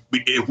 where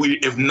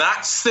if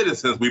not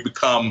citizens, we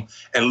become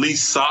at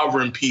least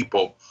sovereign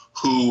people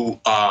who,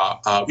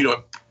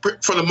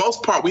 for the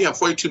most part, we have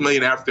 42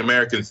 million African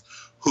Americans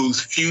whose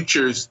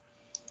futures,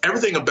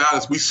 everything about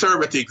us, we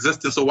serve at the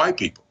existence of white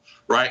people.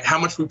 Right? How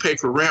much we pay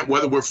for rent,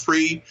 whether we're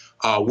free,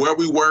 where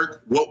we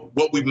work,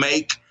 what we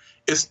make,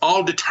 it's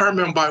all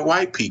determined by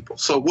white people.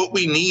 So what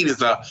we need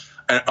is a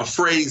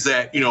phrase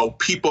that,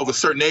 people of a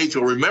certain age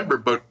will remember,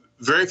 but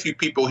very few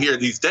people hear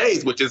these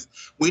days, which is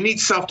we need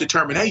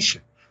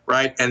self-determination,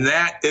 right? And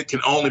that it can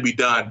only be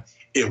done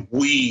if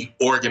we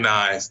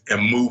organize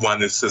and move on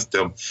this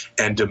system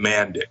and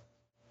demand it.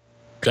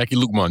 Jacquie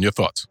Luqman, your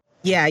thoughts?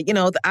 Yeah,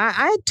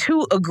 I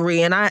too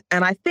agree. And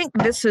I think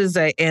this is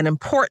an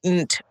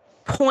important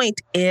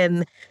point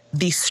in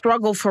the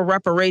struggle for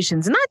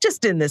reparations, not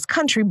just in this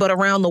country, but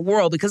around the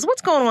world, because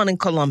what's going on in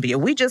Colombia?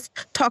 We just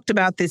talked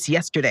about this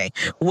yesterday,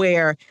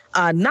 where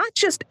not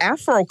just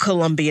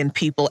Afro-Colombian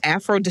people,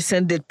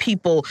 Afro-descended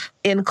people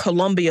in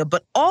Colombia,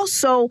 but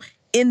also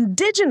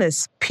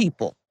indigenous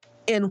people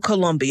in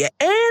Colombia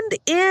and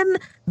in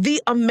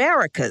the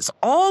Americas,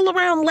 all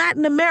around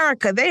Latin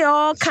America. They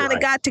all kind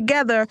of got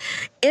together,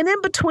 and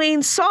in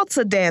between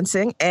salsa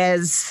dancing,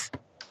 as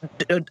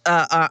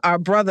our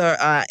brother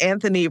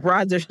Anthony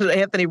Rogers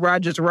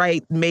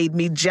Wright made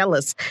me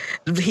jealous.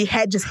 He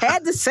had to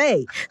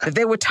say that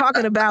they were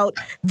talking about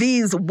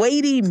these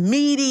weighty,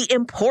 meaty,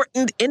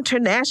 important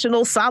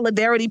international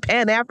solidarity,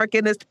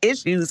 Pan-Africanist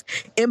issues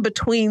in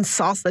between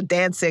salsa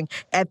dancing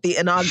at the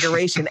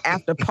inauguration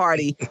after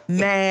party.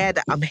 Mad,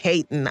 I'm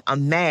hating,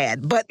 I'm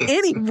mad. But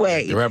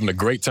anyway, they're having a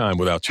great time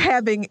without you.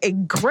 Having a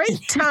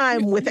great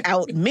time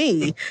without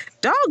me.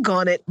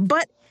 Doggone it.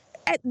 But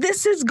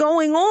this is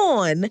going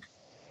on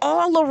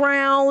all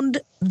around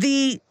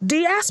the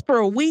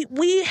diaspora.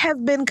 We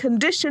have been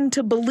conditioned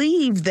to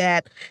believe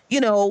that,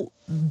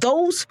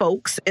 those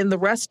folks in the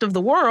rest of the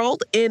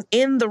world,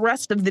 in the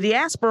rest of the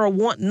diaspora,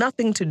 want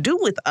nothing to do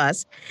with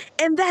us.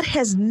 And that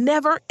has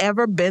never,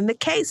 ever been the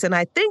case. And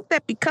I think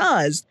that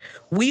because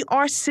we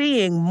are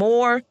seeing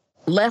more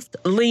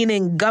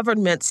left-leaning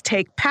governments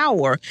take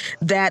power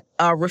that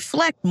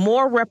reflect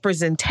more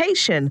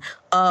representation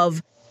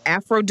of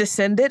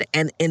Afro-descended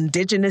and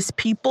indigenous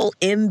people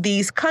in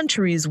these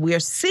countries, we're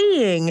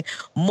seeing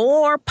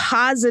more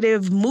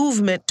positive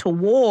movement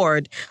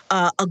toward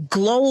a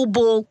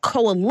global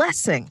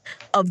coalescing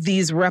of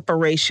these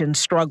reparation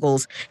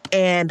struggles.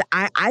 And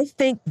I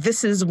think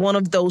this is one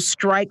of those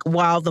strike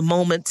while the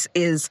moments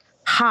is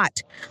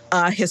hot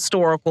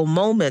historical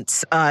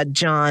moments,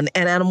 John.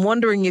 And I'm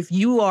wondering if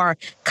you are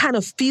kind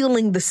of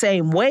feeling the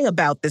same way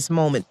about this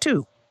moment,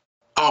 too.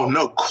 Oh,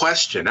 no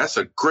question. That's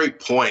a great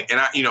point.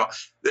 And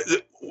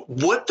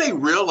what they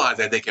realize,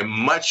 I think, in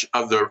much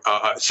of the,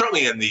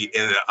 certainly in the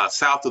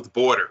south of the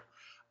border,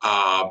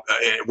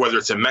 whether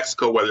it's in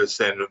Mexico, whether it's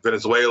in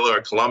Venezuela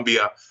or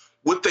Colombia,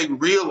 what they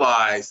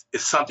realize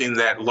is something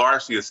that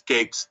largely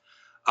escapes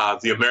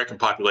the American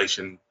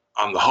population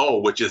on the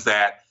whole, which is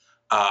that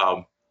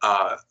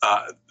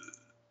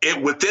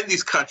within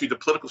these countries, the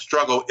political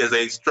struggle is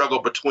a struggle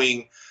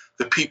between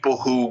the people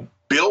who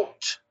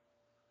built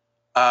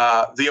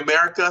the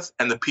Americas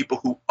and the people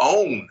who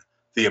own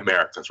the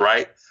Americas,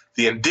 right?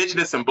 The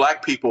indigenous and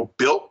Black people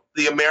built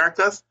the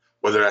Americas,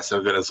 whether that's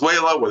in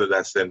Venezuela, whether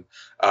that's in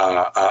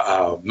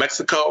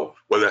Mexico,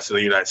 whether that's in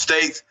the United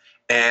States,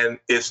 and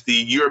it's the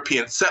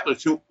European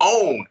settlers who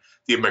own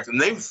the Americas.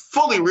 And they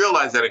fully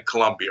realized that in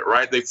Colombia,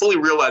 right? They fully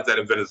realized that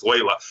in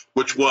Venezuela,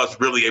 which was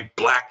really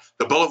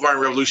the Bolivarian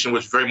Revolution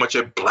was very much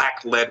a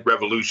Black-led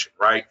revolution,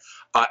 right?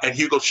 And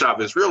Hugo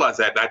Chavez realized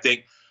that. And I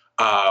think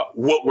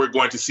what we're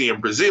going to see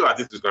in Brazil, I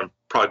think there's going to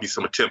probably be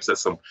some attempts at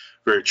some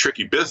very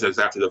tricky business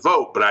after the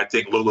vote, but I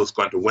think Lula's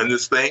going to win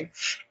this thing.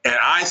 And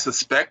I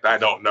suspect, I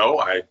don't know,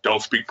 I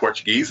don't speak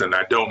Portuguese and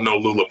I don't know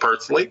Lula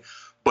personally,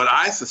 but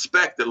I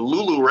suspect that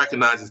Lula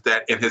recognizes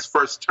that in his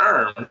first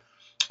term,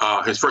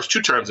 his first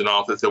 2 terms in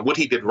office, that what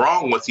he did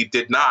wrong was he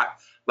did not,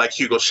 like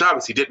Hugo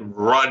Chavez, he didn't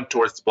run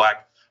towards the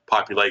Black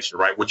population,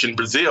 right? Which in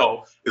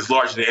Brazil is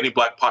larger than any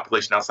Black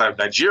population outside of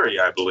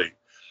Nigeria, I believe.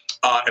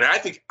 And I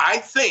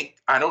think,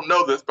 I don't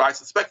know this, but I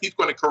suspect he's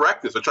going to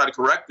correct this or try to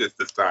correct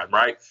this time,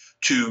 right?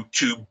 To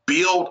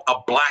build a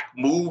Black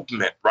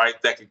movement, right,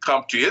 that can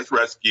come to his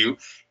rescue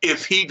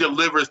if he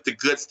delivers the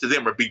goods to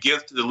them or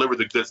begins to deliver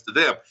the goods to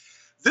them.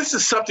 This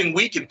is something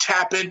we can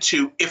tap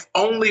into if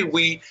only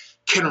we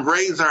can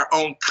raise our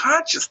own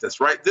consciousness,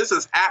 right? This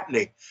is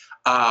happening.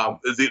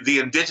 The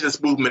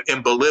indigenous movement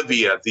in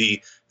Bolivia,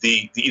 the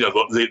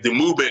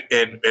movement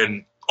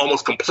in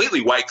almost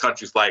completely white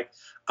countries like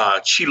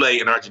Chile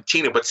and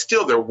Argentina, but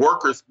still they're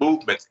workers'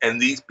 movements. And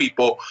these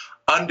people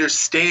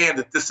understand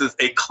that this is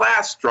a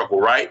class struggle,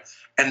 right?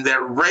 And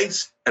that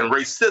race and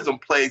racism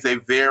plays a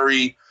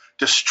very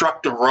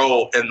destructive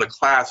role in the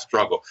class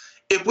struggle.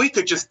 If we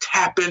could just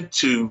tap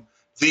into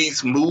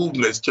these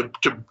movements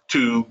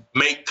to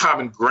make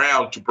common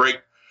ground, to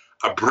break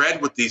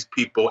bread with these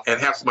people and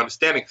have some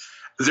understanding.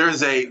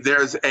 There's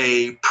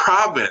a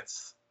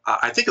province,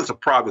 I think it's a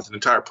province, an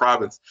entire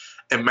province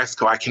in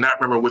Mexico. I cannot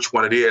remember which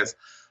one it is,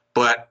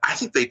 but I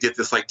think they did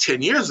this like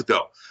 10 years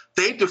ago.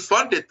 They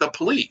defunded the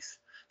police.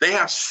 They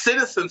have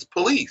citizens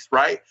police,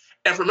 right?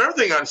 And from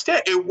everything I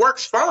understand, it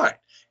works fine.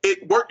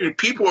 It worked, and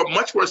people are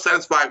much more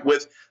satisfied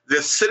with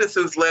this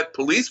citizens-led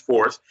police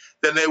force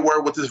than they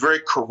were with this very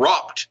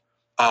corrupt,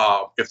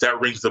 if that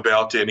rings a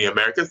bell to any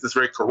Americans, this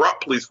very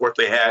corrupt police force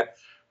they had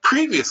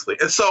previously.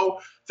 And so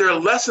there are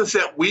lessons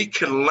that we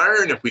can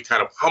learn if we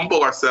kind of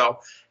humble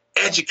ourselves,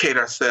 educate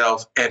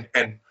ourselves, and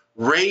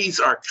raise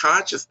our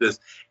consciousness.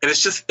 And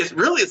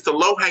it's the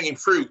low-hanging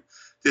fruit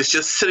that's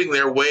just sitting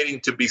there waiting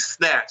to be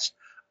snatched.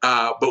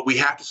 But we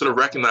have to sort of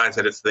recognize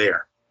that it's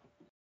there.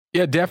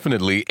 Yeah,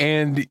 definitely.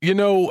 And,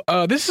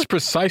 this is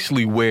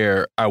precisely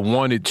where I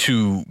wanted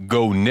to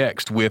go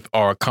next with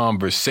our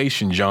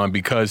conversation, Jon,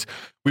 because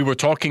we were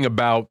talking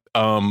about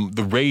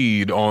the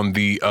raid on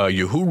the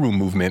Uhuru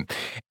movement.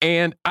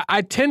 And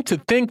I tend to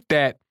think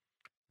that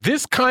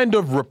this kind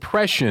of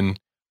repression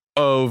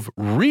of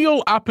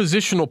real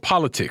oppositional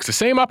politics, the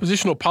same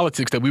oppositional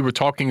politics that we were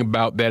talking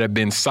about that have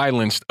been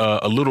silenced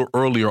a little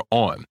earlier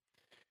on,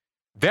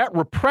 that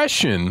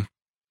repression,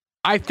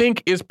 I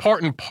think, is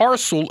part and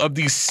parcel of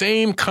these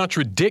same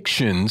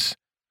contradictions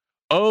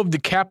of the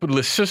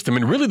capitalist system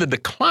and really the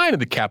decline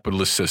of the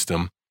capitalist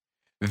system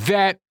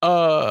that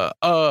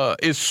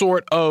is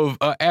sort of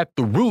at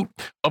the root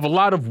of a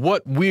lot of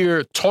what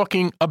we're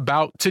talking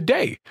about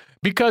today.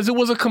 Because it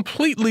was a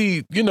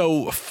completely,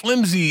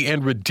 flimsy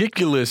and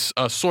ridiculous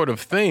sort of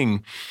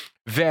thing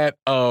that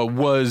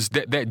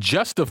that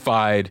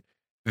justified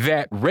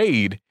that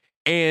raid.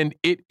 And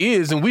it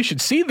is, and we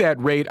should see that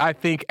raid, I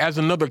think, as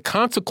another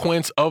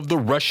consequence of the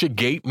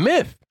Russiagate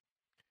myth.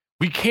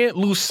 We can't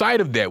lose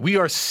sight of that. We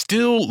are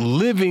still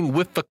living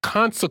with the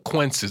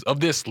consequences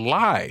of this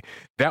lie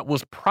that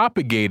was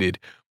propagated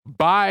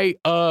by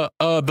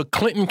the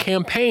Clinton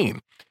campaign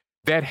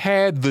that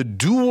had the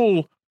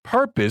dual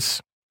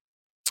purpose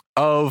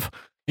of,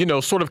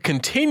 sort of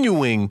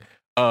continuing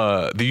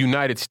the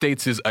United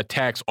States'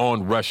 attacks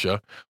on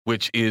Russia,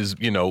 which is,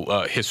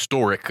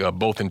 historic,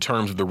 both in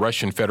terms of the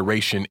Russian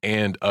Federation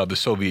and the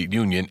Soviet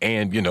Union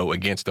and,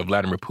 against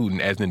Vladimir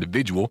Putin as an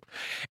individual.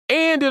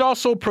 And it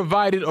also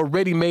provided a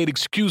ready-made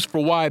excuse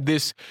for why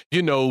this,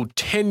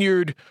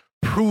 tenured,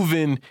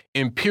 proven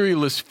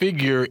imperialist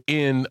figure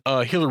in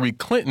Hillary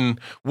Clinton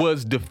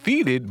was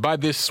defeated by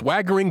this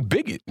swaggering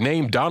bigot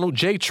named Donald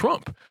J.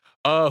 Trump.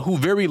 Who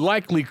very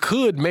likely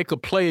could make a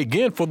play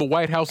again for the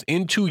White House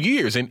in 2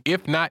 years. And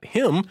if not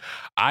him,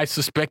 I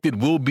suspect it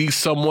will be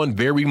someone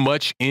very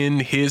much in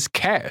his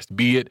cast,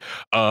 be it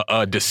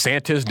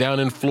DeSantis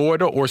down in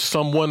Florida or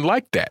someone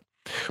like that.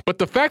 But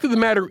the fact of the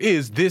matter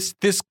is this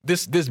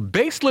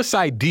baseless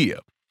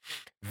idea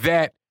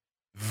that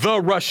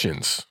the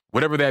Russians,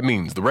 whatever that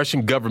means, the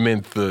Russian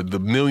government, the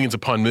millions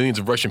upon millions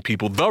of Russian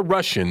people, the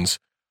Russians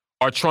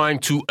are trying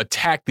to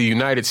attack the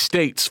United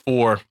States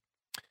for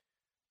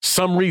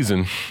some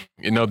reason,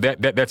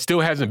 that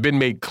still hasn't been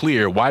made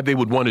clear why they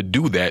would want to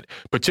do that,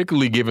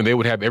 particularly given they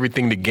would have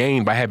everything to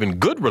gain by having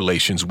good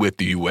relations with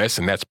the U.S.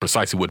 And that's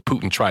precisely what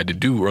Putin tried to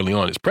do early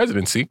on in his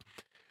presidency.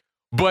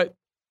 But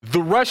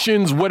the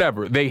Russians,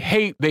 whatever, they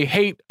hate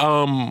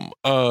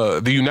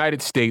the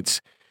United States,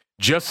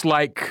 just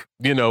like,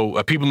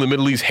 people in the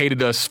Middle East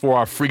hated us for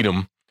our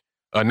freedom,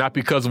 not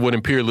because of what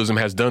imperialism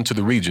has done to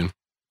the region.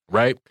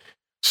 Right.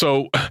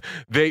 So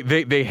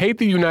they hate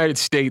the United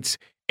States.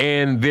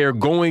 And they're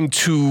going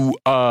to,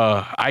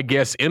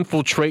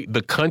 infiltrate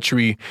the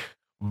country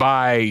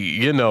by,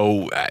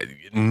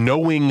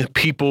 knowing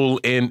people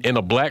in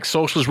a Black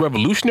Socialist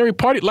Revolutionary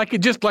Party. Like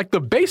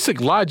the basic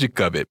logic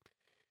of it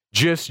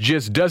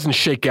just doesn't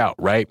shake out,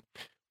 right?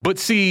 But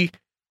see,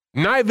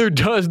 neither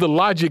does the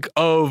logic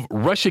of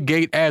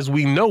Russiagate as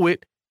we know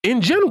it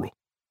in general.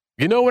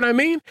 You know what I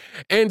mean?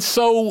 And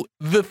so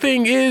the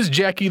thing is,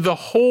 Jackie, the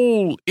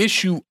whole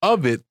issue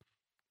of it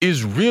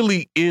is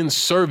really in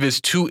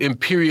service to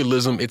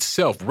imperialism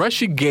itself.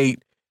 Russiagate,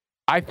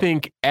 I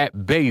think,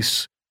 at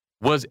base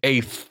was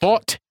a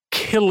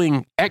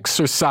thought-killing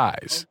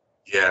exercise.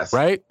 Yes.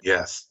 Right?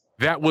 Yes.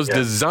 That was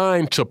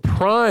designed to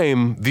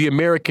prime the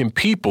American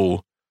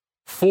people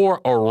for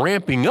a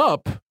ramping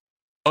up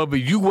of a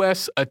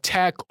U.S.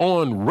 attack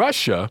on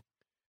Russia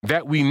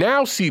that we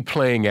now see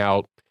playing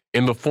out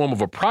in the form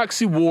of a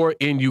proxy war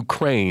in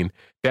Ukraine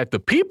that the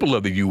people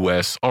of the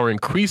U.S. are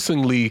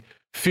increasingly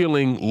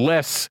feeling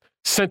less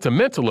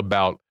sentimental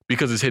about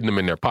because it's hitting them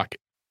in their pocket.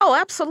 Oh,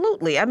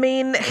 absolutely. I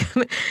mean,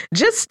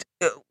 just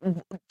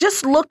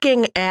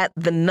looking at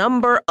the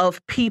number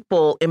of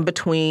people in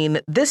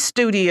between this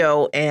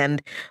studio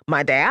and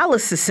my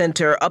dialysis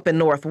center up in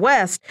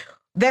Northwest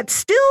that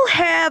still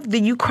have the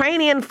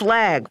Ukrainian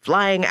flag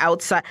flying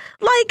outside.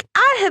 Like,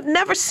 I have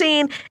never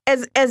seen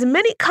as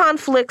many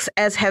conflicts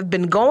as have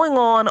been going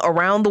on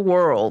around the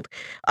world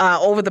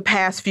over the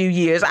past few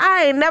years.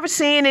 I ain't never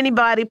seen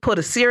anybody put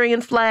a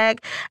Syrian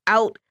flag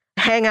out,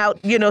 hang out,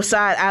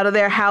 side out of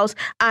their house.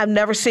 I've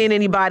never seen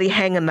anybody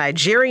hang a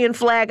Nigerian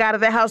flag out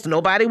of their house.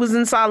 Nobody was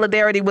in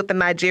solidarity with the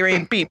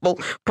Nigerian people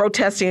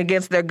protesting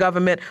against their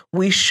government.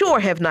 We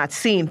sure have not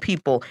seen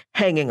people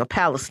hanging a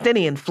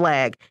Palestinian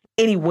flag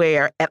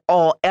anywhere at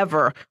all,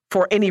 ever,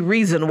 for any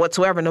reason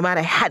whatsoever, no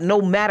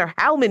matter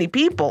how many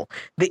people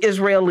the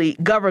Israeli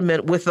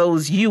government with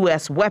those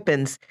U.S.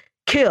 weapons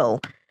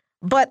kill.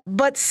 But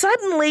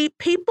suddenly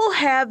people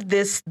have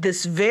this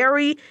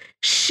very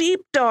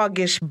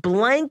sheepdogish,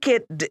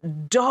 blanket,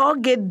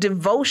 dogged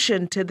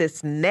devotion to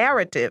this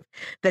narrative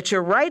that,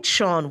 you're right,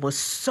 Sean, was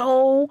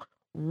so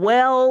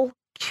well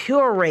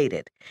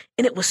curated,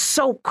 and it was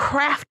so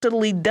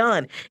craftily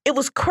done. It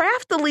was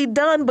craftily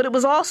done, but it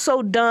was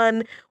also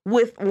done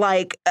with,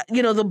 like,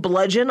 the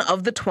bludgeon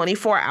of the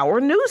 24-hour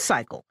news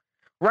cycle,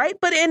 right?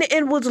 But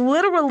it was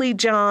literally,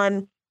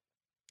 John,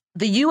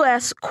 the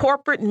U.S.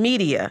 corporate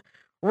media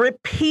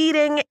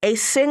repeating a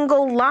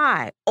single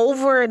lie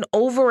over and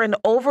over and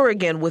over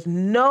again with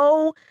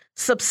no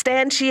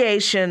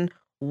substantiation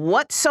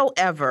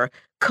whatsoever,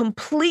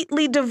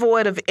 completely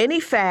devoid of any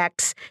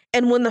facts.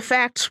 And when the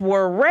facts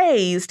were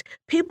raised,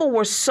 people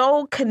were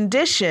so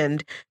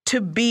conditioned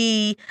to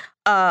be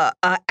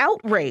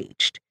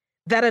outraged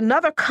that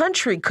another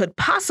country could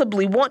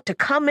possibly want to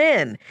come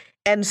in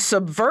and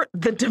subvert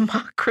the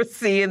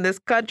democracy in this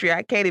country.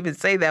 I can't even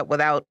say that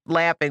without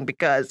laughing,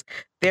 because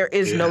there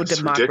is no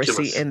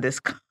democracy in this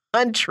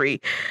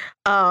country.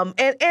 And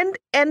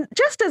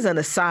just as an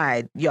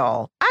aside,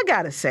 y'all, I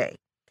gotta say,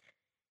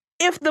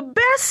 if the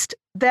best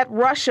that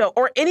Russia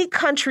or any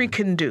country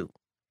can do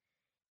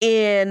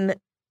in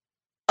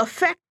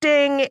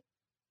affecting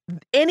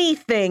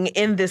anything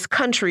in this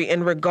country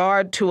in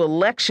regard to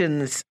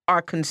elections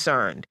are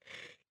concerned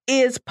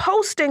is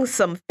posting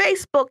some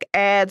Facebook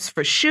ads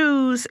for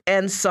shoes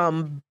and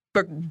some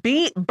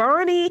Buff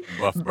Bernie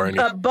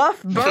rainbow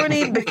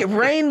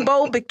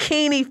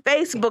bikini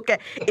Facebook ad.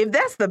 If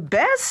that's the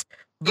best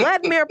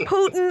Vladimir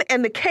Putin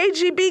and the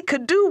KGB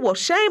could do, well,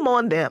 shame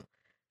on them.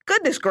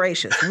 Goodness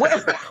gracious.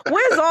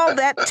 Where's all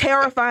that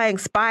terrifying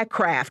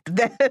spycraft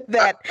that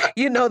the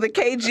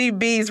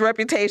KGB's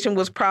reputation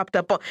was propped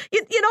up on?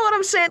 You know what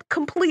I'm saying?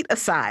 Complete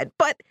aside.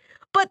 But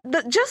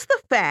just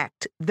the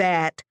fact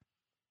that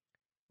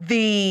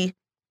the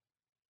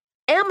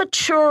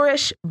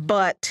amateurish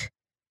but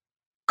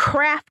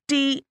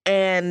crafty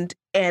and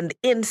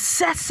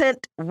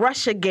incessant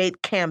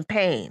Russiagate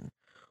campaign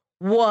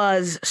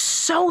was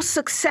so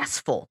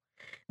successful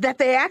that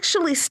they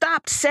actually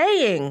stopped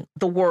saying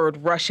the word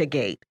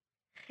Russiagate,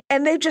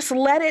 and they just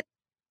let it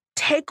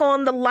take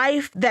on the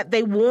life that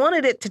they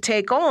wanted it to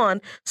take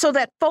on, so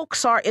that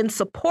folks are in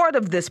support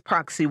of this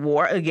proxy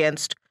war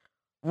against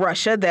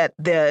Russia that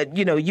the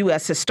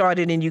U.S. has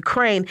started in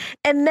Ukraine.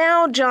 And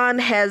now John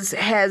has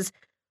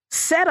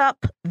set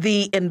up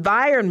the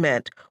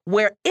environment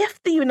where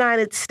if the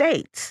United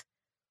States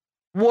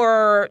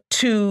were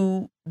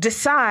to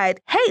decide,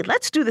 hey,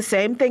 let's do the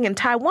same thing in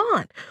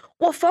Taiwan,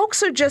 well,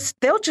 folks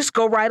they'll just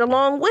go right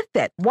along with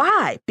that.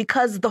 Why?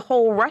 Because the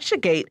whole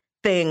Russiagate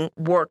thing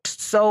worked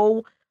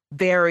so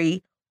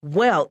very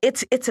well.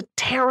 It's a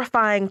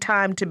terrifying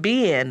time to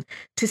be in,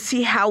 to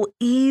see how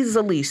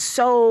easily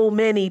so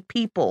many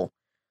people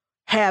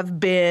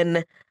have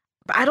been,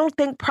 I don't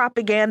think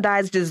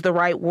propagandized is the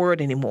right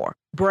word anymore,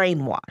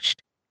 brainwashed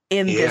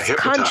in this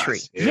country.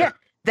 Yeah,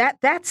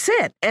 that's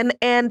it.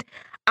 And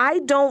I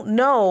don't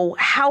know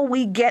how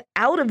we get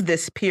out of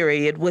this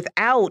period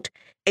without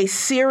a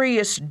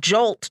serious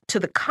jolt to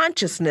the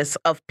consciousness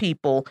of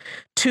people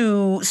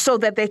so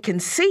that they can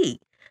see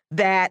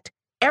that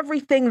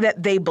everything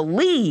that they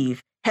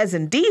believe has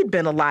indeed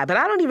been a lie. But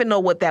I don't even know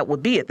what that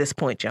would be at this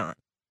point, John.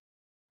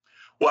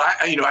 Well,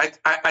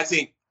 I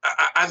think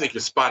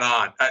you're spot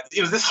on.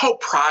 This whole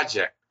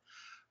project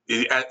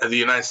of the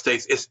United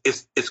States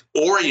is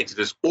oriented,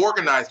 is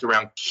organized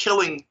around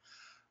killing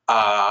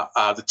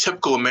the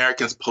typical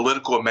American's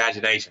political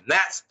imagination.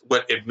 That's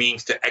what it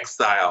means to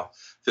exile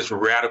this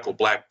radical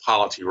black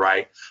polity,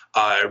 right?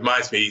 It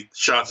reminds me,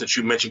 Sean, since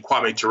you mentioned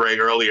Kwame Ture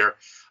earlier,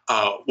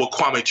 what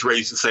Kwame Ture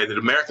used to say, that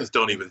Americans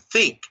don't even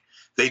think.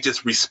 They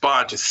just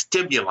respond to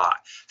stimuli.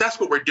 That's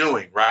what we're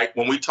doing, right?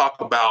 When we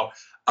talk about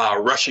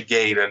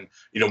Russiagate and,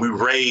 we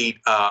raid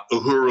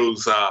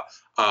Uhuru's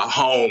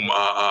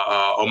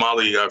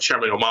home,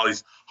 Chairman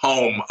O'Malley's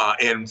home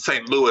in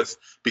St. Louis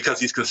because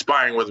he's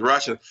conspiring with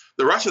Russians.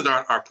 The Russians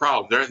aren't our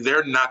problem.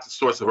 They're not the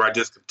source of our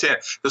discontent.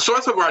 The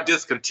source of our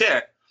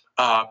discontent,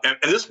 and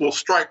this will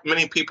strike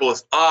many people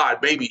as odd,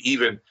 maybe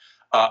even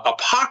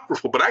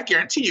apocryphal, but I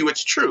guarantee you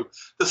it's true.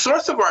 The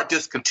source of our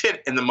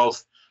discontent in the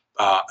most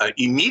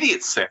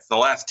immediate sense, in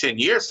the last 10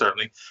 years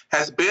certainly,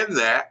 has been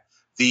that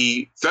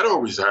the Federal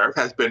Reserve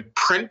has been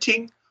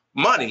printing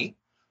money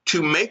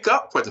to make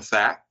up for the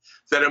fact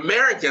that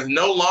Americans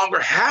no longer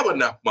have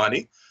enough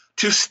money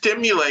to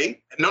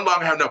stimulate, no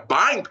longer have enough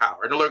buying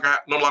power, no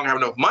longer have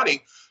enough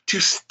money to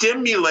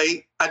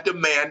stimulate a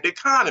demand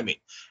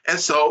economy. And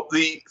so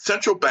the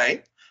central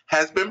bank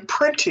has been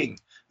printing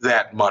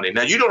that money.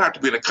 Now, you don't have to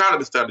be an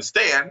economist to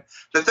understand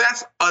that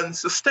that's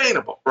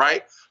unsustainable,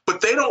 right?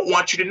 But they don't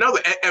want you to know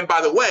that. And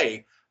by the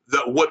way,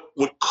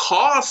 what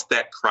caused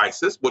that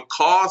crisis, what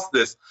caused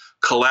this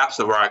collapse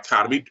of our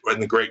economy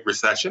in the Great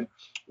Recession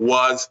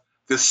was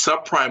this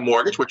subprime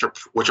mortgage, which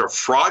are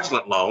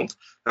fraudulent loans.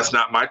 That's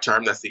not my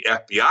term. That's the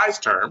FBI's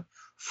term.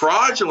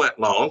 Fraudulent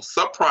loans,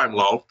 subprime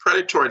loans,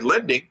 predatory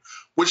lending,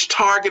 which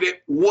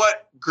targeted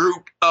what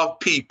group of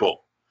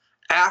people?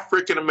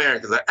 African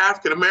Americans. An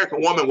African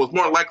American woman was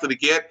more likely to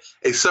get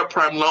a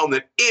subprime loan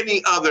than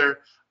any other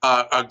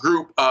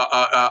group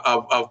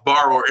of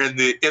borrower in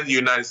the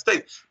United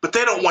States. But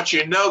they don't want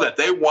you to know that.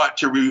 They want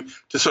to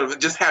sort of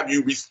just have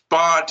you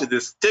respond to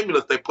this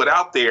stimulus they put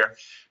out there.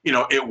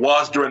 It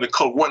was during the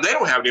Cold War. And they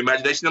don't have any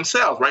imagination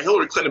themselves, right?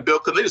 Hillary Clinton and Bill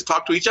Clinton, they just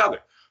talk to each other.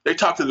 They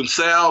talk to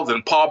themselves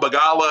and Paul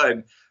Begala,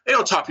 and they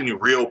don't talk to any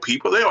real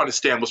people. They don't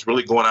understand what's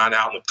really going on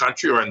out in the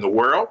country or in the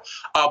world.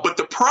 But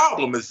the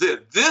problem is this.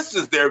 This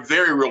is their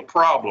very real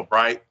problem,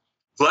 right?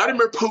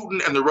 Vladimir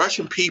Putin and the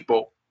Russian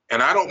people,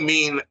 and I don't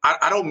mean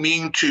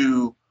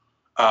to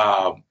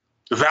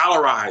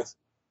valorize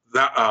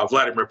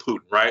Vladimir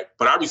Putin, right?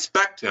 But I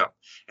respect him,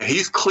 and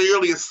he's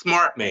clearly a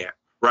smart man,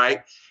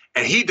 right?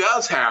 And he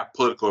does have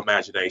political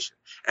imagination,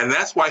 and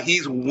that's why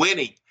he's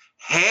winning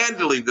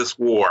handily this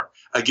war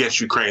against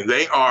Ukraine.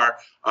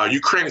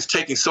 Ukraine is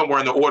taking somewhere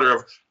in the order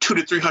of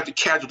 200 to 300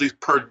 casualties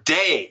per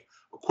day,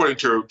 according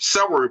to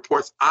several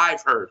reports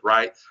I've heard,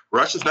 right?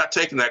 Russia's not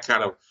taking that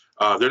kind of,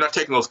 they're not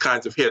taking those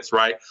kinds of hits,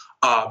 right?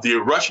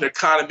 The Russian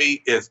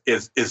economy is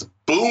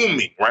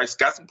booming, right? It's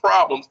got some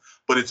problems,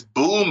 but it's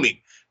booming.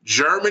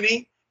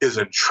 Germany is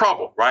in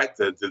trouble, right?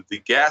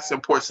 The gas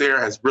imports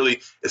there is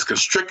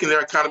constricting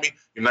their economy.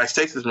 The United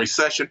States is in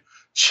recession.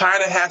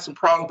 China has some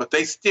problems, but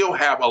they still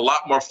have a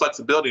lot more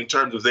flexibility in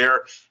terms of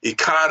their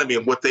economy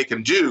and what they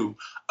can do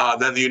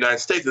than the United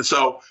States. And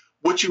so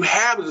what you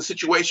have is a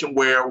situation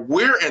where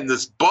we're in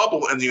this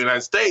bubble in the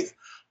United States,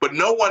 but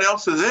no one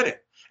else is in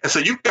it. And so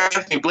you've got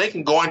Anthony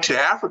Blinken going to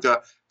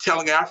Africa,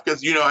 telling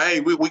Africans, hey,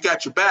 we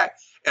got your back.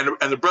 And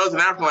the brothers in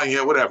Africa are like,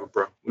 yeah, whatever,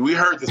 bro. We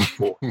heard this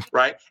before,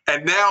 right?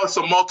 And now it's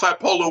a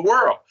multipolar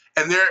world,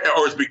 or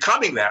it's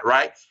becoming that,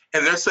 right?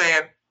 And they're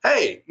saying,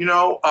 hey,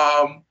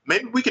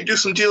 maybe we could do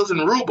some deals in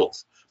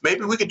rubles.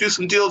 Maybe we could do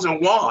some deals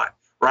in yuan,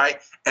 right?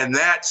 And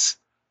that's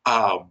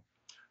the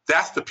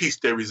piece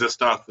de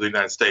resistance for the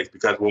United States,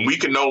 because when we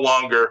can no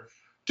longer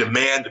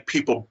demand that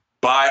people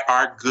buy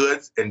our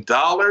goods in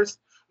dollars,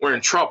 we're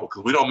in trouble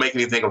because we don't make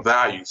anything of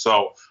value.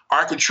 So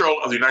our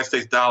control of the United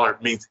States dollar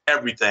means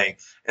everything,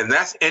 and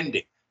that's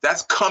ending.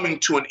 That's coming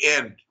to an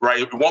end, right?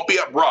 It won't be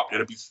abrupt.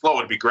 It'll be slow.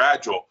 It'll be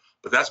gradual,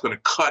 but that's going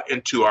to cut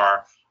into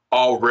our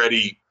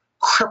already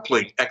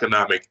crippling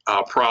economic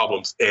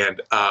problems. And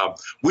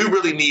we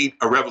really need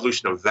a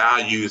revolution of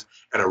values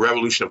and a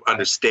revolution of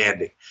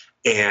understanding.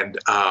 And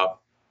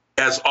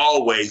as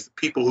always, the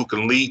people who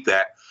can lead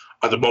that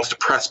are the most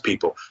oppressed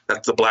people.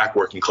 That's the Black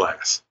working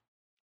class.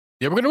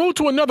 Yeah, we're going to move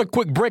to another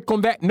quick break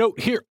on that note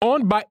here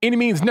on By Any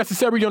Means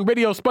Necessary on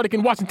Radio Sputnik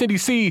in Washington,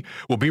 D.C.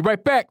 We'll be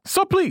right back,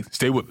 so please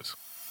stay with us.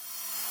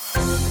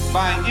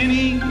 By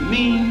any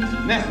means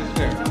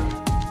necessary.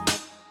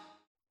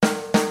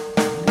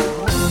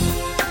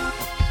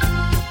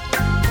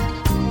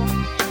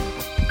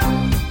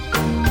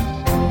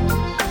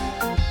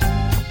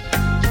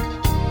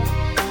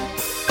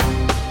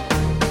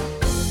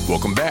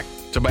 Welcome back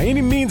to By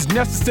Any Means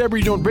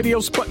Necessary on Radio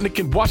Sputnik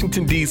in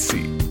Washington, D.C.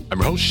 I'm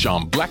your host,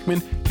 Sean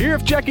Blackmon, here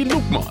with Jacquie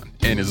Luqman.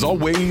 And as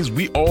always,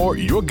 we are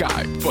your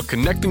guide for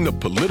connecting the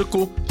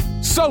political,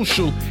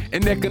 social,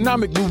 and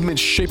economic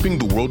movements shaping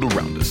the world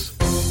around us.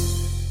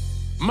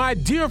 My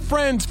dear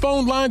friends,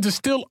 phone lines are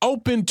still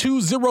open,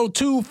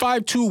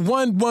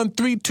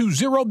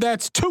 202-521-1320.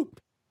 That's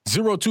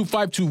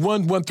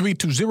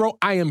 202-521-1320.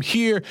 I am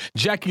here.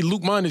 Jacquie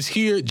Luqman is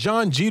here.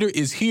 Jon Jeter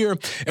is here.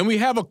 And we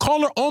have a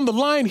caller on the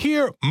line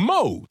here.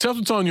 Mo, tell us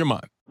what's on your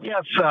mind.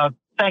 Yes,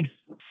 thanks.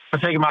 for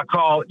taking my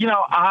call.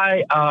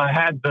 I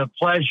had the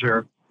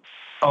pleasure,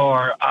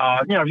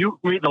 if you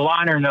read the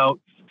liner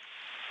notes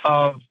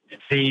of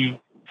the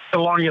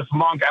Thelonious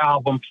Monk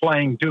album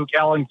playing Duke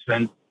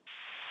Ellington,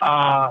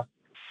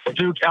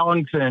 Duke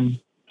Ellington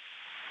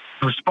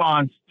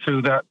response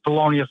to the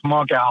Thelonious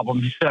Monk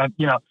album, he said,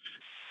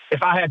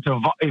 if I had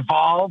to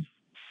evolve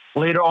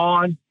later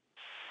on,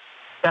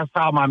 that's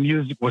how my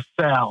music would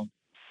sound.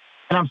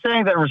 And I'm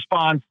saying that in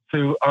response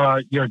to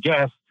your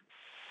guest,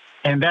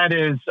 and that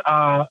is,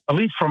 at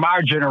least from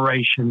our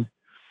generation,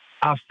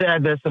 I've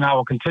said this and I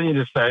will continue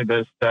to say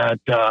this, that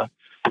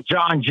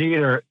Jon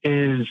Jeter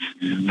is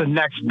the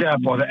next step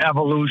or the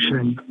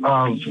evolution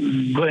of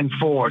Glenn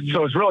Ford.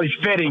 So it's really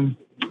fitting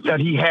that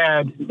he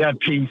had that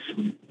piece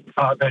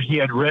that he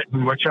had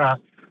written, which I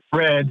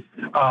read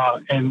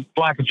in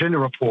Black Agenda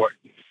Report.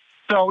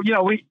 So,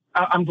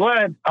 I'm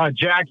glad,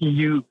 Jacquie,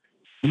 you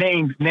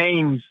named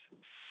names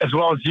as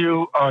well as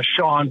you,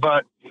 Sean,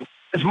 but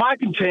it's my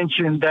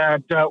contention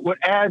that what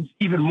adds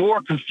even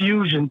more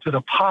confusion to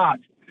the pot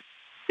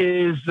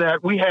is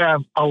that we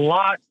have a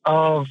lot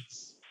of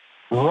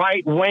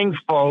right-wing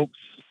folks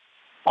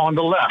on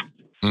the left,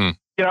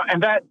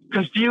 and that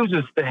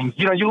confuses things.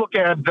 You look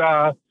at,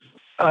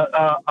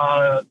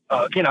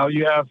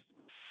 you have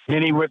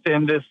many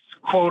within this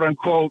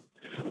quote-unquote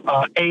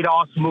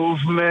ADOS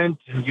movement,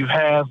 and you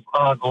have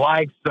the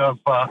likes of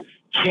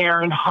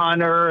Karen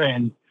Hunter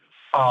and,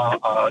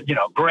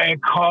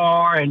 Greg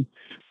Carr,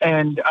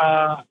 and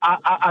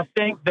I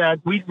think that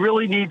we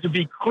really need to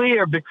be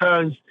clear,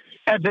 because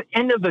at the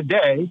end of the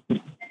day,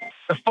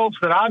 the folks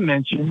that I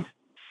mentioned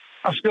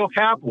are still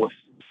capitalists.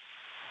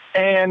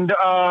 And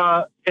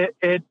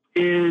it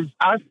is,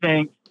 I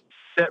think,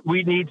 that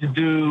we need to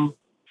do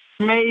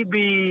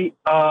maybe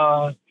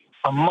a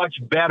much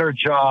better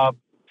job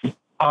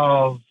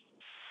of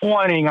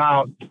pointing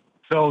out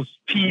those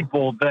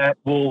people that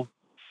will,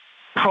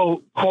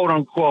 quote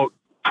unquote,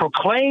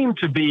 proclaim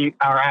to be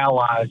our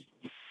allies,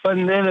 but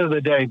at the end of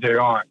the day, they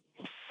aren't.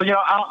 So,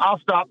 I'll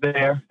stop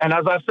there. And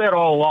as I said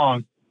all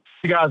along,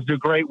 you guys do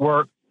great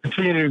work,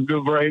 continue to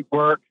do great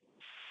work.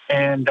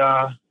 And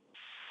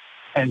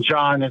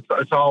John,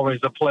 it's always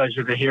a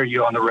pleasure to hear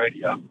you on the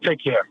radio.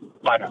 Take care.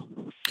 Bye now.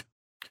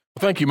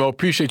 Thank you, Mo.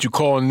 Appreciate you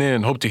calling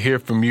in. Hope to hear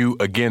from you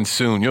again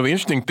soon. The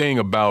interesting thing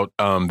about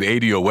the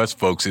ADOS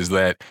folks is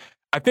that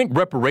I think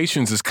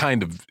reparations is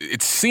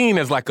it's seen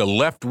as like a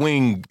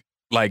left-wing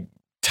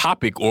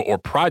topic or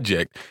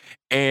project.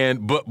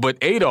 But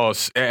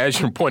ADOS, as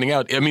you're pointing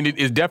out, it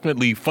is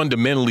definitely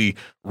fundamentally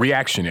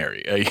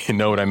reactionary. You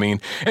know what I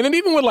mean? And then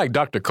even with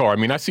Dr. Carr,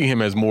 I see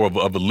him as more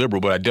of a liberal,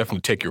 but I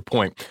definitely take your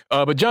point.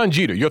 But Jon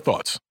Jeter, your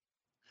thoughts?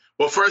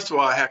 Well, first of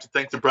all, I have to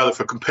thank the brother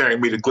for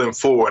comparing me to Glenn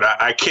Ford.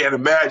 I can't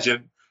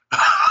imagine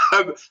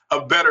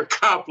a better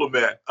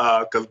compliment,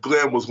 because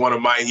Glenn was one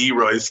of my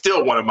heroes. He's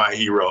still one of my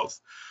heroes.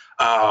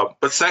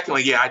 But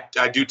secondly,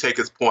 I do take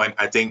his point.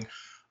 I think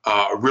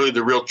really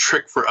the real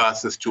trick for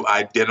us is to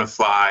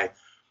identify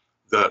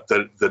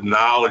the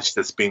knowledge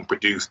that's being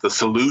produced, the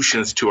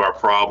solutions to our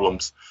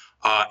problems.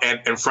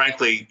 And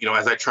frankly,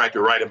 as I tried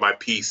to write in my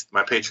piece,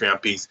 my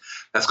Patreon piece,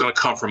 that's going to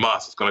come from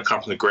us. It's going to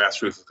come from the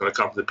grassroots. It's going to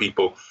come from the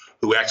people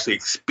who actually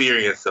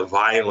experience the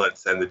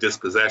violence and the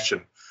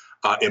dispossession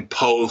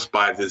imposed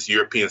by this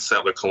European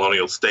settler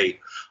colonial state,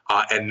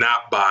 and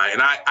not by,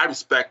 and I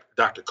respect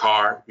Dr.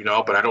 Carr,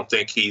 but I don't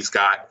think he's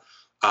got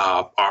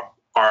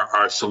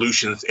our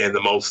solutions in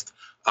the most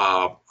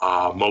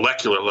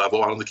molecular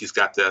level. I don't think he's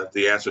got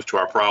the answers to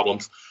our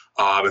problems.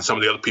 And some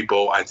of the other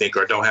people, I think,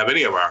 don't have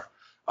any of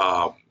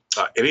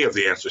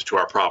the answers to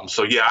our problems.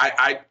 So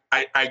I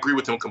agree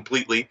with him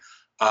completely,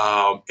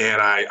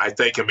 and I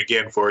thank him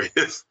again for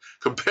his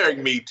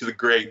comparing me to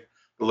the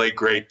late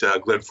great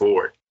Glenn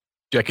Ford.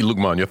 Jacquie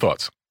Luqman, your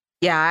thoughts?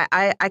 Yeah,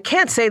 I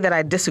can't say that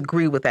I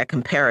disagree with that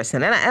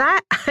comparison, and I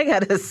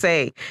gotta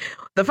say,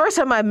 the first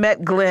time I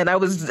met Glenn, I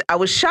was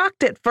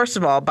shocked at, first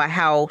of all, by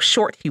how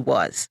short he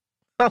was.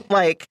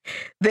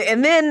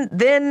 And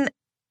then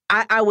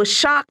I was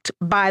shocked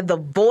by the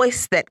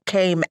voice that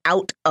came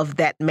out of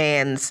that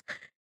man's.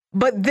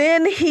 But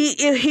then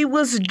he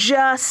was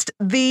just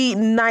the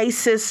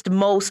nicest,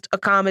 most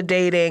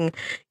accommodating,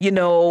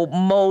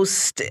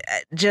 most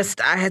just,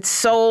 I had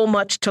so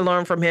much to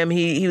learn from him.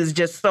 He was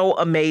just so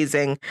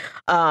amazing,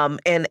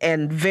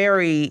 and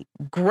very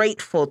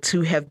grateful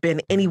to have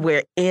been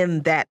anywhere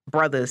in that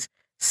brother's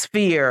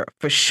sphere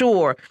for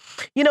sure.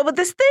 But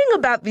this thing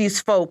about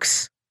these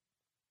folks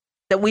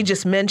that we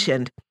just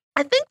mentioned,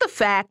 I think the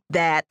fact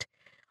that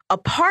a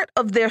part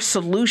of their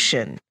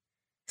solution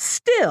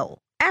still,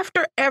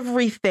 after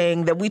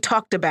everything that we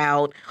talked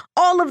about,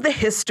 all of the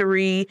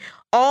history,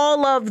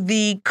 all of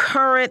the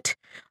current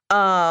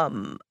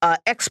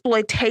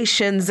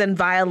exploitations and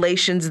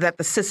violations that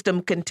the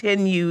system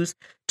continues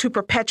to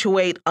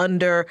perpetuate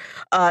under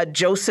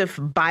Joseph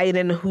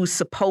Biden, who's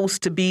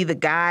supposed to be the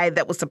guy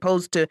that was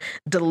supposed to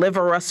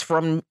deliver us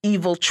from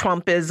evil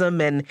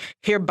Trumpism. And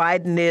here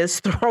Biden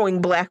is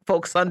throwing Black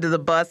folks under the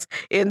bus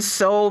in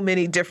so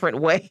many different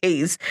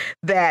ways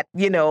that,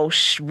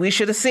 we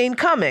should have seen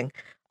coming.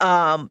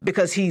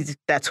 because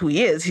that's who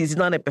he is. He's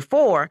done it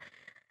before.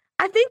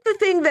 I think the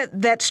thing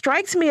that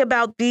strikes me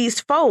about these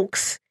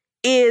folks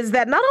is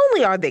that not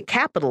only are they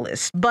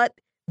capitalists, but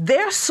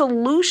their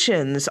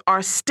solutions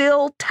are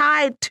still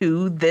tied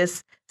to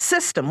this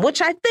system,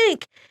 which I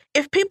think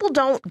if people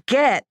don't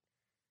get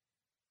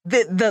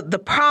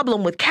the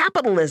problem with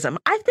capitalism,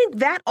 I think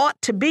that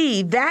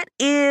that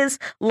is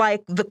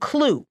like the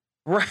clue,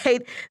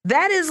 right?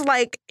 That is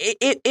like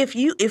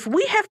if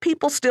we have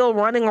people still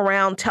running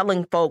around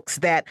telling folks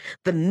that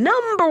the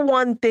number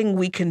one thing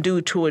we can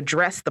do to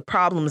address the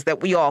problems that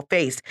we all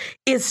face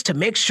is to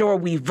make sure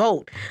we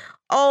vote.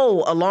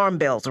 Oh, alarm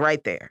bells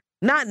right there.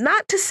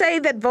 Not to say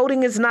that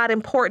voting is not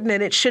important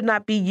and it should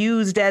not be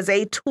used as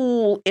a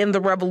tool in the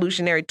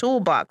revolutionary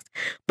toolbox.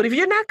 But if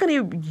you're not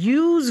going to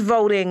use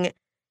voting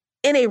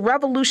in a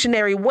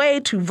revolutionary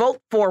way to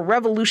vote for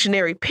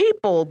revolutionary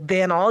people,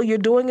 then all you're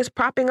doing is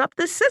propping up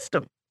this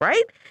system,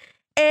 right?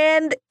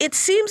 And it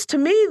seems to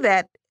me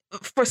that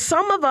for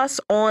some of us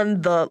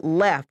on the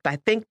left, I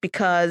think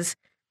because,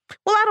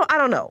 well, I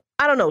don't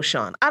know,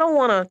 Sean. I don't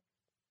want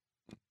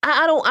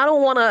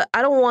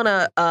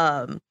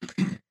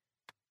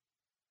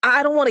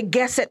to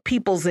guess at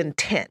people's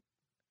intent,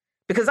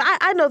 because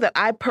I know that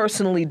I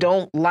personally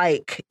don't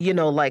like,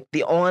 like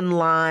the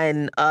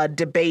online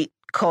debate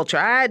culture.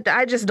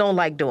 I just don't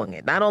like doing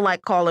it. I don't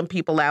like calling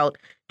people out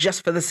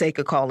just for the sake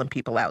of calling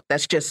people out.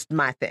 That's just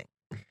my thing.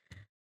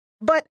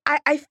 But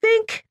I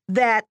think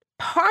that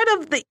part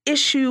of the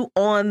issue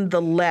on the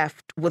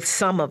left with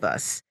some of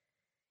us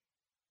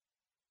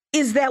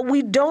is that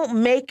we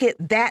don't make it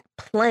that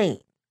plain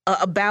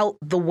about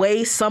the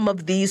way some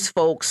of these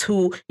folks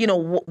who,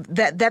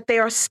 that they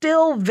are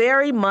still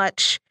very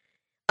much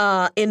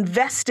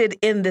invested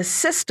in this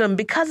system,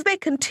 because they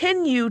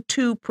continue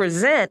to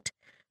present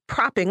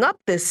propping up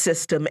this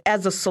system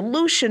as a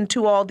solution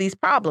to all these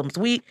problems.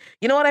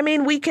 You know what I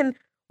mean? We can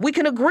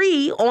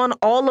agree on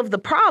all of the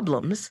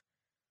problems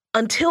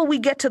until we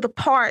get to the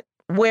part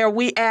where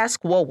we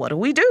ask, well, what do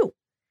we do?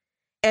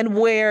 And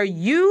where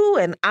you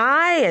and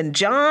I and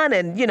John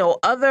and,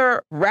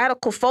 other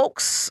radical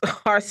folks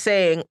are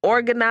saying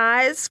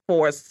organize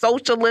for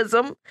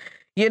socialism,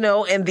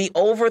 and the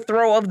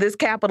overthrow of this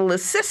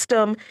capitalist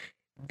system,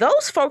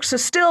 those folks are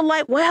still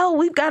like, well,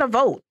 we've got to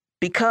vote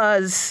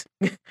because,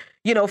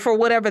 for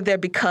whatever their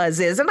because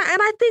is. And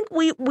I think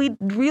we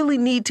really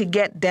need to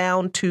get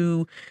down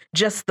to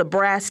just the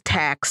brass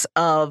tacks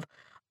of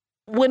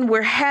when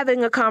we're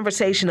having a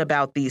conversation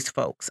about these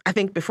folks. I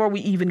think before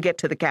we even get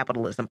to the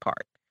capitalism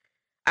part,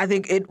 I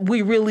think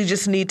we really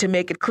just need to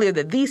make it clear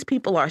that these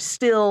people are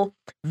still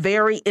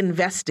very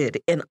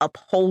invested in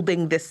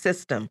upholding this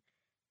system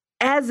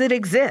as it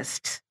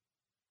exists.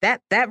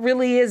 That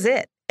really is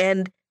it.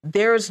 And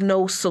there's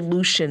no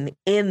solution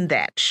in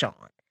that, Sean.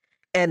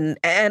 And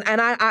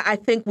I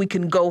think we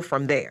can go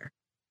from there.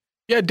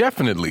 Yeah,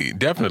 definitely.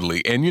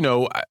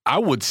 And, I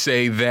would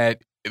say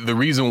that the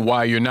reason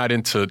why you're not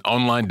into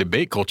online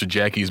debate culture,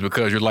 Jacquie, is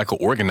because you're like an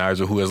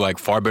organizer who has like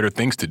far better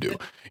things to do.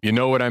 You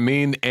know what I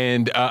mean?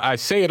 And I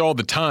say it all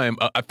the time.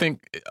 I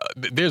think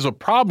there's a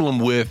problem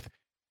with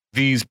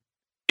these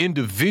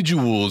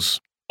individuals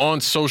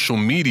on social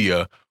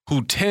media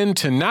who tend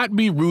to not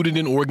be rooted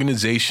in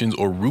organizations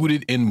or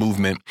rooted in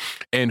movement,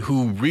 and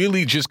who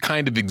really just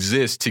kind of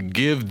exist to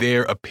give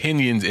their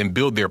opinions and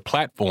build their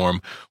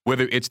platform,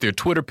 whether it's their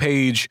Twitter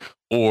page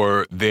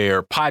or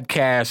their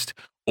podcast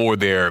or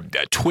their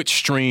Twitch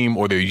stream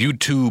or their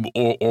YouTube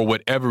or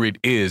whatever it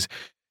is.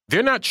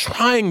 They're not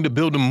trying to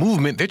build a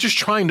movement. They're just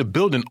trying to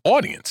build an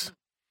audience.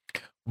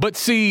 But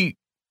see,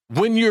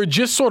 when you're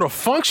just sort of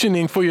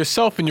functioning for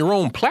yourself in your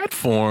own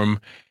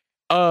platform,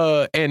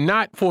 and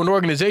not for an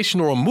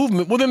organization or a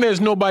movement, well, then there's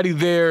nobody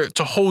there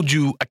to hold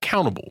you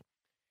accountable.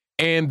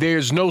 And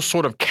there's no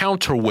sort of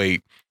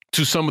counterweight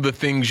to some of the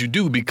things you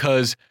do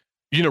because,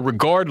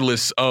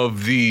 regardless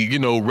of the,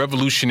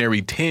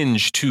 revolutionary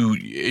tinge to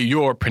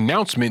your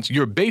pronouncements,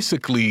 you're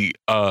basically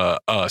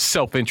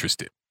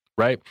self-interested,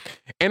 right?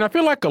 And I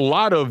feel like a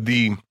lot of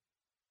the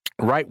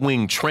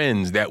right-wing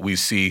trends that we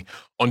see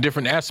on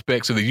different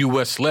aspects of the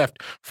U.S.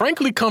 left,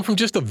 frankly, come from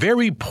just a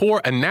very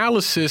poor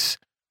analysis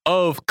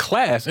of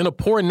class and a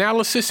poor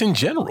analysis in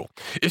general.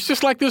 It's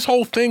just like this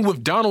whole thing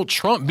with Donald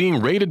Trump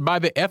being raided by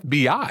the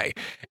FBI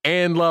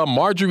and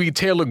Marjorie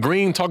Taylor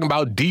Greene talking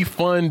about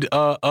defund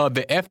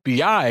the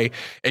FBI.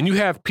 And you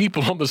have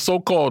people on the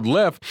so-called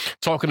left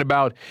talking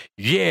about,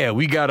 yeah,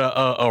 we got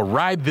to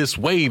ride this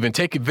wave and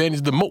take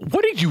advantage of the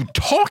What are you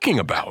talking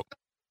about?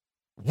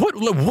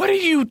 What are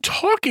you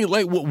talking?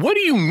 Like, what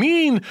do you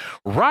mean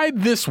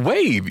ride this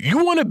wave?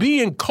 You want to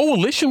be in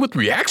coalition with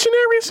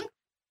reactionaries?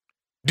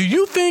 Do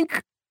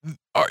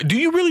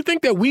you really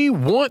think that we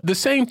want the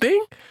same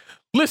thing?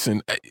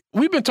 Listen,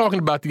 we've been talking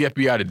about the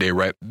FBI today,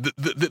 right?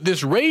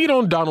 This raid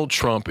on Donald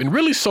Trump, and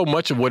really so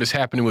much of what is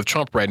happening with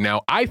Trump right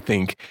now, I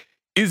think,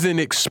 is an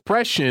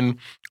expression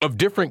of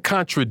different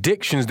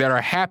contradictions that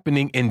are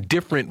happening in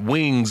different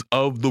wings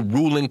of the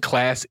ruling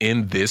class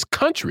in this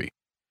country.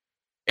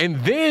 And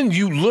then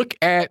you look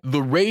at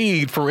the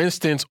raid, for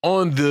instance,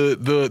 on the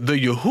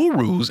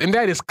Uhurus, and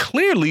that is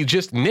clearly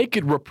just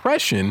naked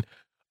repression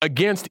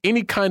against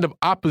any kind of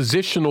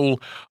oppositional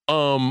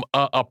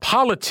a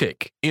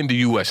politic in the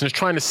U.S. and it's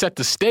trying to set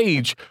the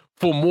stage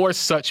for more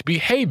such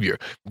behavior.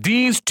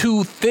 These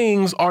two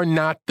things are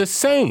not the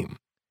same.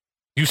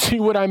 You see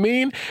what I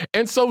mean?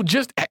 And so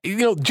just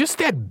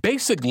that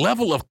basic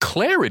level of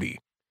clarity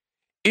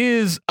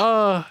is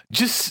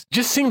just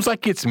seems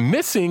like it's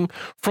missing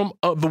from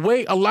the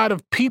way a lot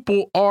of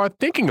people are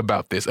thinking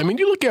about this. I mean,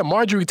 you look at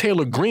Marjorie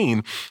Taylor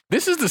Greene.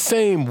 This is the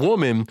same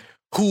woman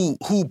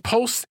who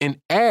posts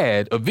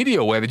a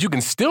video ad that you can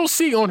still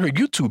see on her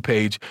YouTube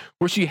page,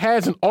 where she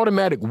has an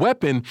automatic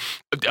weapon,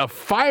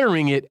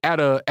 firing it at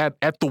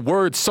the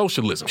word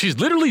socialism. She's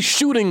literally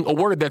shooting a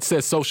word that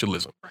says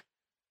socialism.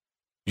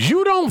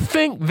 You don't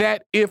think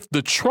that if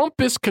the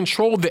Trumpists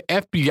controlled the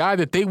FBI,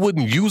 that they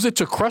wouldn't use it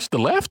to crush the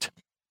left?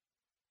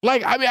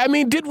 Like,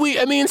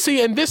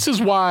 and this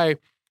is why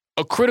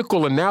a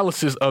critical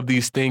analysis of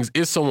these things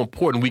is so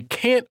important. We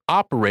can't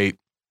operate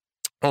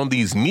on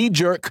these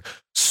knee-jerk,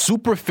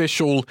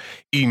 superficial,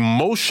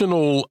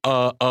 emotional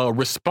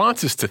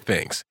responses to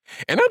things.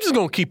 And I'm just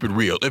going to keep it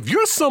real. If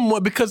you're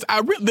someone, because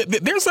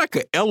there's like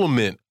an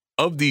element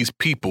of these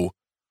people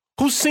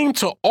who seem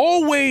to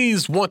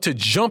always want to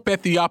jump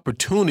at the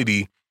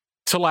opportunity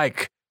to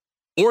like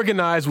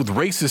organize with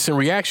racists and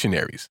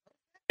reactionaries.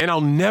 And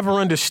I'll never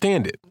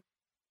understand it.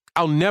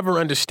 I'll never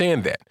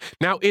understand that.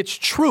 Now, it's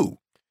true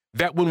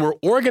that when we're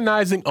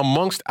organizing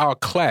amongst our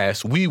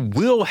class, we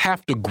will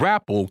have to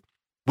grapple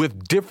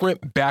with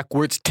different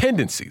backwards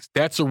tendencies.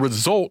 That's a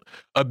result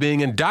of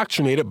being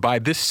indoctrinated by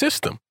this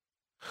system.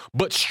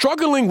 But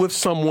struggling with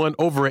someone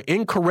over an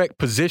incorrect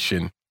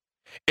position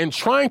and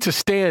trying to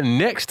stand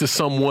next to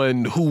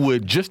someone who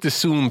would just as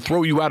soon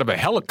throw you out of a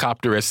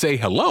helicopter as say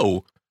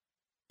hello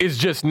is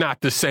just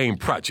not the same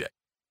project.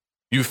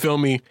 You feel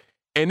me?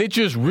 And it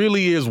just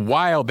really is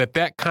wild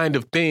that kind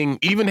of thing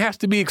even has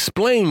to be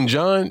explained,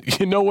 John.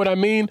 You know what I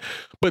mean?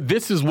 But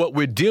this is what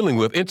we're dealing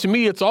with. And to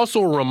me, it's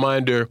also a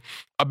reminder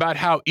about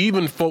how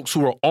even folks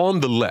who are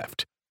on the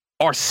left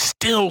are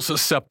still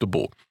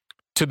susceptible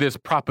to this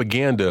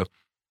propaganda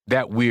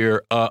that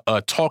we're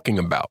talking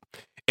about.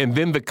 And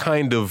then the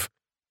kind of,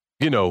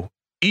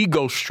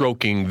 ego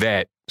stroking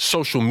that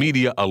social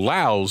media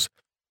allows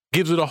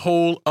gives it a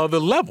whole other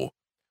level.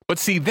 But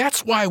see,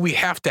 that's why we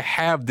have to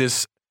have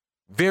this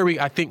very,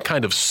 I think,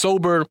 kind of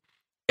sober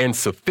and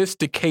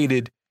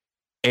sophisticated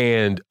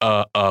and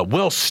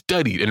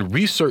well-studied and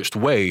researched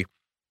way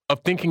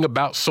of thinking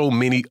about so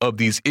many of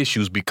these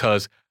issues,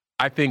 because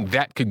I think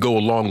that could go a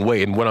long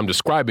way. And what I'm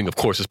describing, of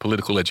course, is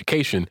political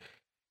education.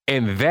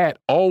 And that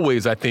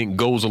always, I think,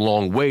 goes a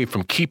long way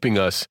from keeping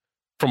us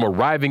from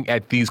arriving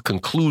at these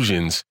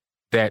conclusions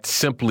that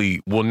simply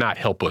will not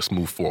help us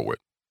move forward.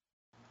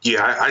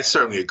 Yeah, I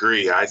certainly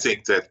agree. I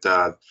think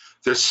that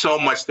there's so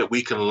much that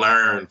we can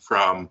learn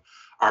from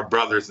our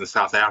brothers in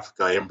South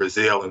Africa, in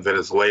Brazil, in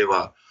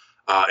Venezuela,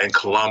 in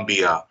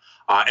Colombia,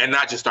 and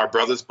not just our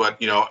brothers,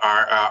 but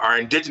our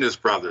indigenous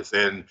brothers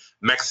in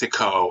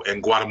Mexico,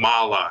 and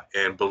Guatemala,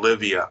 and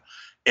Bolivia.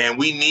 And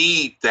we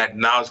need that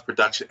knowledge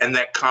production and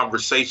that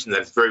conversation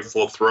that's very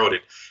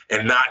full-throated,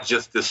 and not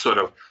just this sort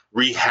of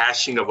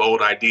rehashing of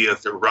old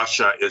ideas that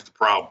Russia is the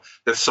problem,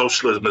 that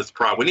socialism is the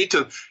problem. We need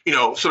to,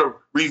 sort of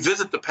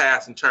revisit the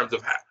past in terms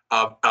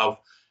of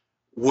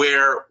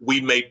where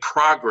we made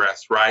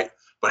progress, right?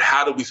 But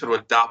how do we sort of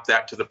adopt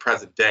that to the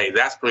present day?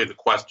 That's really the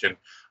question.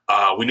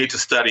 We need to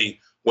study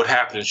what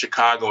happened in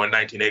Chicago in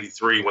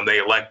 1983 when they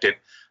elected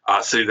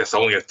a city that's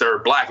only a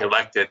third black,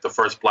 elected the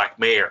first black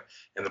mayor,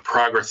 and the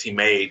progress he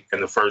made in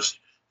the first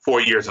 4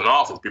 years in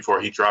office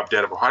before he dropped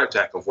dead of a heart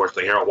attack,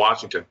 unfortunately, Harold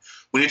Washington.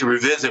 We need to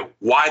revisit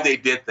why they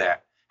did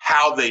that,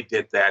 how they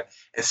did that,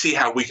 and see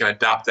how we can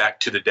adopt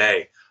that to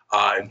today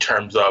in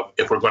terms of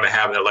if we're going to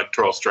have an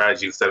electoral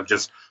strategy instead of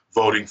just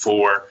voting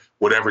for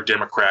whatever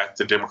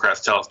the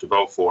Democrats tell us to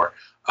vote for.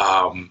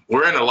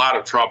 We're in a lot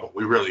of trouble.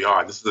 We really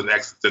are. This is an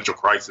existential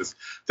crisis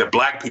that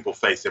Black people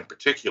face in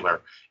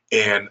particular.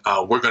 And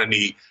we're going to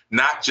need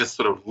not just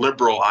sort of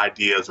liberal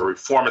ideas or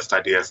reformist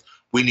ideas.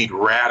 We need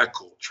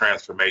radical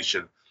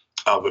transformation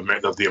of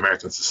the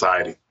American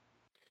society.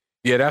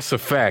 Yeah, that's a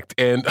fact.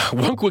 And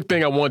one quick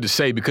thing I wanted to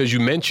say, because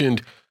you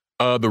mentioned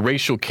the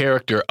racial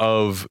character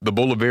of the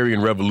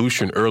Bolivarian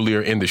Revolution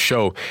earlier in the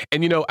show.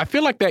 And, I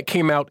feel like that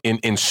came out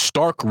in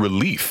stark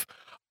relief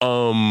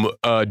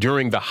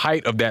during the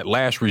height of that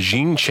last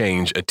regime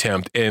change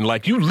attempt. And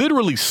like you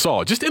literally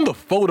saw just in the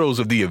photos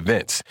of the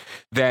events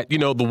that, the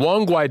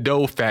Juan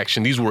Guaido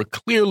faction, these were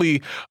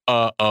clearly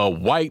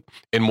white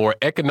and more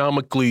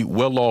economically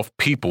well-off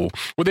people.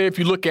 Whether if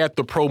you look at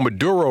the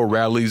pro-Maduro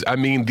rallies, I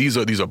mean, these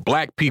are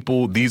Black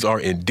people. These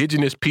are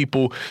indigenous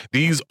people.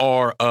 These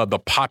are the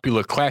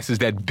popular classes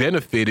that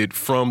benefited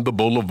from the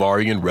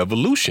Bolivarian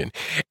Revolution.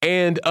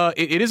 And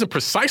it isn't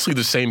precisely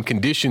the same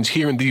conditions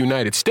here in the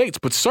United States,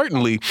 but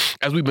certainly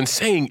as we've been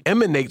saying,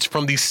 emanates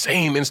from these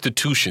same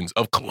institutions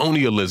of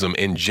colonialism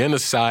and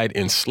genocide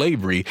and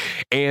slavery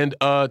and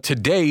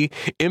today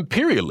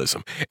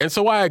imperialism. And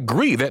so I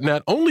agree that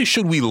not only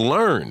should we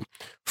learn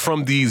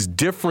from these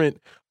different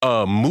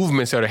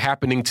movements that are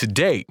happening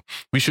today,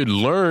 we should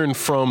learn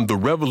from the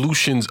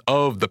revolutions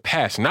of the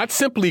past, not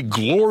simply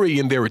glory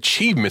in their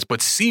achievements,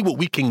 but see what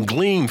we can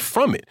glean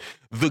from it,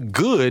 the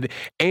good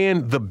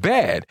and the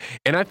bad.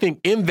 And I think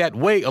in that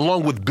way,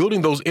 along with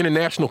building those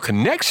international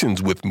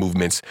connections with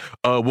movements,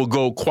 will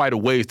go quite a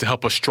ways to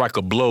help us strike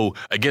a blow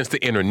against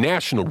the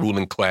international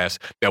ruling class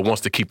that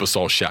wants to keep us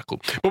all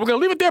shackled. But we're going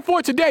to leave it there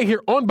for today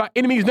here on By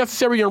Any Means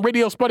Necessary on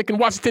Radio Sputnik in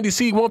Washington,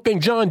 D.C. One thing,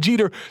 Jon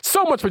Jeter,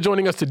 so much for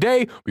joining us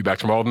today. We'll be back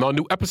tomorrow with all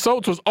new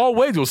episodes. So as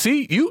always, we'll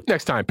see you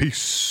next time.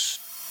 Peace.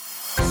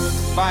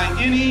 By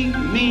any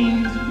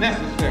means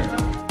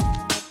necessary.